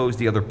had to close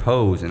the other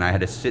Pose and I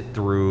had to sit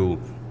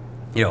through,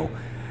 you know,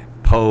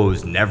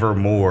 Pose,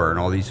 Nevermore, and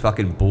all these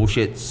fucking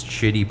bullshit,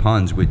 shitty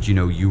puns, which, you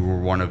know, you were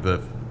one of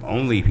the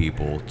only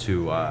people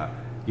to,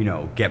 you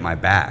know, get my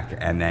back.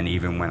 And then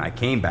even when I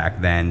came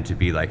back then to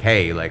be like,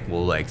 hey, like,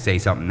 we'll like say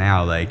something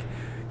now, like,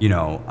 you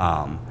know,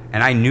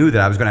 and I knew that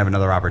I was going to have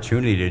another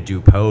opportunity to do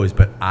Pose,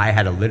 but I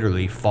had to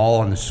literally fall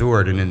on the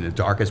sword and in the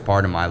darkest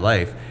part of my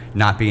life,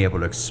 not being able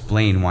to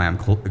explain why I'm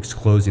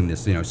closing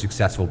this, you know,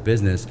 successful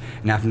business,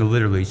 and having to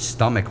literally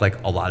stomach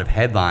like a lot of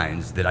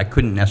headlines that I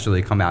couldn't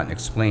necessarily come out and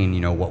explain,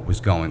 you know, what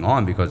was going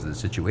on because of the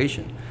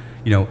situation.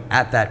 You know,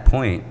 at that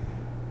point,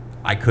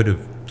 I could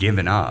have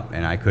given up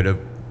and I could have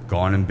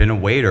gone and been a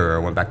waiter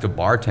or went back to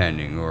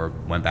bartending or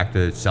went back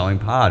to selling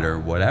pot or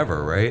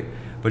whatever, right?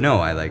 But no,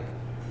 I like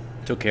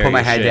put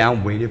my head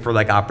down, waited for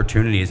like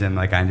opportunities, and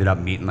like I ended up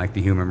meeting like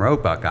the Human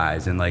Robot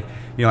guys. And like,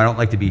 you know, I don't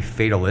like to be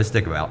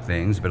fatalistic about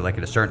things, but like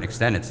at a certain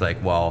extent, it's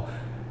like, well,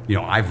 you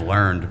know, I've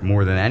learned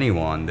more than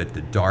anyone that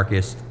the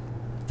darkest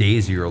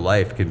days of your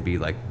life can be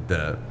like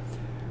the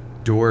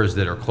doors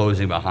that are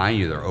closing behind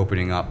you. They're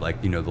opening up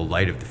like, you know, the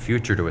light of the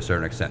future to a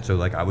certain extent. So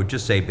like I would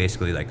just say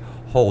basically like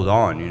hold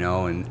on, you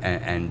know,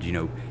 and you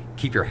know,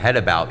 keep your head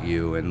about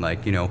you, and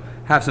like, you know,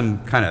 have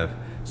some kind of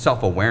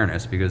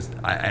self-awareness, because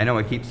I know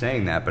I keep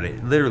saying that, but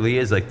it literally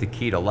is like the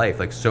key to life.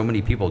 Like, so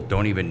many people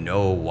don't even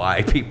know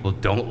why people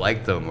don't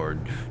like them or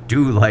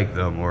do like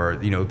them, or,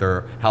 you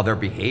know, how their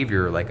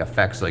behavior like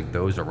affects like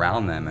those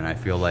around them. And I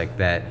feel like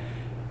that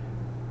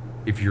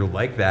if you're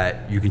like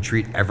that, you can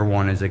treat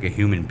everyone as like a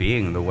human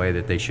being the way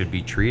that they should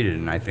be treated.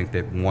 And I think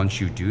that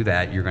once you do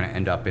that, you're going to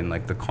end up in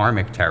like the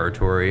karmic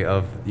territory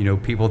of, you know,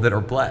 people that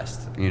are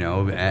blessed, you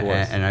know.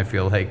 And I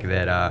feel like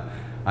that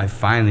I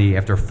finally,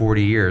 after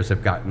 40 years,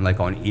 have gotten like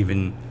on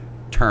even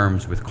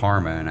terms with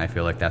karma. And I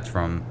feel like that's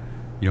from,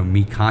 you know,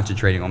 me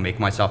concentrating on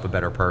making myself a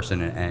better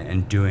person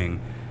and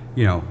doing,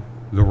 you know,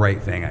 the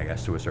right thing, I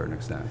guess, to a certain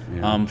extent.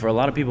 You know? For a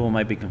lot of people who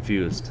might be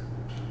confused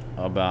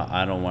about,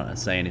 I don't want to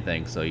say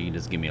anything, so you can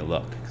just give me a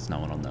look, because no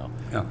one will know.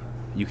 Yeah.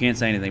 You can't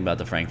say anything about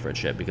the Frankfurt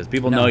shit, because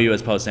people know you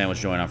as Post Sandwich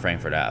Joint on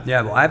Frankfurt Ave.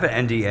 Yeah, well, I have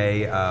an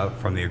NDA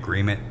from the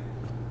agreement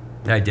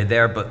that I did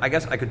there, but I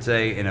guess I could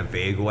say in a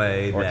vague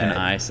way. Or that, can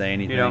I say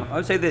anything? You know, I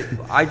would say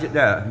that I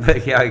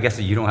guess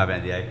you don't have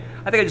an NDA.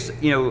 I think I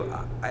just, you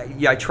know,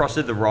 I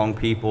trusted the wrong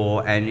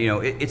people, and, you know,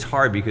 it's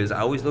hard because I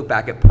always look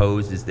back at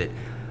Pose is that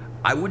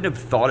I wouldn't have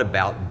thought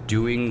about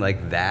doing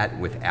like that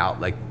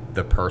without like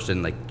the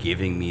person like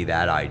giving me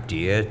that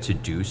idea to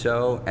do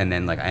so, and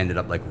then like I ended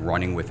up like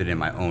running with it in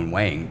my own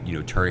way and, you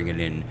know, turning it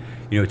in,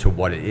 you know, to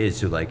what it is.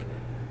 So like,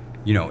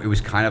 you know, it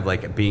was kind of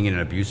like being in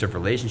an abusive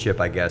relationship,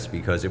 I guess,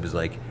 because it was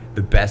like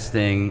the best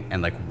thing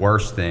and like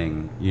worst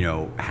thing, you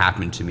know,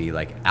 happened to me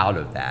like out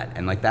of that.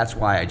 And like that's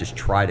why I just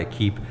try to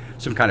keep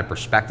some kind of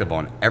perspective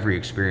on every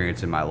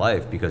experience in my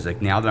life, because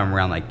like now that I'm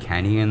around like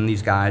Kenny and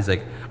these guys,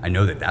 like I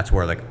know that that's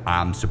where like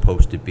I'm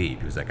supposed to be,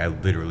 because like I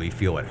literally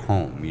feel at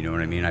home, you know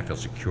what I mean? I feel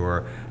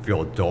secure, I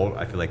feel adult,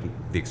 I feel like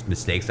the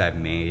mistakes I've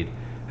made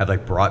have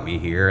like brought me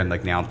here, and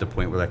like now I'm at the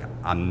point where like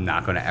I'm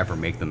not going to ever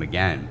make them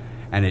again.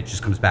 And it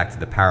just comes back to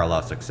the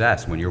parallel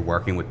success when you're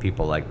working with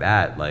people like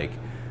that. Like,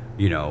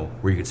 you know,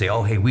 where you could say,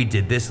 oh, hey, we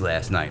did this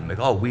last night. And like,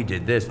 oh, we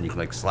did this. And you can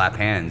like slap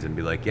hands and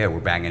be like, yeah, we're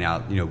banging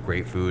out, you know,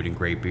 great food and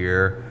great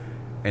beer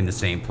in the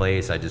same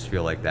place. I just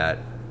feel like that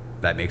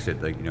makes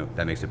it like, you know,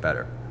 that makes it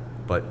better.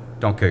 But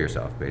don't kill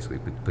yourself, basically.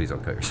 Please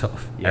don't kill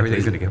yourself. Yeah,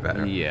 Everything's please- going to get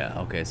better. Yeah,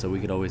 okay, so we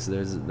could always,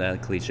 there's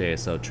that cliche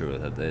is so true,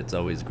 that it's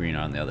always greener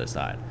on the other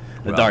side.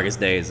 The Well- darkest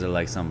days are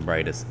like some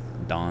brightest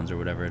dawns or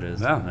whatever it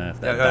is. Yeah.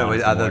 If that dawn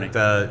is the morning.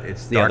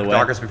 It's the other way.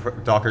 darkest before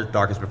the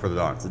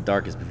dawn. It's the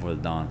darkest before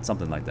the dawn,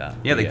 something like that.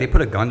 Yeah, like they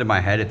put a gun to my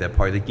head at that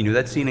part. Like, you know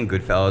that scene in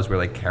Goodfellas where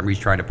like Camry's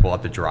trying to pull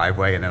up the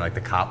driveway and then like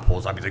the cop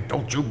pulls up. He's like,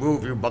 "Don't you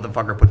move, you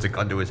motherfucker!" Puts a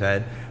gun to his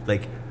head.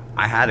 Like,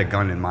 I had a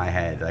gun in my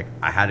head. Like,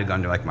 I had a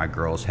gun to like my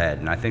girl's head,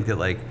 and I think that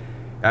like,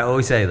 I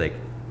always say like,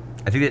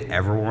 I think that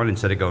everyone,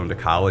 instead of going to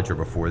college or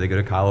before they go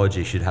to college,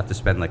 they should have to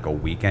spend like a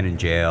weekend in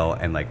jail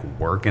and like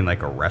work in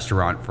like a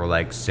restaurant for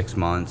like 6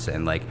 months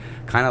and like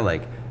kind of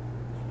like,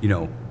 you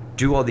know,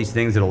 do all these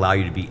things that allow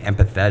you to be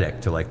empathetic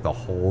to like the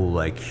whole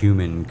like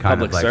human kind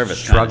Public of like service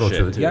struggle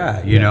kind of shit, to too.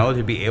 yeah, you know,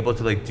 to be able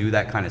to like do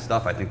that kind of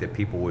stuff. I think that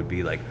people would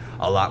be like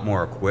a lot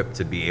more equipped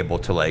to be able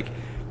to like,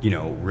 you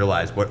know,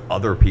 realize what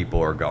other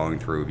people are going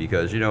through,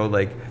 because, you know,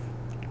 like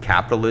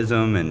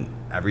capitalism and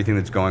everything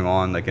that's going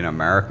on like in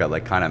America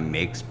like kind of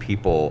makes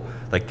people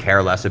like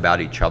care less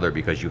about each other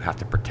because you have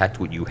to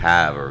protect what you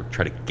have or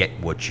try to get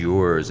what's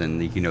yours.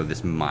 And you know,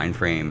 this mind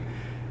frame,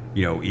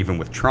 you know, even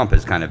with Trump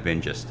has kind of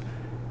been just,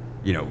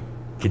 you know,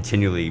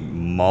 continually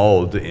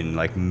mulled in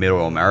like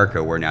middle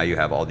America, where now you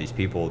have all these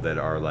people that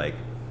are like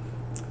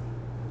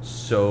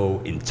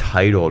so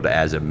entitled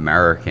as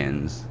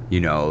Americans, you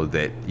know,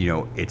 that, you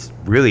know, it's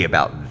really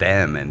about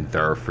them and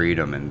their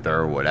freedom and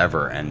their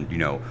whatever, and, you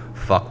know,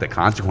 fuck the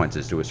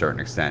consequences to a certain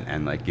extent.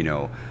 And like, you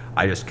know,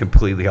 I just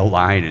completely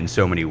align in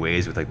so many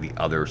ways with like the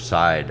other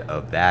side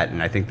of that.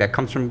 And I think that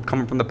comes from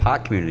coming from the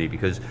pot community,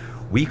 because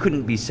we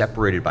couldn't be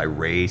separated by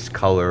race,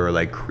 color,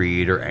 like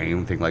creed or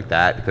anything like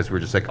that, because we're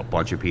just like a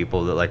bunch of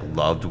people that like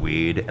loved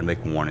weed and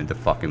like wanted to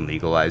fucking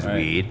legalize Right.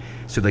 weed.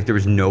 So like there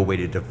was no way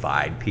to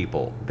divide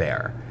people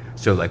there.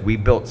 So like we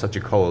built such a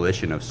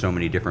coalition of so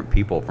many different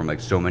people from like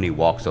so many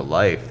walks of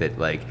life that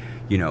like,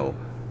 you know,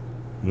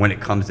 when it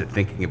comes to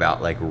thinking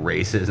about like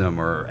racism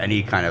or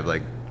any kind of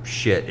like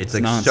shit, it's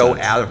like so nonsense.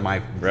 out of my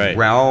Right.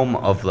 realm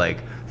of like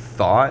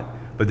thought.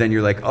 But then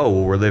you're like, oh,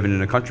 well, we're living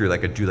in a country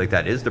like a dude like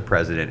that is the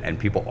president, and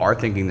people are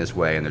thinking this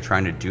way, and they're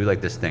trying to do like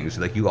this thing. So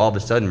like you all of a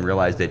sudden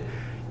realize that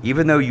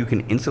even though you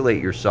can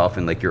insulate yourself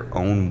in like your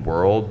own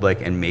world,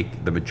 like, and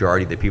make the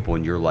majority of the people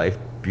in your life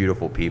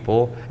beautiful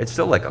people, it's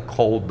still like a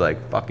cold,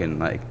 like fucking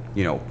like,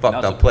 you know, fucked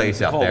it's up a- place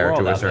it's a out cold there world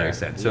to a out certain there.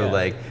 extent. So Yeah.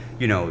 like,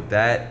 you know,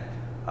 that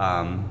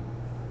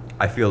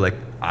I feel like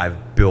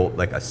I've built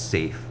like a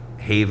safe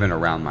haven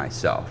around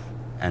myself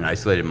and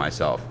isolated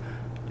myself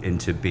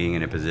into being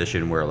in a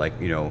position where like,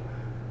 you know,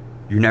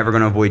 you're never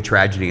going to avoid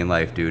tragedy in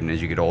life, dude. And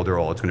as you get older,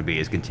 all it's going to be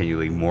is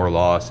continually more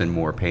loss and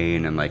more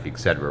pain and like, et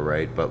cetera,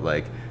 right? But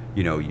like,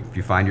 you know, if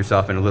you find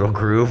yourself in a little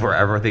groove where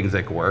everything's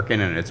like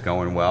working and it's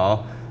going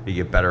well, you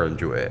get better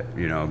enjoy it,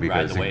 you know, Ride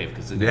because the wave,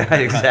 because yeah,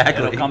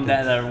 exactly. it'll come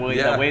down.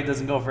 Yeah. The wave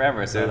doesn't go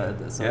forever. So,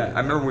 Yeah, I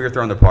remember when we were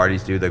throwing the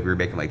parties, dude. Like we were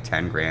making like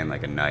 10 grand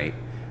like a night,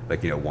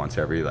 like, you know, once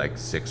every like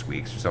 6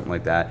 weeks or something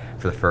like that.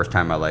 For the first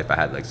time in my life, I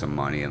had like some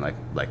money and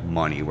like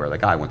money where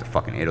like I went to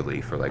fucking Italy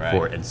for like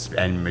Right.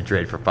 and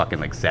Madrid for fucking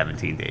like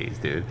 17 days,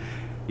 dude.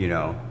 You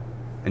know,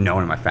 and no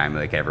one in my family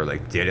like ever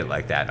like did it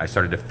like that. And I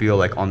started to feel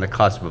like on the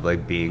cusp of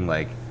like being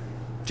like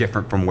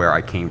different from where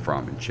I came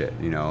from and shit,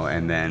 you know.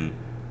 And then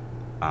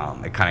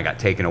it kind of got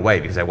taken away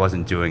because I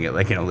wasn't doing it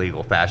like in a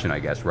legal fashion, I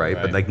guess, right?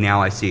 But Right. like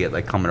now I see it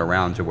like coming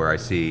around to where I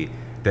see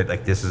that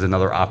like this is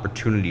another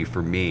opportunity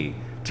for me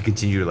to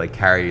continue to like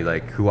carry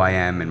like who I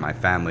am and my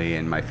family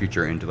and my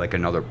future into like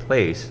another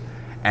place,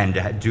 and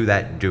to do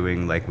that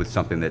doing like with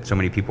something that so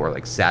many people are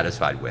like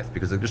satisfied with,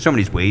 because like there's so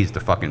many ways to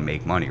fucking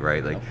make money,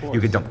 right? Like Of you course.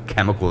 could dump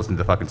chemicals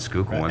into fucking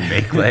Schuylkill and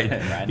make like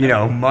Right. you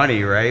know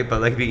money, right?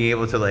 But like being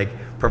able to like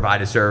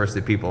provide a service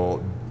that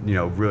people, you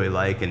know, really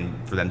like, and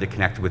for them to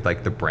connect with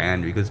like the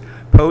brand, because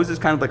Pose is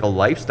kind of like a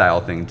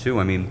lifestyle thing too.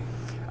 I mean,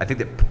 I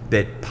think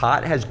that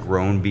pot has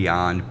grown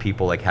beyond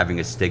people like having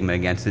a stigma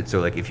against it. So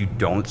like if you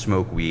don't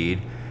smoke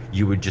weed,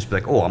 you would just be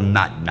like, oh, I'm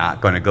not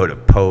going to go to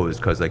Pose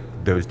because like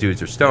those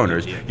dudes are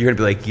stoners. Yeah. You're going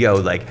to be like, yo,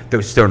 like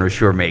those stoners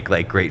sure make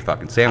like great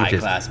fucking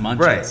sandwiches. High-class munchies.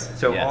 Right.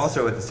 So Yes.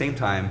 also at the same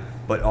time,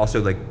 but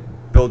also like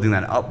building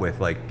that up with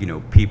like, you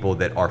know, people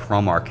that are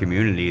from our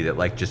community that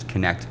like just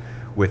connect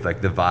with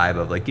like the vibe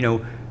of like, you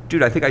know,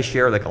 dude, I think I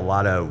share like a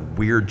lot of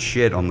weird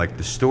shit on like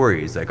the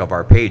stories like of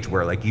our page,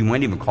 where like you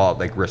might even call it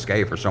like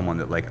risque for someone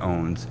that like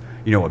owns,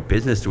 you know, a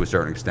business to a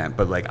certain extent,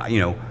 but like, you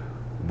know,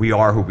 we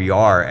are who we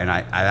are, and I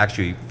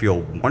actually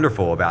feel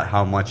wonderful about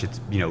how much it's,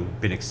 you know,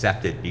 been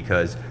accepted,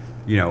 because,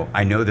 you know,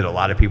 I know that a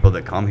lot of people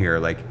that come here,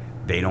 like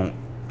they're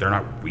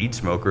not weed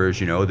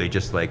smokers, you know, they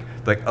just like,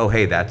 oh,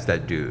 hey, that's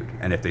that dude.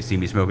 And if they see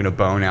me smoking a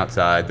bone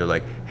outside, they're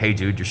like, hey,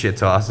 dude, your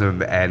shit's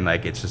awesome. And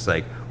like, it's just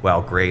like,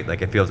 well, great.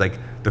 Like, it feels like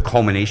the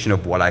culmination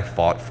of what I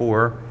fought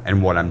for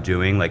and what I'm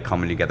doing, like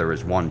coming together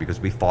as one, because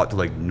we fought to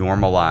like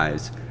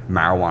normalize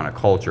marijuana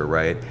culture,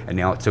 right? And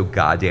now it's so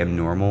goddamn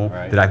normal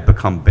Right. that I've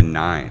become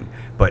benign.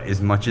 But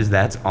as much as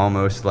that's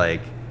almost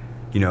like,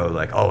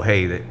 like, oh,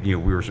 hey, that, we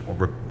were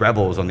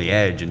rebels on the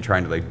edge and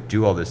trying to like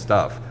do all this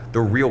stuff. The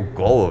real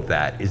goal of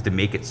that is to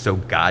make it so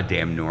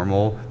goddamn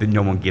normal that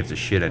no one gives a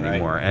shit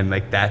anymore. Right. And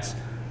like, that's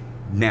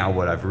now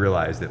what I've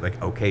realized, that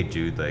like, okay,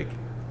 dude, like,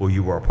 well,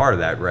 you were a part of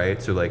that,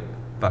 right? So like,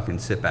 fucking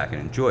sit back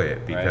and enjoy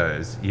it,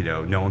 because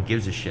no one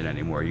gives a shit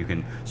anymore. You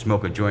can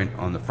smoke a joint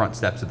on the front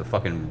steps of the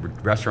fucking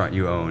restaurant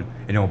you own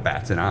and no one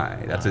bats an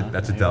eye. That's a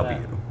I hear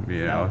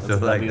W, that. So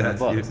That's a like W in the that's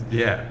books.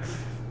 yeah.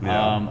 You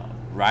know?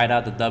 Ride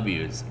out the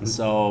W's.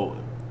 So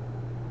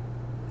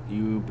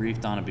you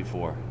briefed on it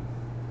before.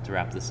 To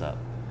wrap this up,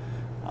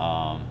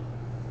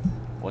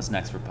 what's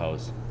next for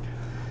Pose?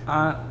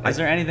 Is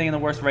there anything in the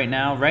works right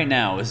now? Right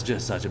now, it's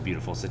just such a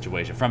beautiful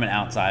situation from an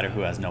outsider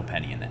who has no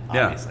penny in it.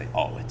 Yeah. Obviously,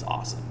 oh, it's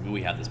awesome.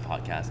 We have this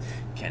podcast.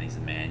 Kenny's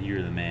the man.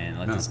 You're the man.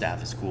 Like, Yeah. the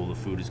staff is cool. The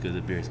food is good.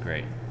 The beer is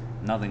great.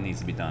 Nothing needs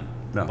to be done.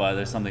 No. But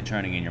there's something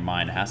churning in your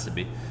mind. It has to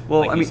be. Well,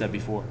 like I you mean- said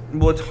before.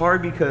 Well, it's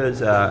hard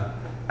because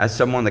as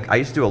someone, like, I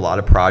used to do a lot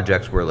of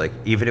projects where, like,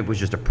 even if it was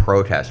just a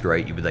protest,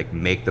 right, you would like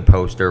make the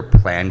poster,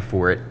 plan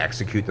for it,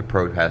 execute the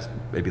protest,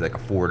 maybe like a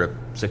 4 to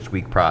 6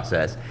 week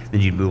process, then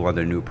you'd move on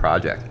to a new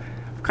project.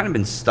 I've kind of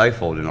been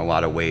stifled in a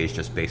lot of ways,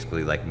 just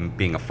basically like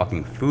being a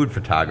fucking food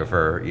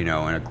photographer,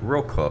 and a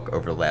grill cook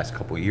over the last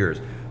couple of years.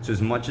 So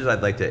as much as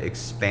I'd like to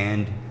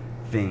expand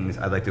things,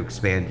 I'd like to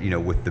expand,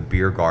 with the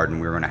beer garden.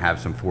 We're going to have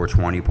some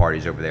 420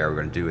 parties over there. We're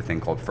going to do a thing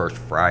called First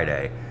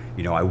Friday.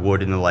 I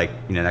would in the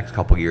next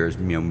couple of years,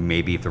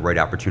 maybe if the right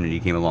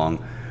opportunity came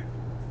along,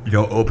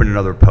 open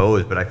another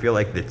Pose. But I feel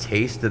like the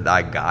taste that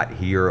I got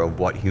here of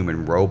what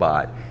Human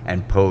Robot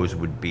and Pose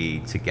would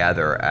be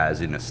together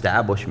as an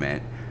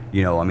establishment,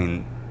 the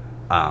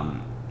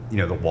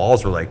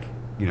walls were like,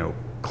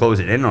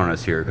 closing in on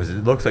us here because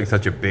it looks like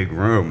such a big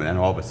room, and then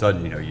all of a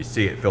sudden, you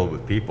see it filled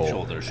with people.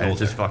 Shoulder to And it's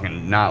just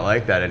fucking not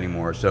like that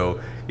anymore. So,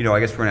 I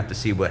guess we're gonna have to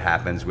see what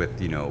happens with,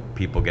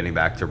 people getting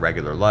back to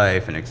regular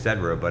life and et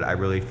cetera. But I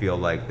really feel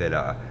like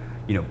that,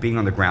 being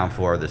on the ground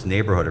floor of this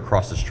neighborhood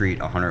across the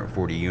street,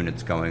 140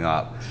 units going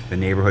up, the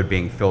neighborhood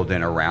being filled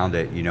in around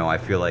it, I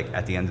feel like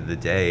at the end of the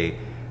day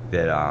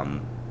that,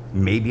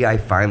 maybe I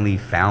finally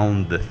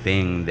found the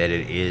thing that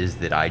it is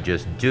that I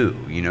just do,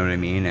 you know what I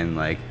mean? And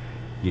like,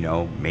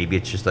 maybe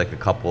it's just like a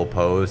couple of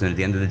Pose, and at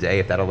the end of the day,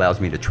 if that allows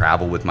me to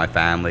travel with my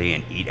family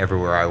and eat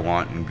everywhere I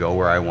want and go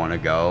where I want to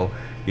go,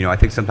 I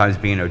think sometimes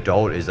being an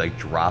adult is like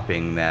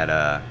dropping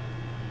that,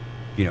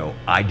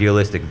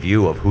 idealistic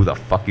view of who the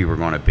fuck you were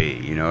going to be,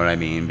 you know what I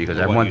mean? Because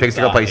What everyone you thinks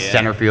they're going to play thought, yeah.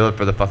 center field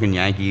for the fucking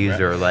Yankees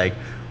Right. or like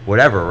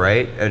whatever,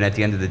 right? And at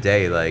the end of the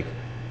day, like,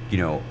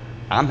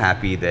 I'm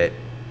happy that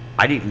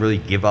I didn't really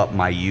give up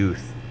my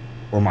youth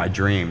or my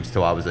dreams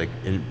till I was like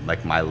in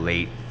like my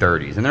late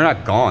 30s, and they're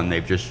not gone.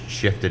 They've just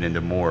shifted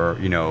into more,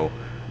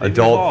 adult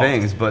evolved.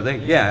 things. But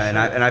like, yeah, and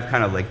I've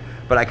kind of like,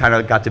 but I kind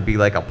of got to be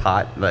like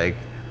a like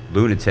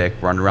lunatic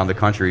running around the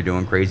country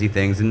doing crazy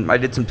things, and I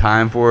did some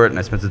time for it, and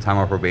I spent some time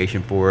on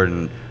probation for it,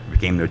 and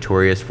became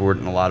notorious for it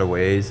in a lot of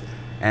ways.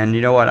 And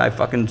you know what? I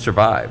fucking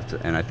survived,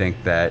 and I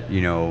think that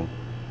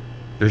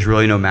there's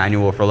really no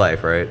manual for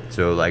life, right?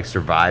 So like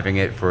surviving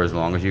it for as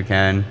long as you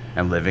can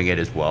and living it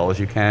as well as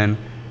you can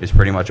is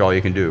pretty much all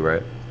you can do,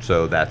 right?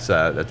 So that's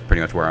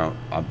pretty much where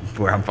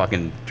I'm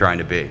fucking trying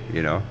to be,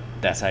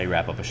 That's how you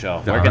wrap up a show.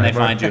 All Where can they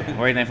right. find you?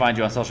 Where can they find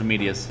you on social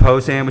medias?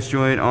 Pose Sandwich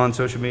Joint on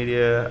social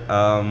media,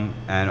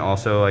 and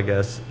also I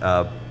guess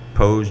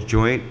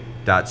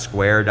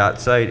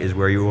posejoint.square.site is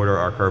where you order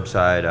our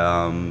curbside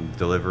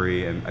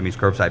delivery and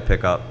curbside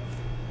pickup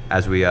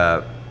as we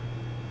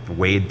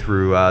wade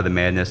through the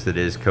madness that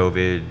is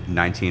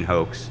COVID-19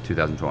 hoax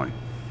 2020.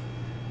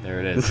 There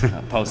it is.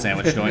 Post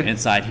Sandwich Joint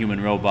inside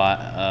Human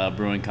Robot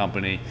Brewing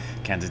Company,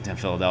 Kensington,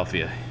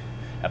 Philadelphia.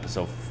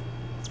 Episode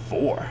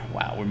 4.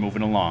 Wow, we're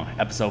moving along.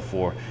 Episode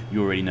 4.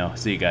 You already know.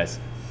 See you guys.